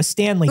gallon into a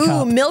Stanley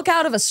cup. Ooh, milk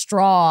out of a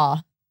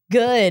straw.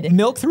 Good.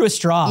 Milk through a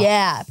straw.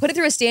 Yeah. Put it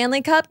through a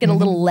Stanley cup, get a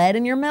little lead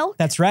in your milk.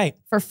 That's right.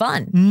 For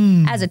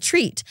fun, as a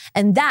treat.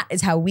 And that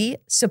is how we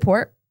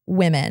support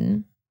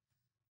women.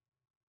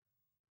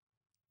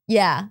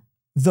 Yeah.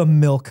 The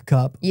milk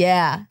cup.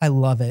 Yeah. I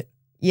love it.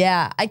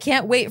 Yeah. I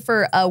can't wait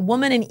for a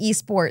woman in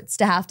esports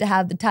to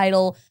have the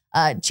title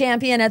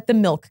champion at the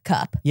milk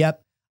cup.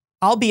 Yep.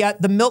 I'll be at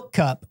the milk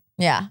cup.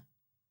 Yeah.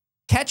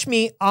 Catch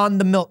me on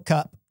the milk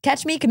cup.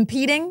 Catch me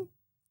competing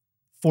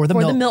for the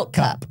milk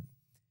cup.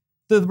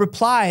 The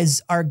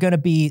replies are going to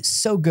be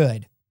so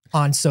good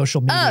on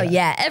social media. Oh,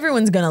 yeah.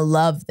 Everyone's going to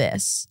love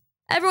this.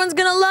 Everyone's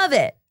going to love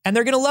it. And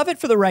they're going to love it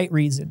for the right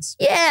reasons.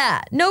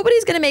 Yeah.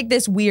 Nobody's going to make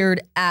this weird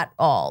at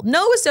all.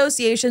 No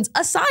associations,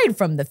 aside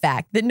from the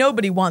fact that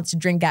nobody wants to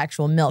drink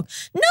actual milk.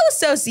 No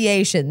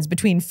associations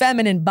between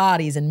feminine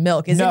bodies and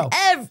milk is in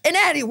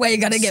any way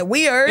going to get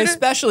weird.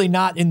 Especially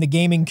not in the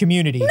gaming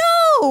community.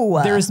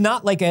 No. There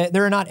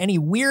are not any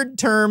weird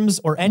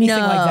terms or anything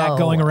like that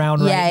going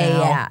around right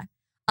now.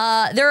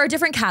 Yeah. There are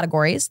different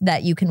categories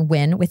that you can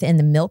win within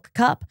the milk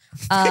cup.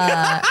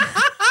 Yeah.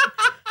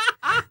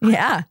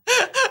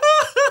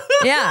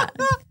 Yeah.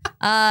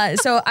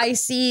 So I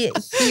see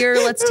here,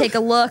 let's take a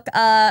look.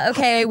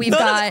 Okay, we've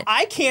got...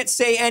 I can't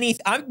say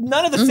anything.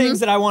 None of the things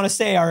that I want to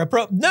say are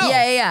appropriate. No.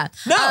 Yeah.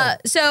 No.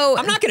 So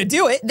I'm not going to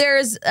do it.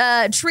 There's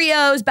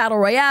trios, battle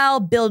royale,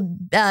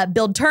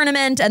 build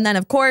tournament, and then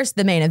of course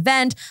the main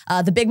event,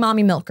 the Big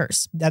Mommy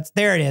Milkers.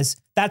 There it is.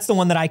 That's the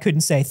one that I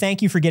couldn't say.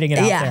 Thank you for getting it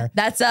out there.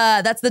 That's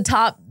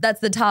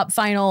the top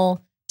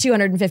final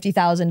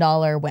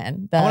 $250,000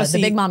 win. The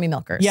Big Mommy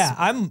Milkers. Yeah,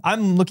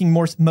 I'm looking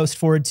most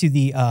forward to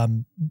the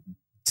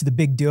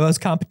big duos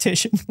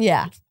competition.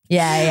 Yeah.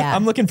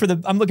 I'm looking for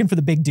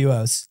the big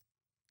duos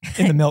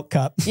in the milk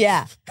cup.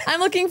 Yeah. I'm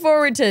looking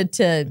forward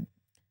to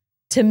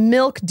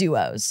milk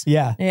duos.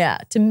 Yeah.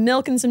 To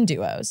milk and some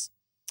duos.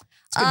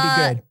 It's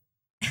gonna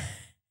be good.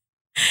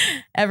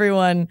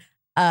 Everyone,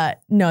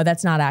 no,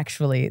 that's not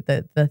actually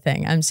the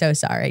thing. I'm so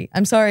sorry.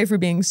 I'm sorry for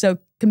being so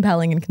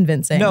compelling and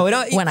convincing. No,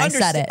 when I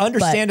said it.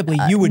 Understandably,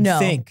 but, you would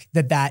think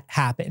that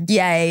happened.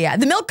 Yeah.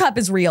 The milk cup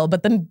is real,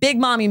 but the Big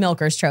Mommy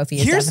Milkers trophy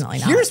is definitely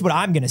not. Here's what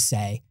I'm gonna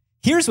say.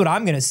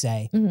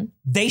 Mm-hmm.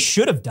 They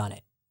should have done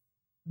it.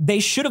 They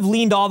should have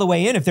leaned all the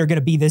way in if they're gonna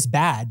be this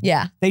bad.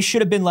 Yeah. They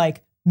should have been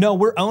like, no,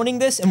 we're owning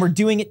this and we're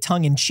doing it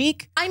tongue in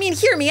cheek. I mean,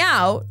 hear me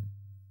out.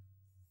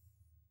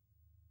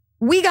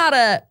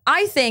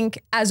 I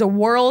think as a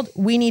world,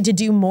 we need to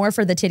do more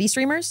for the titty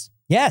streamers.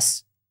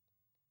 Yes.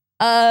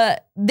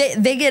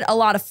 They get a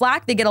lot of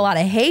flack. They get a lot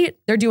of hate.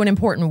 They're doing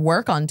important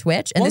work on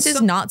Twitch. And this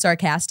is not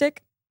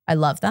sarcastic. I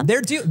love them.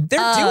 They're doing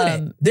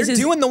it. They're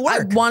doing the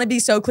work. I want to be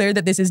so clear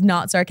that this is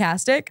not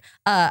sarcastic.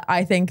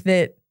 I think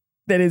that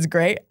is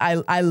great.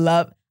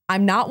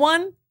 I'm not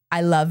one.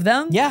 I love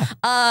them. Yeah.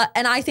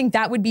 And I think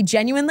that would be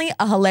genuinely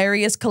a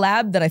hilarious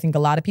collab that I think a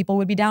lot of people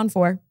would be down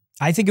for.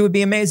 I think it would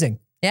be amazing.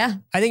 Yeah.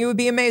 I think it would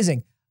be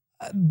amazing.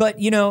 But,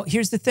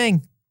 here's the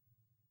thing.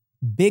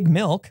 Big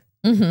Milk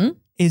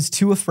is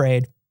too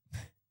afraid.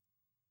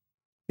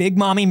 Big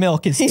Mommy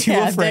Milk is too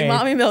afraid. Big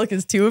Mommy Milk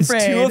is too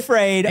afraid. Too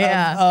afraid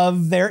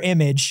of their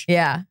image.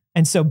 Yeah.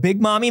 And so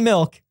Big Mommy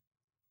Milk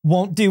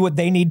won't do what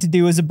they need to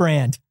do as a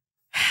brand.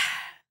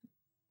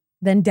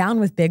 Then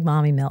down with Big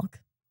Mommy Milk.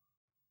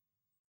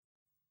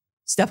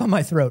 Step on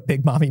my throat,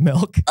 Big Mommy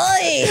Milk.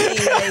 Hey,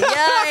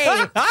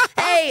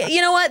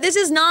 you know what? This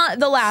is not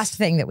the last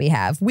thing that we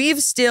have.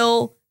 We've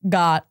still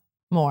got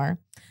more.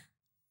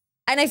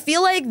 And I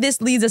feel like this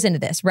leads us into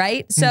this,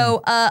 right?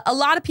 So a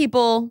lot of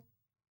people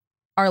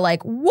are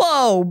like,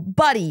 whoa,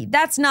 buddy,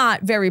 that's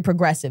not very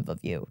progressive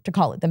of you to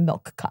call it the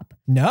Milk Cup.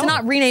 No. To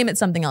not rename it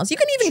something else. You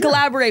can even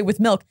collaborate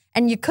with Milk,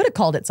 and you could have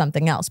called it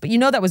something else. But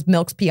that was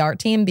Milk's PR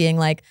team being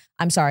like,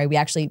 I'm sorry, we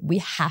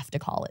have to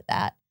call it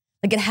that.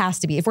 Like, it has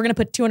to be. If we're going to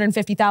put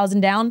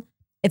 $250,000 down,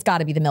 it's got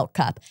to be the Milk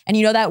Cup. And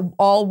that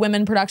all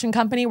women production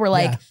company were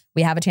like,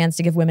 we have a chance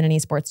to give women in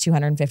esports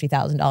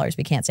 $250,000.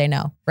 We can't say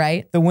no,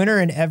 right? The winner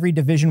in every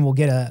division will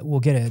get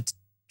a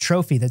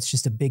trophy that's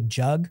just a big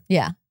jug.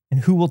 Yeah.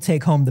 And who will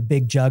take home the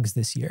big jugs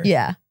this year?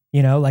 Yeah.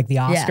 Like the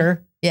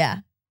Oscar.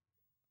 Yeah.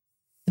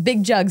 The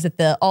big jugs at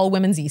the all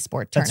women's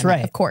esport tournament. That's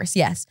right. Of course,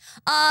 yes.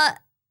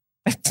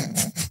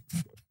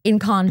 In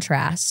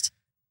contrast,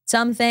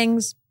 some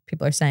things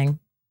people are saying,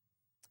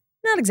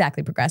 not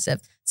exactly progressive.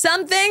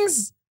 Some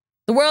things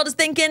the world is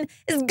thinking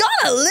is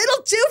gone a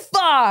little too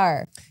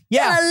far.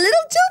 Yeah. Gone a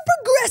little too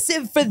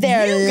progressive for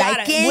their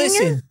liking.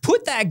 Listen,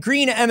 put that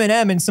green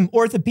M&M in some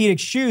orthopedic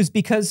shoes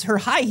because her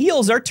high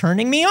heels are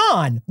turning me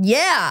on.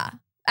 Yeah.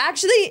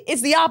 Actually,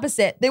 it's the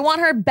opposite. They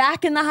want her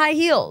back in the high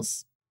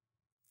heels.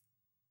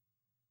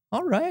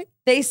 All right.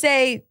 They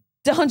say,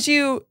 don't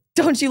you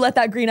let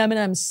that green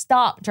M&M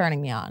stop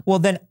turning me on. Well,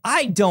 then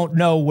I don't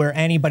know where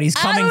anybody's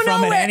coming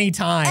from at any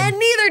time. And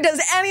neither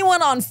does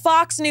anyone on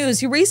Fox News,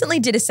 who recently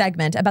did a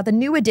segment about the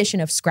new edition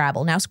of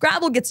Scrabble. Now,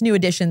 Scrabble gets new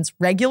editions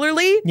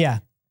regularly. Yeah.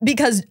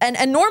 Because,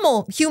 and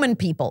normal human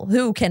people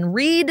who can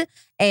read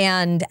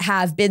and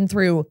have been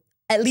through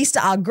at least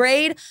a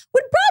grade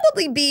would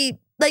probably be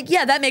like,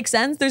 yeah, that makes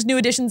sense. There's new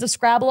editions of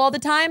Scrabble all the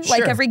time,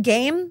 like every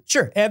game.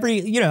 Sure.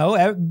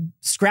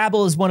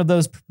 Scrabble is one of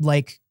those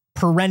like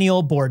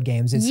perennial board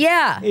games.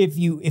 If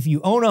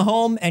you own a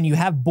home and you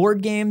have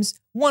board games,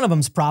 one of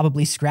them's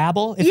probably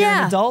Scrabble if you're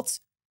an adult.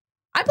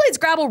 I played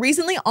Scrabble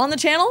recently on the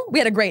channel. We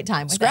had a great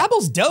time with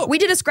Scrabble's dope. We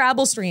did a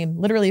Scrabble stream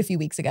literally a few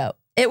weeks ago.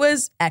 It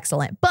was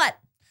excellent. But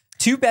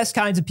two best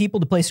kinds of people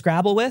to play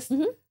Scrabble with,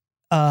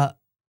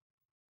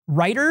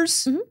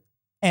 writers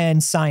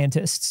and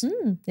scientists.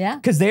 Yeah.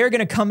 Because they're going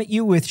to come at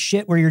you with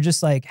shit where you're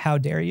just like, how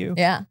dare you?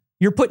 Yeah.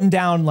 You're putting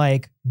down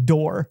like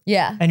door.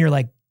 Yeah. And you're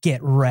like,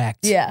 get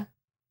wrecked. Yeah.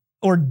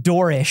 Or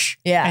doorish.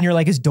 Yeah. And you're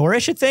like, is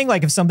doorish a thing?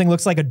 Like if something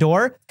looks like a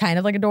door? Kind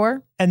of like a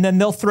door. And then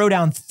they'll throw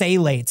down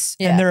phthalates.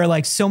 Yeah. And there are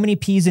like so many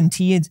P's and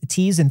T's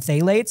and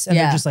phthalates. And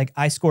they're just like,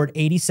 I scored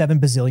 87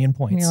 bazillion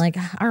points. And you're like,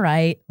 all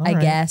right, I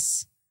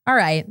guess. All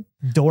right.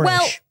 Doorish.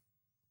 Well,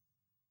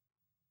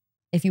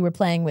 if you were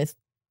playing with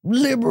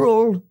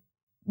liberal,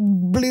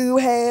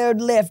 blue-haired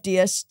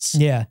leftists,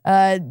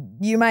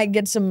 you might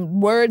get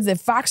some words that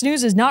Fox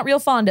News is not real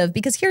fond of.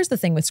 Because here's the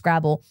thing with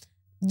Scrabble.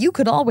 You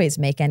could always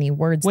make any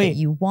words that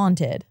you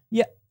wanted.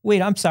 Yeah.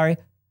 Wait, I'm sorry.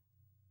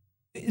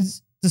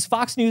 Does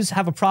Fox News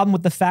have a problem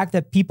with the fact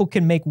that people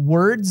can make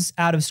words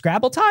out of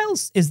Scrabble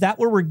tiles? Is that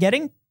where we're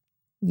getting?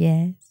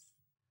 Yes.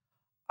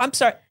 I'm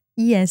sorry.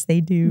 Yes,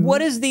 they do.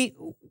 What is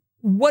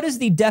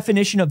the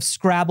definition of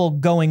Scrabble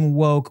going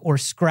woke or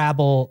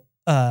Scrabble,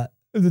 a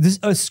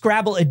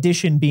Scrabble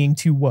edition being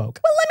too woke?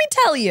 Well, let me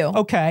tell you.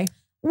 Okay.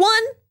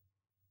 One,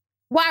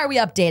 why are we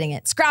updating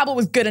it? Scrabble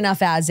was good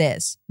enough as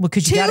is. Well,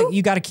 because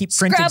you got to keep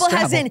printing Scrabble.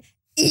 Scrabble has an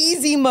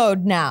easy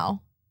mode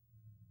now.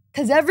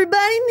 Because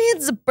everybody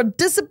needs a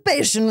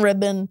participation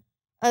ribbon.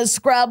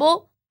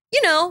 Scrabble, you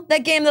know,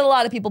 that game that a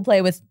lot of people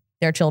play with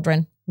their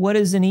children. What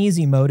is an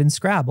easy mode in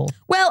Scrabble?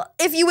 Well,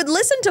 if you would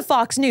listen to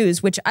Fox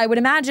News, which I would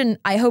imagine,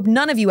 I hope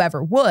none of you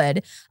ever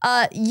would,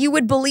 you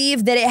would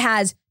believe that it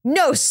has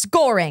no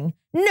scoring,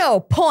 no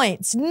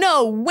points,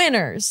 no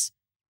winners.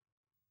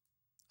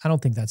 I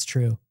don't think that's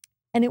true.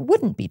 And it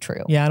wouldn't be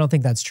true. Yeah, I don't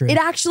think that's true. It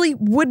actually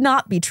would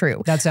not be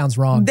true. That sounds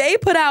wrong. They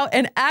put out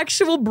an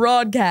actual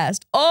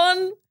broadcast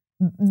on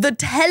the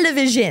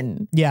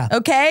television. Yeah.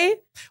 Okay?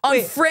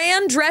 On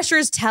Fran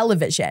Drescher's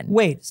television.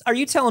 Wait, are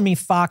you telling me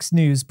Fox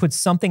News put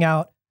something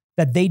out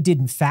that they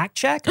didn't fact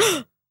check?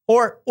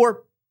 or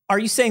are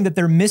you saying that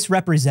they're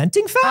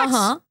misrepresenting facts?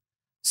 Uh-huh.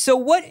 So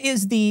what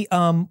is the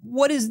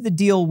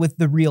deal with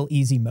the real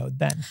easy mode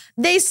then?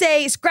 They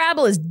say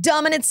Scrabble is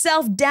dumbing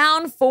itself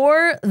down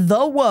for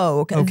the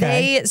woke.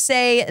 Okay. They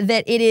say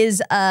that it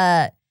is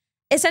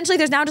essentially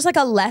there's now just like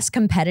a less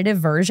competitive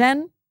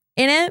version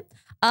in it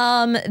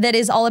that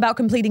is all about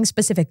completing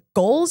specific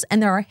goals,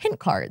 and there are hint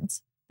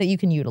cards that you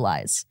can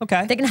utilize.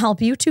 Okay. They can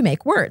help you to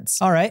make words.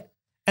 All right.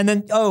 And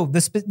then,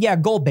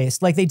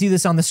 goal-based. Like they do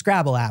this on the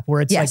Scrabble app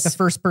where it's like the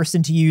first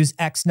person to use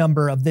X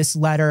number of this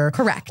letter.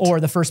 Correct. Or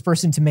the first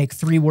person to make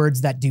 3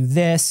 words that do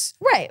this.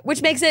 Right,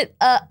 which makes it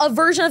a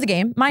version of the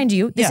game. Mind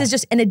you, this is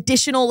just an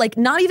additional, like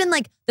not even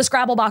like the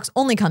Scrabble box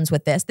only comes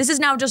with this. This is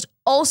now just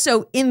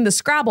also in the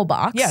Scrabble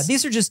box. Yeah,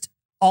 these are just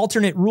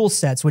alternate rule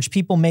sets, which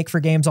people make for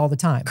games all the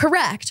time.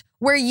 Correct.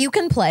 Where you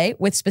can play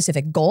with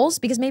specific goals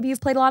because maybe you've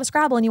played a lot of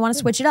Scrabble and you want to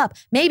switch it up.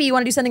 Maybe you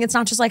want to do something that's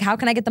not just like, how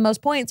can I get the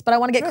most points, but I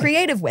want to get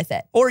creative with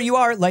it. Or you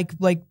are like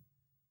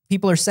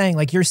people are saying,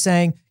 like you're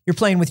saying, you're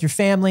playing with your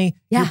family.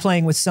 Yeah. You're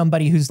playing with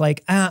somebody who's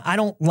like, I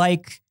don't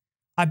like,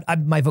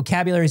 my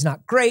vocabulary is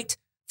not great.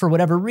 For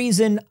whatever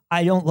reason,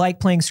 I don't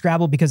like playing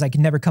Scrabble because I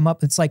can never come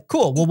up. It's like,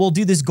 cool. Well, we'll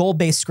do this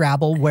goal-based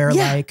Scrabble where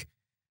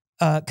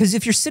because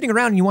if you're sitting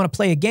around and you want to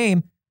play a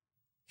game,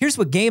 here's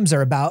what games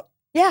are about.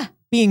 Yeah.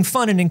 Being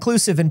fun and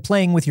inclusive and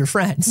playing with your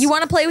friends. You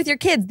want to play with your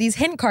kids. These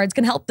hint cards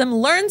can help them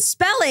learn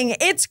spelling.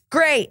 It's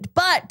great.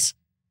 But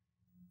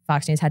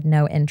Fox News had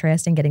no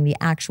interest in getting the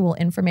actual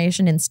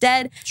information.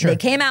 Instead, they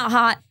came out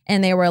hot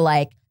and they were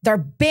like, they're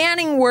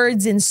banning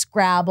words in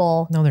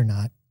Scrabble. No, they're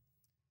not.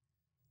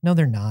 No,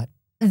 they're not.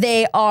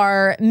 They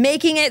are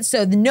making it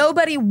so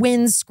nobody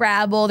wins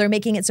Scrabble. They're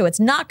making it so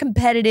it's not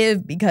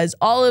competitive because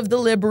all of the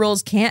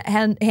liberals can't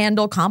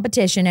handle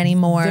competition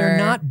anymore. They're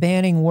not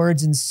banning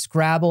words in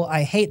Scrabble.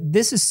 I hate,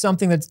 this is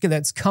something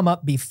that's come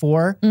up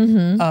before,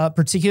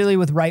 particularly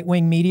with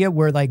right-wing media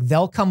where like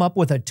they'll come up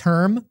with a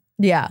term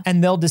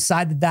and they'll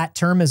decide that that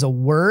term is a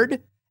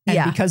word.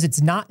 And because it's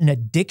not in a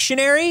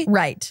dictionary,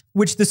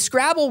 which the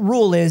Scrabble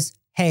rule is,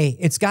 hey,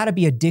 it's got to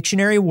be a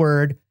dictionary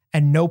word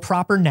and no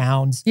proper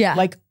nouns.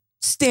 Like,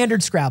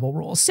 standard Scrabble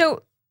rules.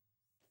 So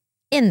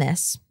in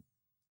this,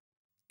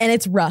 and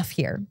it's rough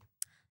here,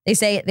 they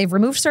say they've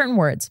removed certain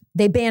words.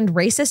 They banned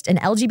racist and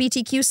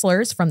LGBTQ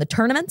slurs from the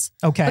tournaments.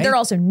 Okay. But there are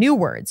also new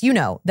words, you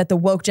know, that the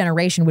woke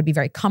generation would be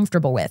very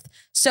comfortable with.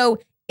 So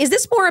is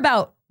this more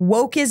about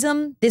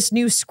wokeism, this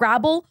new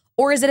Scrabble,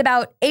 or is it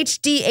about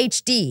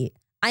HDHD?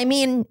 I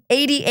mean,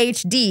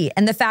 ADHD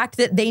and the fact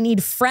that they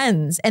need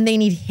friends and they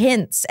need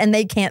hints and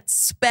they can't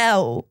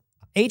spell.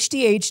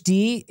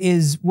 HDHD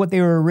is what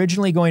they were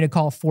originally going to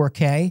call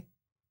 4K.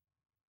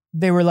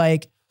 They were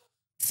like,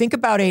 think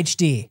about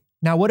HD.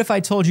 Now, what if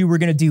I told you we're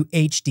going to do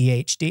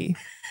HDHD?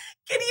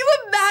 Can you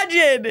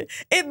imagine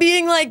it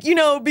being like, you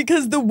know,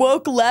 because the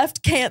woke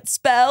left can't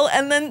spell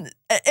and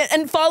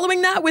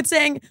following that with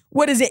saying,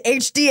 what is it,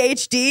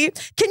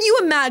 HDHD? Can you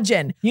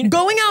imagine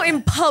going out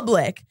in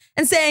public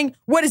and saying,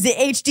 what is it,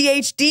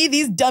 HDHD?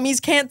 These dummies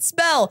can't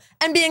spell.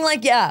 And being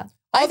like, yeah.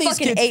 I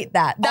fucking ate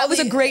that. That was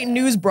a great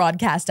news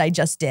broadcast I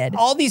just did.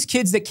 All these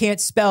kids that can't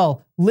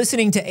spell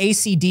listening to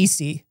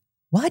AC/DC.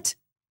 What?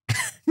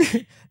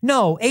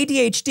 No,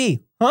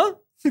 ADHD. Huh?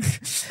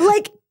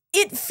 Like,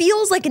 it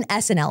feels like an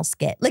SNL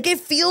skit. Like,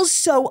 it feels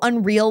so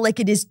unreal. Like,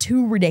 it is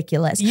too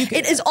ridiculous.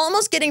 It is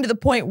almost getting to the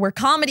point where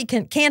comedy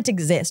can't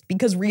exist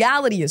because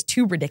reality is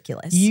too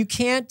ridiculous. You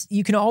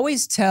can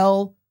always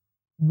tell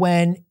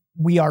when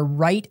we are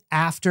right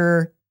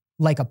after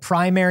like a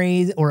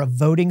primary or a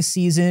voting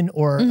season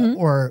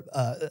or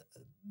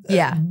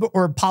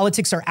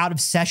politics are out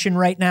of session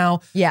right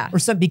now. Or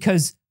something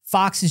because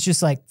Fox is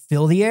just like,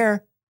 fill the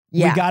air.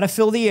 We got to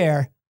fill the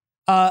air.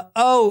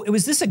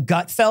 Was this a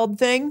Gutfeld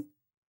thing?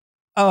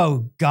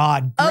 Oh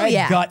God. Greg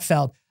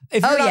Gutfeld.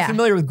 If you're not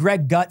familiar with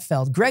Greg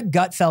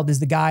Gutfeld is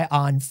the guy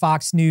on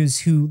Fox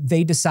News who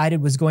they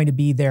decided was going to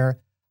be their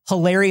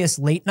hilarious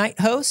late night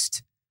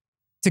host.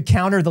 to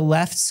counter the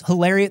left's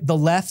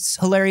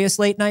hilarious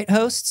late night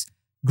hosts,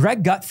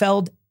 Greg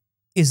Gutfeld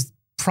is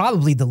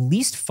probably the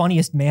least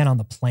funniest man on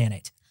the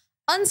planet.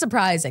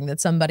 Unsurprising that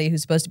somebody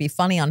who's supposed to be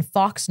funny on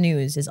Fox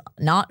News is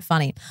not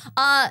funny.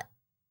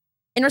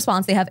 In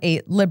response, they have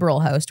a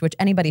liberal host, which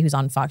anybody who's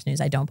on Fox News,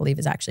 I don't believe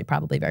is actually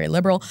probably very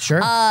liberal. Sure.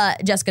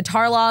 Jessica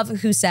Tarlov,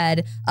 who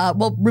said,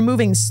 well,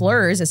 removing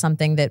slurs is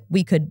something that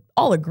we could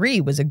all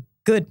agree was a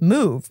good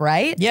move,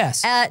 right?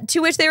 Yes. To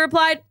which they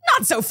replied,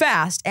 not so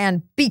fast,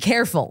 and be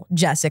careful,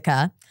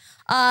 Jessica.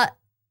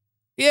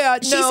 Yeah,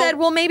 She said,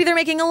 well, maybe they're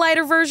making a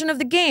lighter version of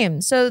the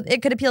game, so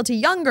it could appeal to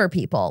younger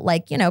people,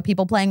 like, you know,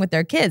 people playing with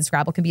their kids.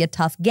 Scrabble can be a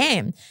tough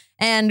game.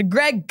 And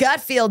Greg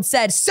Gutfeld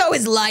said, so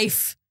is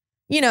life.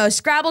 You know,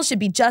 Scrabble should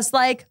be just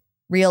like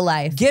real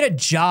life. Get a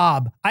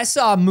job. I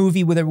saw a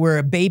movie where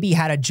a baby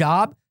had a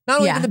job. Not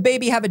only did the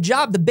baby have a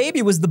job, the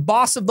baby was the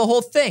boss of the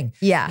whole thing.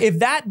 Yeah. If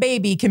that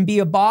baby can be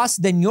a boss,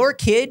 then your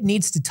kid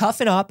needs to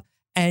toughen up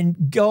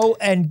and go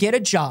and get a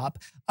job.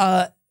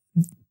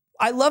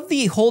 I love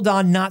the hold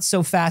on not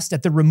so fast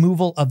at the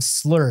removal of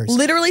slurs.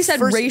 Literally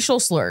said racial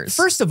slurs.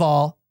 First of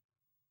all,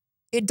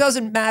 it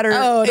doesn't matter.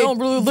 Oh, don't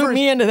loop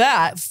me into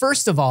that.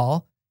 First of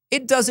all,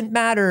 it doesn't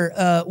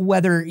matter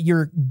whether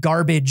your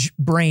garbage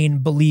brain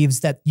believes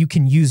that you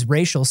can use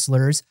racial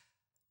slurs.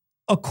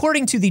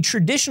 According to the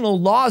traditional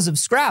laws of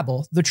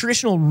Scrabble, the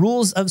traditional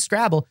rules of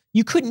Scrabble,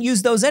 you couldn't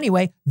use those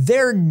anyway.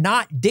 They're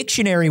not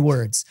dictionary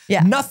words.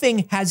 Yeah.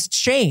 Nothing has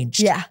changed.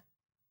 Yeah.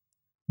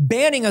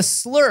 Banning a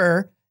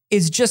slur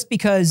is just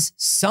because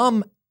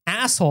some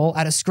asshole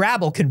at a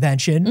Scrabble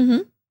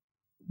convention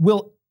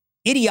will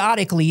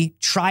idiotically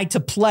try to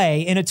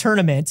play in a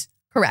tournament.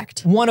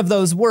 Correct. One of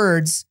those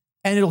words,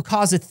 and it'll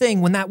cause a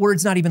thing when that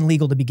word's not even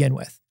legal to begin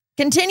with.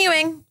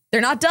 Continuing, they're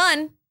not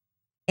done.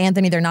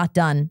 Anthony, they're not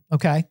done.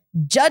 Okay.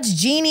 Judge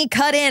Jeannie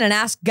cut in and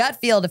asked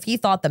Gutfeld if he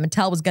thought that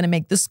Mattel was going to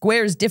make the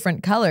squares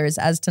different colors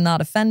as to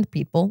not offend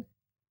people.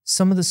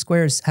 Some of the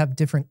squares have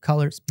different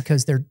colors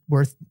because they're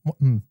worth...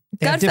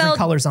 They have different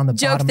colors on the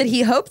bottom. Joked that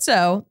he hoped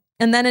so,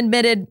 and then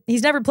admitted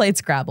he's never played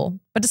Scrabble,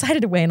 but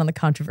decided to weigh in on the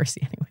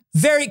controversy anyway.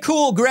 Very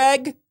cool,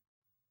 Greg.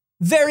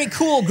 Very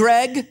cool,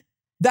 Greg.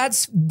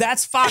 That's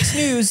Fox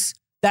News.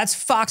 That's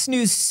Fox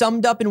News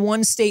summed up in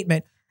one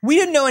statement. We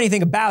didn't know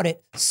anything about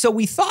it, so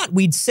we thought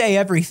we'd say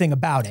everything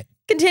about it.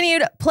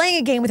 Continued, playing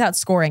a game without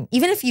scoring,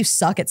 even if you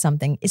suck at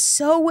something, is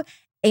so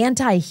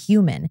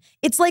anti-human.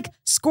 It's like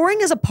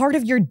scoring is a part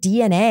of your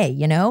DNA,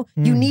 you know?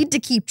 You need to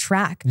keep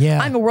track. Yeah.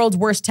 I'm a world's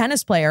worst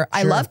tennis player.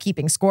 I love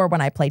keeping score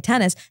when I play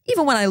tennis,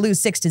 even when I lose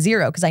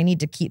 6-0 because I need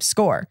to keep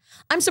score.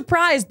 I'm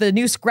surprised the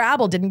new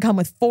Scrabble didn't come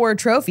with 4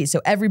 trophies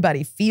so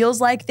everybody feels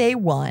like they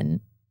won.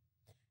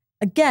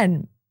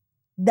 Again,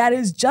 that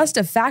is just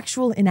a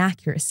factual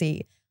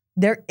inaccuracy.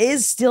 There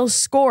is still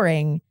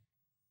scoring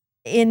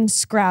in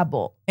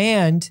Scrabble.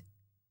 And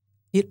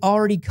it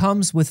already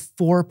comes with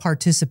 4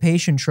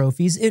 participation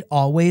trophies. It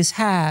always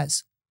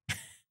has.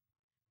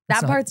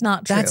 That part's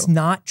not true. That's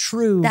not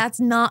true.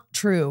 That's not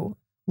true.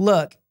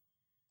 Look,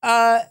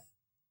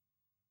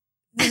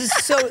 this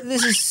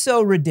is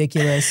so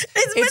ridiculous.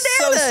 It's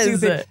so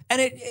stupid.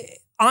 And it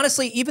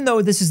honestly, even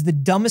though this is the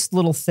dumbest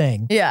little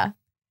thing,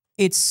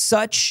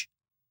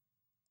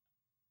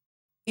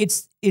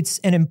 it's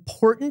an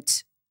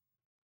important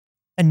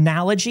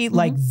analogy.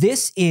 Like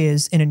this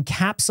is an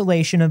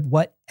encapsulation of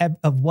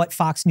what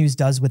Fox News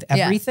does with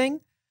everything.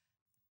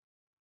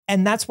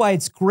 And that's why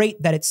it's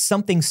great that it's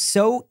something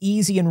so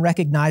easy and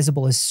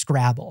recognizable as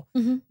Scrabble.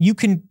 You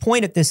can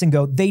point at this and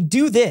go, they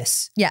do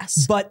this.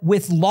 Yes. But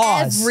with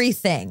laws.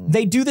 Everything.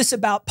 They do this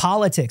about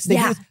politics.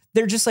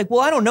 They're just like, well,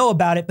 I don't know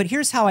about it, but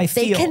here's how I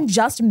feel. They can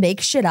just make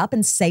shit up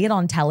and say it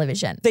on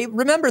television. They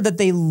remember that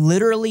they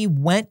literally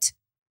went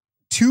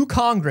to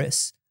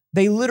Congress.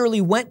 They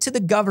literally went to the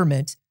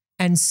government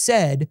and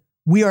said,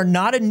 we are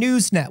not a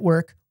news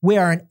network. We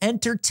are an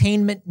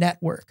entertainment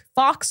network.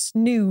 Fox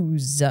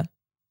News.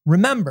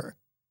 Remember,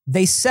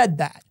 they said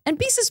that. And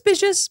be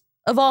suspicious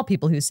of all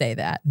people who say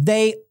that.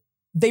 They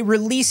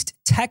released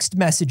text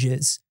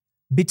messages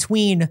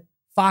between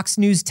Fox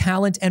News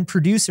talent and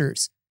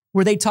producers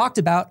where they talked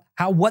about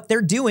how what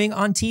they're doing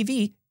on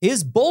TV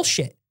is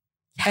bullshit.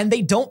 And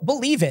they don't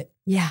believe it.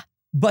 Yeah.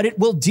 But it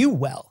will do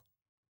well.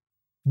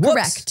 Whoops.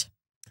 Correct.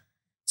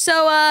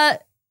 So,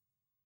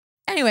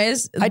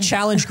 anyways. I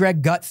challenge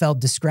Greg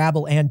Gutfeld to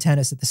Scrabble and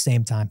tennis at the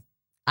same time.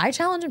 I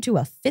challenge him to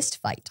a fist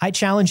fight. I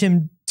challenge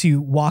him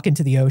to walk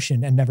into the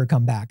ocean and never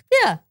come back.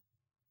 Yeah.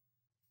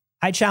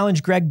 I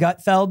challenge Greg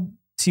Gutfeld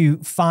to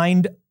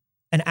find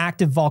an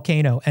active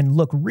volcano and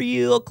look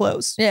real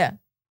close. Yeah.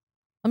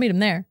 I'll meet him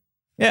there.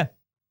 Yeah.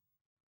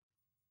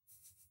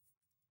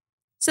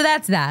 So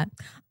that's that.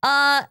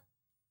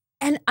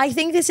 And I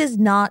think this is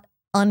not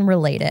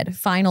unrelated.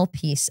 Final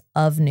piece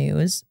of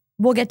news.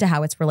 We'll get to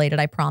how it's related,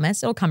 I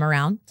promise. It'll come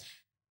around.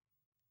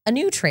 A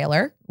new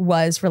trailer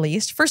was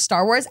released for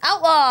Star Wars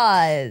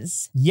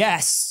Outlaws.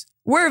 Yes.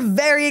 We're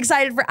very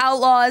excited for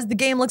Outlaws. The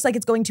game looks like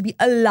it's going to be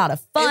a lot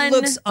of fun. It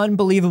looks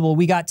unbelievable.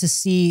 We got to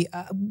see,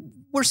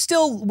 we're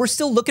still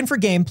looking for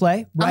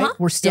gameplay, right?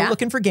 We're still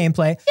looking for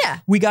gameplay. Yeah.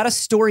 We got a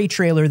story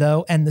trailer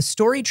though, and the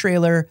story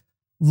trailer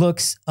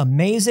looks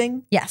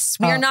amazing. Yes,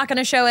 we are not going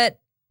to show it.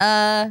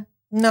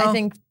 No. I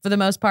think for the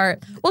most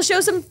part, we'll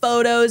show some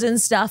photos and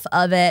stuff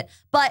of it,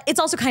 but it's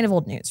also kind of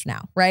old news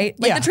now, right?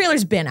 Like the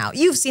trailer's been out.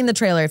 You've seen the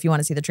trailer if you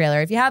want to see the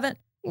trailer. If you haven't,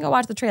 you can go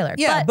watch the trailer.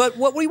 Yeah, but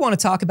what we want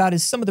to talk about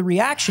is some of the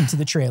reaction to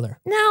the trailer.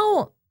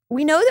 Now,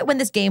 we know that when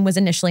this game was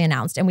initially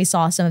announced and we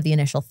saw some of the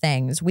initial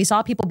things, we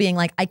saw people being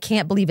like, I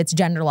can't believe it's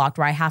gender locked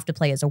where I have to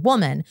play as a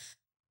woman,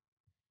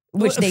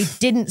 which they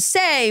didn't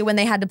say when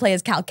they had to play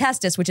as Cal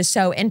Kestis, which is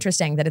so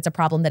interesting that it's a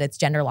problem that it's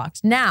gender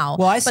locked now.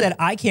 Well, I said,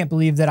 I can't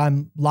believe that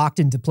I'm locked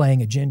into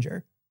playing a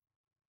ginger.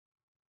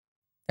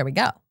 There we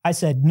go. I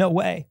said, no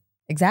way.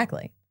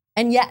 Exactly.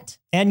 And yet.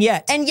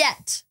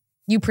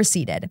 You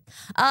proceeded.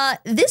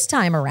 This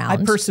time around. I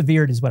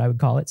persevered is what I would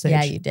call it, Saige.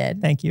 Yeah, you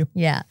did. Thank you.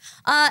 Yeah.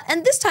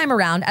 And this time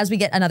around, as we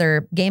get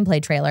another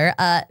gameplay trailer,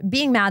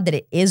 being mad that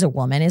it is a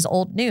woman is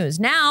old news.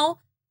 Now,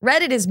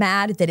 Reddit is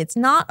mad that it's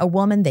not a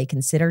woman they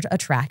considered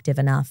attractive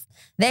enough.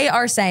 They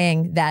are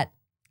saying that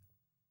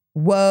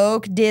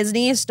woke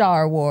Disney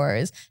Star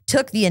Wars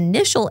took the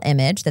initial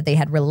image that they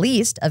had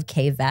released of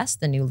Kay Vess,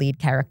 the new lead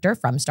character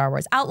from Star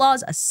Wars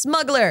Outlaws, a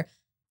smuggler,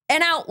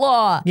 an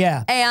outlaw.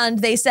 Yeah. And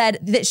they said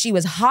that she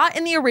was hot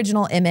in the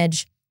original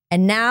image,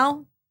 and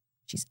now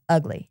she's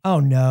ugly. Oh,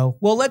 no.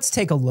 Well, let's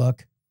take a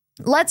look.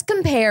 Let's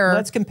compare.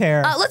 Let's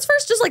compare. Let's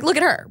first just like look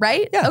at her,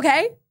 right? Yeah.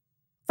 Okay.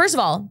 First of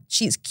all,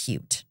 she's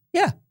cute.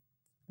 Yeah.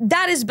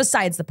 That is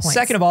besides the point.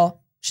 Second of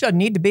all, she doesn't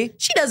need to be.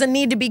 She doesn't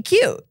need to be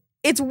cute.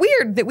 It's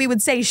weird that we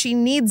would say she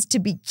needs to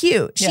be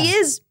cute. Yeah. She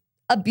is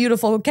a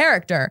beautiful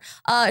character.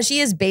 She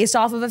is based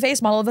off of a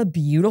face model of a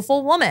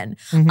beautiful woman.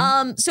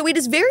 So it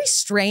is very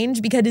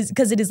strange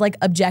because it is like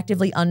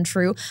objectively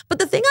untrue. But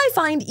the thing I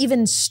find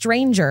even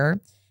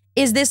stranger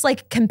is this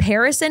like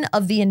comparison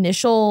of the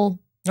initial.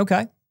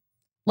 Okay.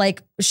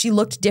 Like she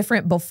looked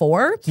different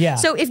before. Yeah.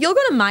 So if you'll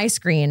go to my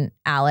screen,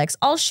 Alex,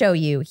 I'll show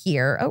you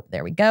here. Oh,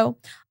 there we go.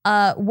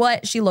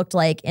 What she looked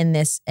like in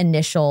this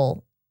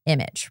initial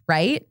image,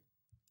 right?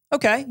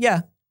 Okay.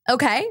 Yeah.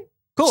 Okay.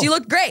 Cool. She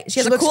looked great. She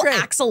has a looks cool great.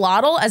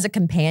 axolotl as a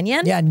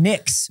companion. Yeah.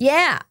 Nyx.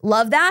 Yeah.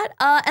 Love that.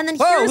 And then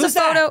Whoa, here's a who's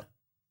that?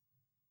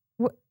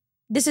 photo.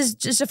 This is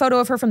just a photo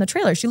of her from the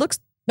trailer. She looks.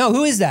 No,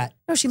 who is that?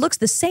 No, she looks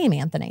the same,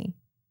 Anthony.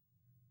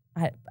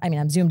 I mean,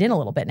 I'm zoomed in a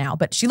little bit now,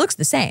 but she looks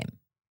the same.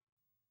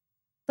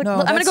 Look, No,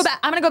 I'm gonna go back.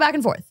 I'm gonna go back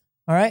and forth.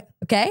 All right.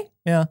 Okay.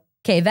 Yeah.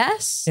 Kay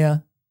Vess. Yeah.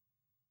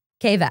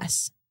 Kay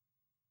Vess.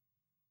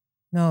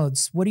 No,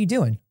 it's what are you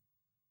doing?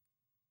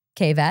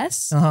 Kay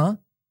Vess. Uh-huh.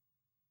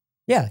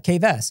 Yeah, Kay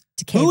Vess.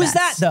 To Kay Who is Vess.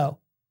 that though?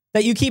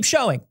 That you keep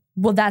showing?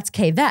 Well, that's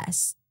Kay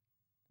Vess.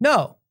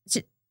 No.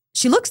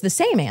 She looks the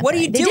same, Anthony. What are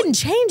you They doing? didn't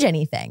change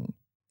anything.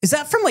 Is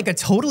that from like a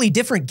totally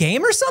different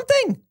game or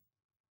something?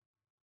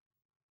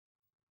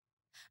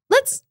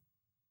 Let's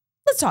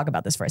talk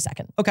about this for a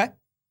second. Okay.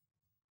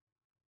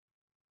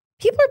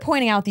 People are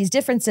pointing out these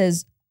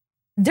differences.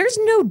 There's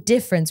no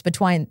difference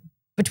between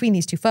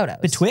these two photos.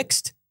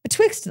 Betwixt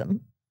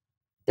them.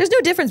 There's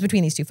no difference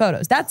between these two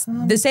photos. That's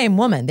the same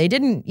woman. They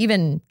didn't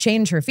even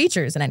change her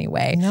features in any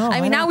way. No, I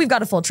mean, now we've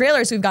got a full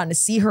trailer, so we've gotten to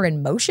see her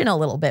in motion a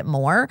little bit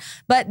more.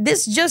 But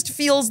this just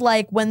feels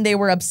like when they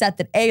were upset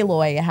that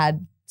Aloy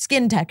had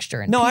skin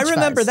texture and No, I peach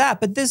remember fuzz.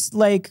 that, but this,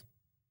 like,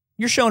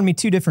 you're showing me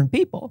two different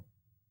people.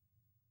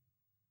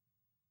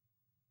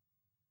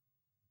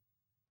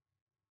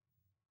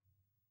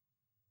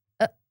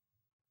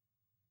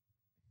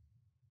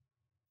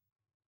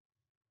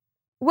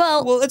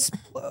 Well, Well, let's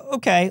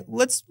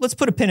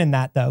put a pin in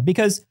that though,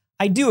 because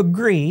I do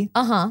agree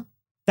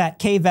that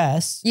Kay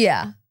Vess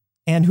yeah.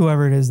 and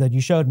whoever it is that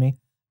you showed me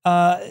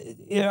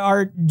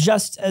are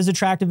just as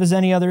attractive as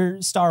any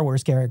other Star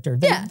Wars character.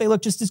 They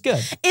look just as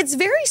good. It's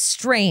very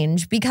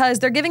strange because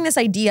they're giving this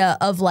idea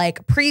of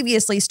like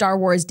previously Star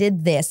Wars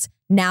did this,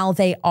 now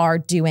they are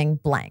doing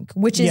blank,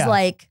 which is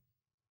like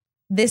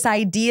this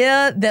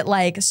idea that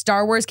like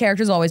Star Wars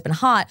characters have always been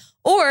hot,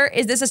 or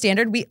is this a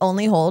standard we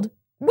only hold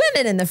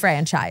women in the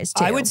franchise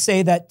too? I would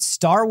say that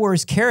Star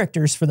Wars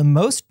characters, for the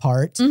most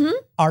part,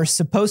 are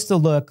supposed to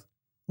look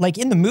like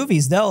in the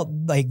movies.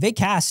 They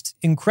cast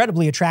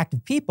incredibly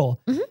attractive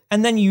people,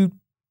 and then you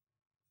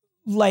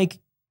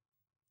make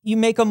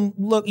them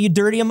look, you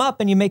dirty them up,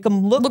 and you make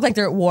them look like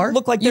they're at war.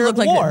 Look like they're at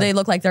war. They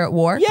look like they're at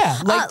war. Yeah,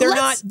 like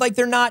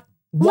they're not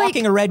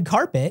walking a red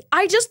carpet.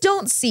 I just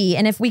don't see,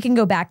 and if we can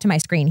go back to my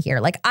screen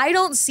here, like I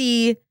don't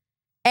see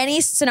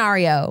any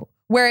scenario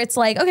where it's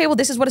like, okay, well,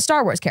 this is what a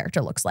Star Wars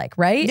character looks like,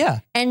 right? Yeah.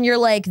 And you're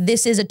like,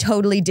 this is a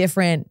totally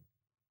different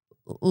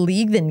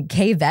league than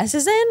Kay Vess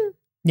is in?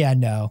 Yeah,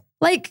 no.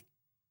 Like,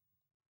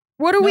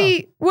 what are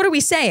we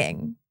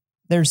saying?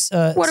 There's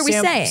what are we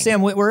saying?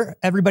 Sam Witwer,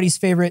 everybody's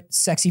favorite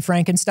sexy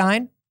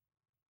Frankenstein.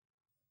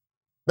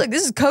 Look,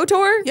 this is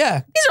KOTOR.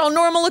 Yeah. These are all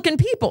normal looking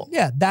people.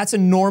 Yeah, that's a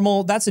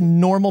normal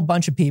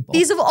bunch of people.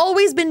 These have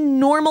always been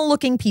normal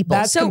looking people.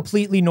 That's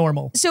completely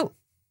normal. So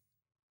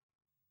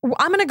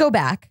I'm going to go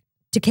back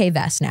to Kay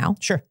Vess now.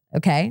 Sure.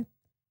 Okay.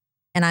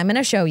 And I'm going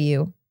to show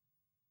you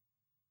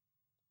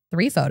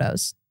 3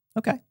 photos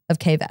Okay. of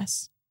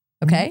K-Vess.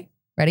 Okay?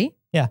 Ready?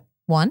 Yeah.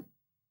 1.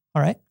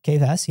 All right.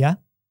 K-Vess, yeah.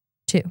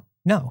 2.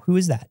 No, who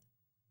is that?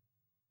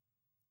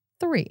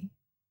 3.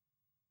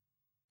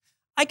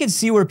 I could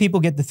see where people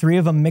get the 3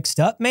 of them mixed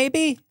up,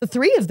 maybe. The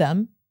 3 of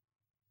them.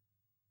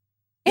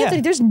 Anthony,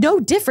 Yeah. there's no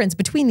difference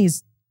between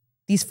these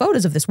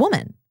photos of this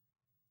woman.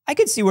 I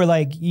could see where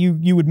like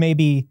you would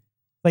maybe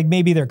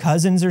they're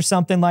cousins or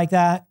something like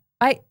that.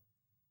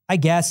 I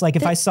guess like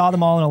if I saw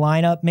them all in a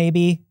lineup,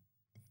 maybe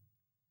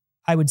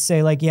I would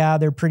say like, yeah,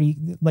 they're pretty,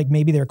 like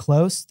maybe they're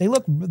close. They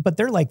look, but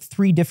they're like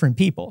 3 different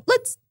people.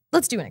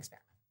 Let's do an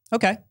experiment.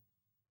 Okay.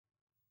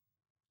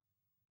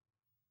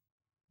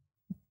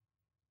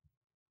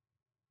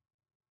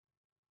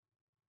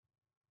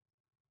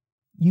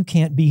 You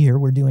can't be here.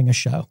 We're doing a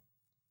show.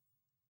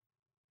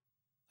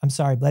 I'm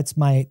sorry, but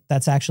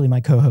that's actually my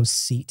co-host's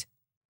seat.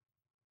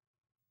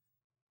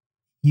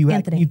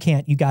 Anthony. You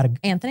can't,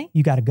 Anthony?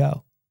 you gotta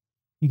go.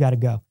 You gotta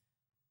go.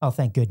 Oh,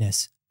 thank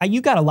goodness.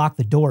 You gotta lock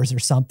the doors or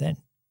something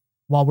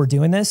while we're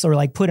doing this, or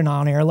like put an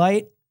on-air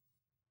light.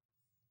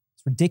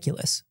 It's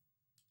ridiculous.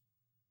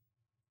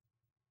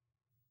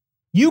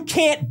 You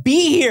can't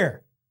be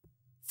here.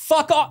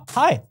 Fuck off.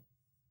 Hi.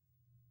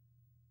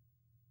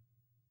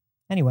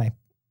 Anyway,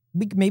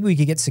 maybe we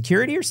could get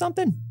security or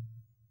something.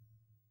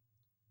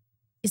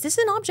 Is this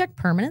an object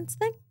permanence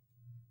thing?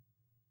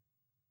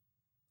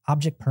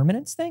 Object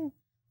permanence thing?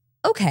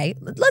 Okay,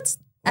 let's,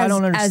 I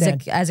don't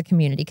understand. as a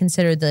community,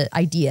 consider the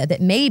idea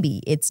that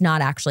maybe it's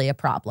not actually a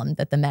problem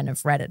that the men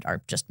of Reddit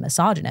are just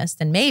misogynist,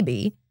 and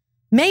maybe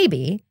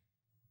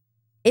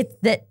it's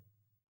that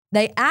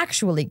they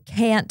actually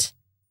can't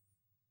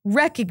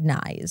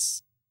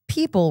recognize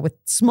people with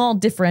small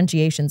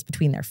differentiations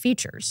between their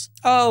features.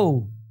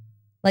 Oh.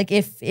 Like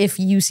if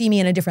you see me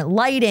in a different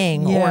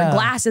lighting or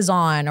glasses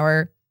on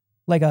or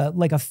like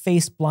a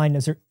face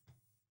blindness or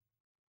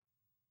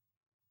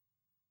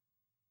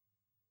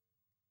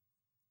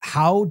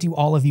how do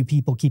all of you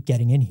people keep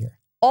getting in here?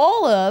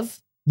 all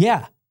of.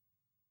 Yeah.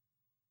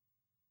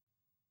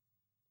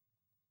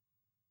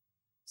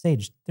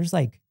 Saige, there's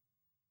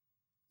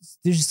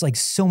just like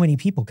so many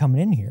people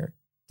coming in here.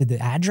 Did the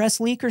address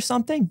leak or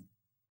something?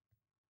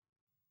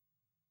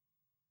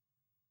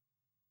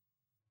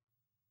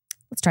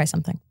 Let's try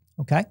something.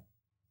 Okay.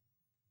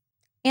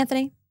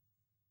 Anthony.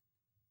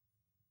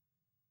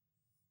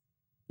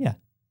 Yeah.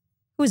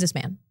 Who is this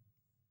man?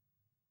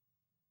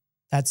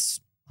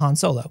 That's Han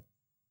Solo.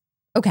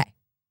 Okay.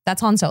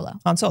 That's Han Solo.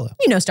 Han Solo.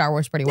 You know Star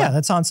Wars pretty well. Yeah,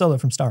 that's Han Solo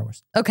from Star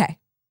Wars. Okay.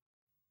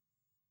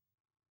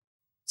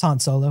 It's Han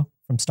Solo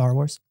from Star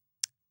Wars.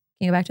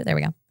 Can you go back to it? There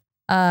we go.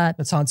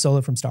 That's Han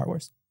Solo from Star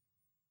Wars.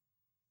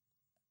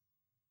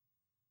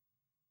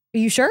 Are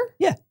you sure?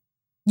 Yeah.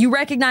 You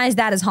recognize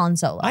that as Han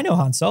Solo? I know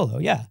Han Solo,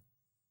 yeah.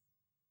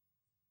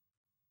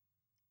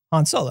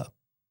 Han Solo.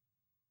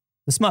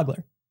 The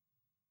smuggler.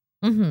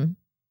 Mm-hmm.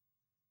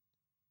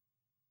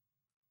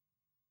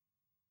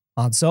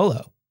 Han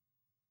Solo.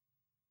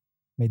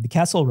 Made the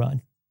Kessel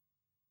Run.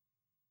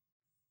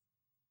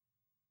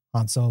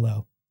 Han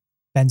Solo.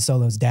 Ben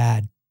Solo's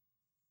dad.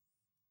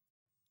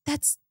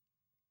 That's...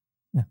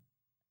 Yeah.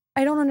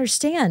 I don't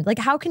understand. Like,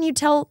 how can you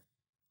tell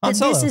Han that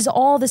Solo. this is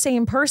all the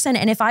same person,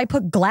 and if I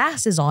put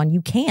glasses on,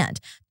 you can't?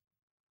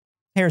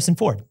 Harrison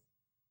Ford.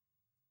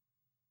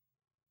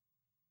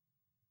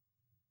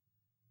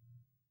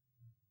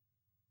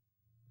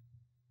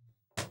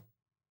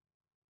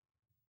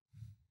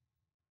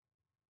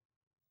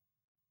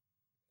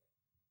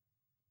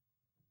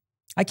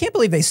 I can't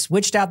believe they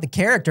switched out the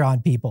character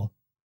on people.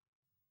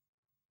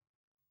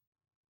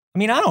 I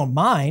mean, I don't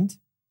mind,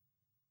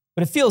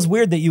 but it feels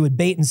weird that you would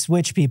bait and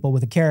switch people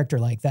with a character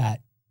like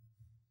that.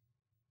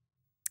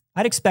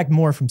 I'd expect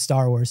more from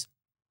Star Wars.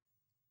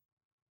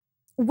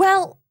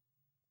 Well,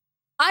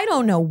 I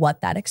don't know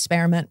what that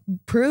experiment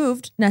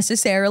proved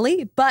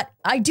necessarily, but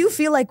I do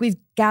feel like we've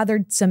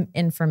gathered some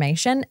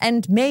information,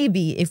 and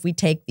maybe if we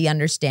take the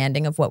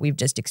understanding of what we've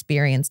just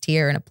experienced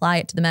here and apply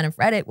it to the men of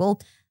Reddit, we'll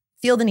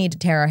feel the need to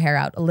tear our hair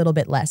out a little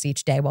bit less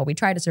each day while we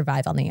try to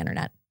survive on the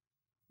internet.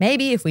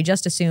 Maybe if we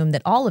just assume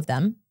that all of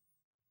them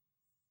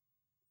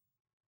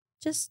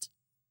just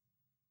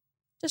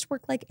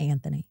work like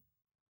Anthony.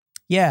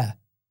 Yeah.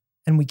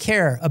 And we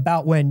care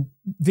about when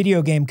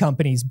video game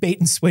companies bait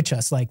and switch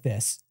us like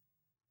this.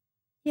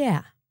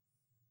 Yeah.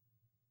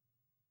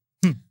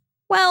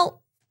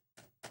 Well,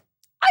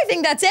 I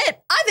think that's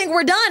it. I think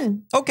we're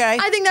done. Okay.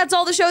 I think that's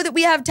all the show that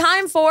we have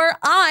time for.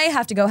 I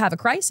have to go have a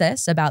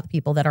crisis about the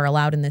people that are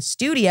allowed in this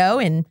studio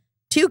in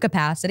 2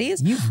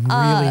 capacities. You've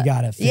really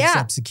got to fix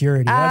up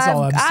security. That's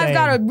all I'm saying. I've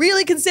got to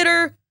really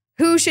consider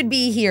who should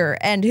be here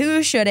and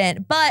who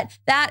shouldn't. But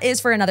that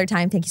is for another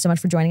time. Thank you so much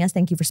for joining us.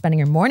 Thank you for spending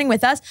your morning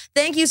with us.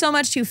 Thank you so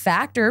much to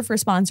Factor for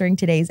sponsoring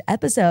today's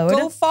episode.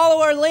 Go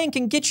follow our link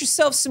and get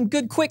yourself some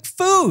good quick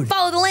food.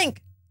 Follow the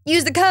link.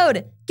 Use the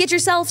code. Get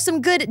yourself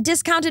some good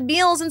discounted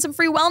meals and some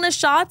free wellness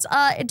shots.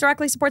 It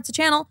directly supports the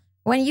channel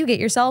when you get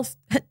yourself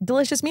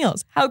delicious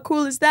meals. How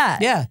cool is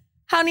that? Yeah.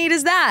 How neat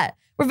is that?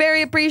 We're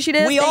very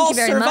appreciative. We Thank all you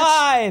very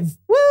survive. Much.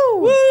 Woo!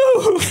 Woo!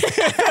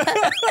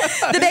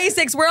 The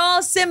basics. We're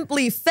all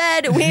simply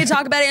fed. We need to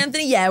talk about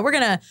Anthony. Yeah, we're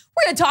gonna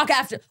talk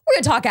after. We're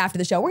gonna talk after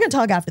the show. We're gonna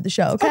talk after the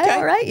show. Okay.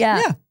 All right.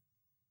 Yeah.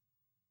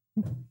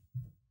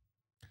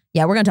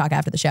 Yeah, we're gonna talk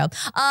after the show.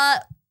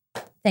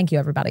 Thank you,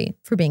 everybody,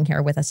 for being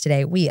here with us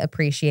today. We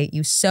appreciate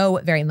you so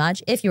very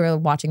much. If you are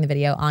watching the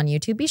video on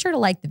YouTube, be sure to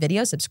like the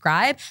video,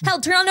 subscribe. Hell,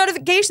 turn on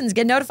notifications.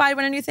 Get notified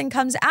when a new thing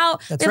comes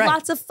out. That's we have right.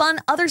 lots of fun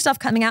other stuff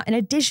coming out in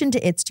addition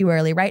to It's Too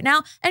Early right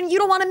now, and you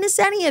don't want to miss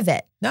any of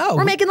it. No.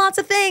 We're making lots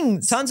of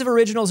things. Tons of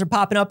originals are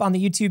popping up on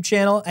the YouTube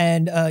channel,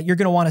 and you're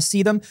going to want to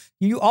see them.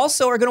 You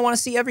also are going to want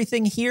to see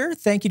everything here.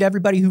 Thank you to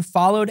everybody who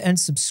followed and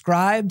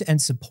subscribed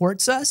and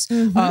supports us.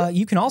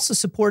 You can also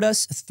support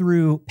us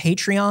through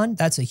Patreon.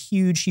 That's a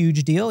huge,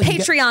 huge deal.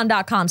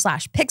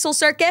 Patreon.com/Pixel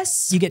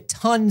Circus. You get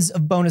tons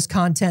of bonus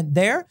content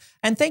there.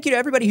 And thank you to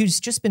everybody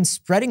who's just been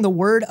spreading the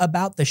word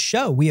about the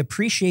show. We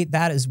appreciate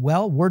that as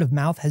well. Word of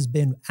mouth has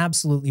been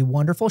absolutely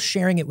wonderful.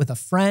 Sharing it with a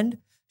friend,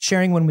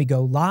 sharing when we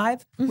go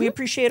live. We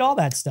appreciate all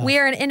that stuff. We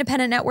are an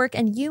independent network,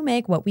 and you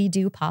make what we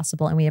do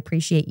possible, and we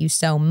appreciate you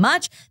so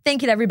much.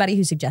 Thank you to everybody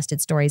who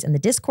suggested stories in the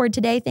Discord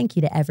today. Thank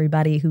you to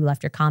everybody who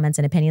left your comments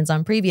and opinions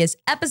on previous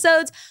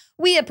episodes.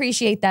 We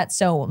appreciate that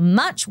so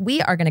much.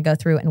 We are going to go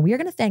through, and we are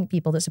going to thank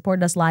people that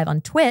supported us live on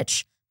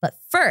Twitch. But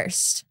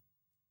first,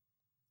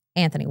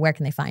 Anthony, where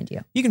can they find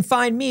you? You can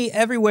find me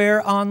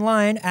everywhere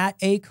online at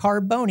a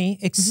Carboni,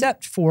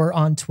 except for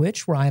on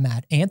Twitch, where I'm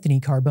at Anthony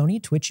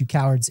Carboni. Twitch, you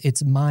cowards,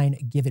 it's mine.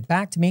 Give it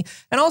back to me.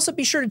 And also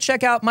be sure to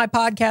check out my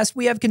podcast,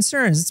 We Have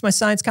Concerns. It's my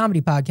science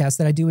comedy podcast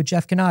that I do with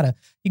Jeff Kanata.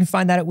 You can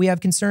find that at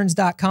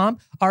wehaveconcerns.com.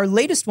 Our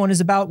latest one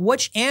is about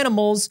which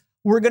animals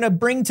we're going to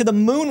bring to the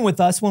moon with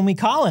us when we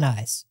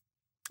colonize.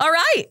 All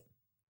right.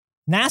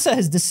 NASA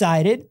has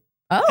decided,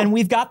 and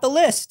we've got the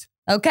list.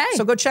 Okay.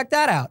 So go check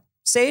that out.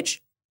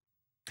 Sage,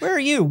 where are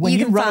you when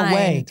you run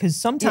away? Because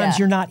sometimes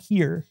you're not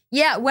here.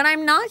 Yeah, when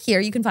I'm not here,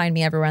 you can find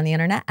me everywhere on the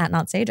internet at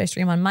Not Saige. I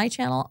stream on my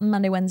channel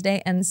Monday,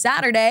 Wednesday, and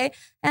Saturday,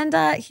 and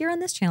here on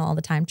this channel all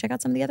the time. Check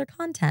out some of the other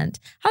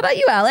content. How about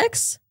you,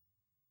 Alex?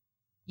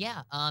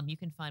 Yeah, you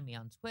can find me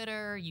on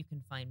Twitter. You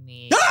can find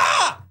me.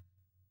 Ah!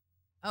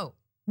 Oh,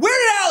 Where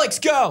did Alex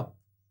go?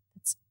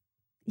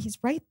 He's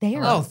right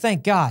there. Oh,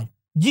 thank God.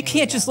 You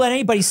can't just let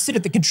anybody sit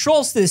at the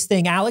controls to this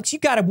thing, Alex. You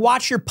got to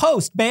watch your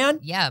post, man.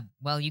 yeah.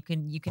 Well, you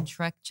can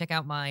check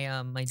out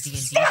my my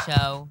D&D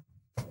show,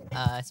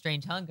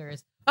 Strange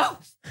Hungers. Oh,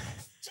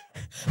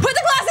 put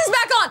the glasses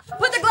back on.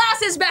 Put the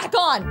glasses back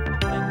on.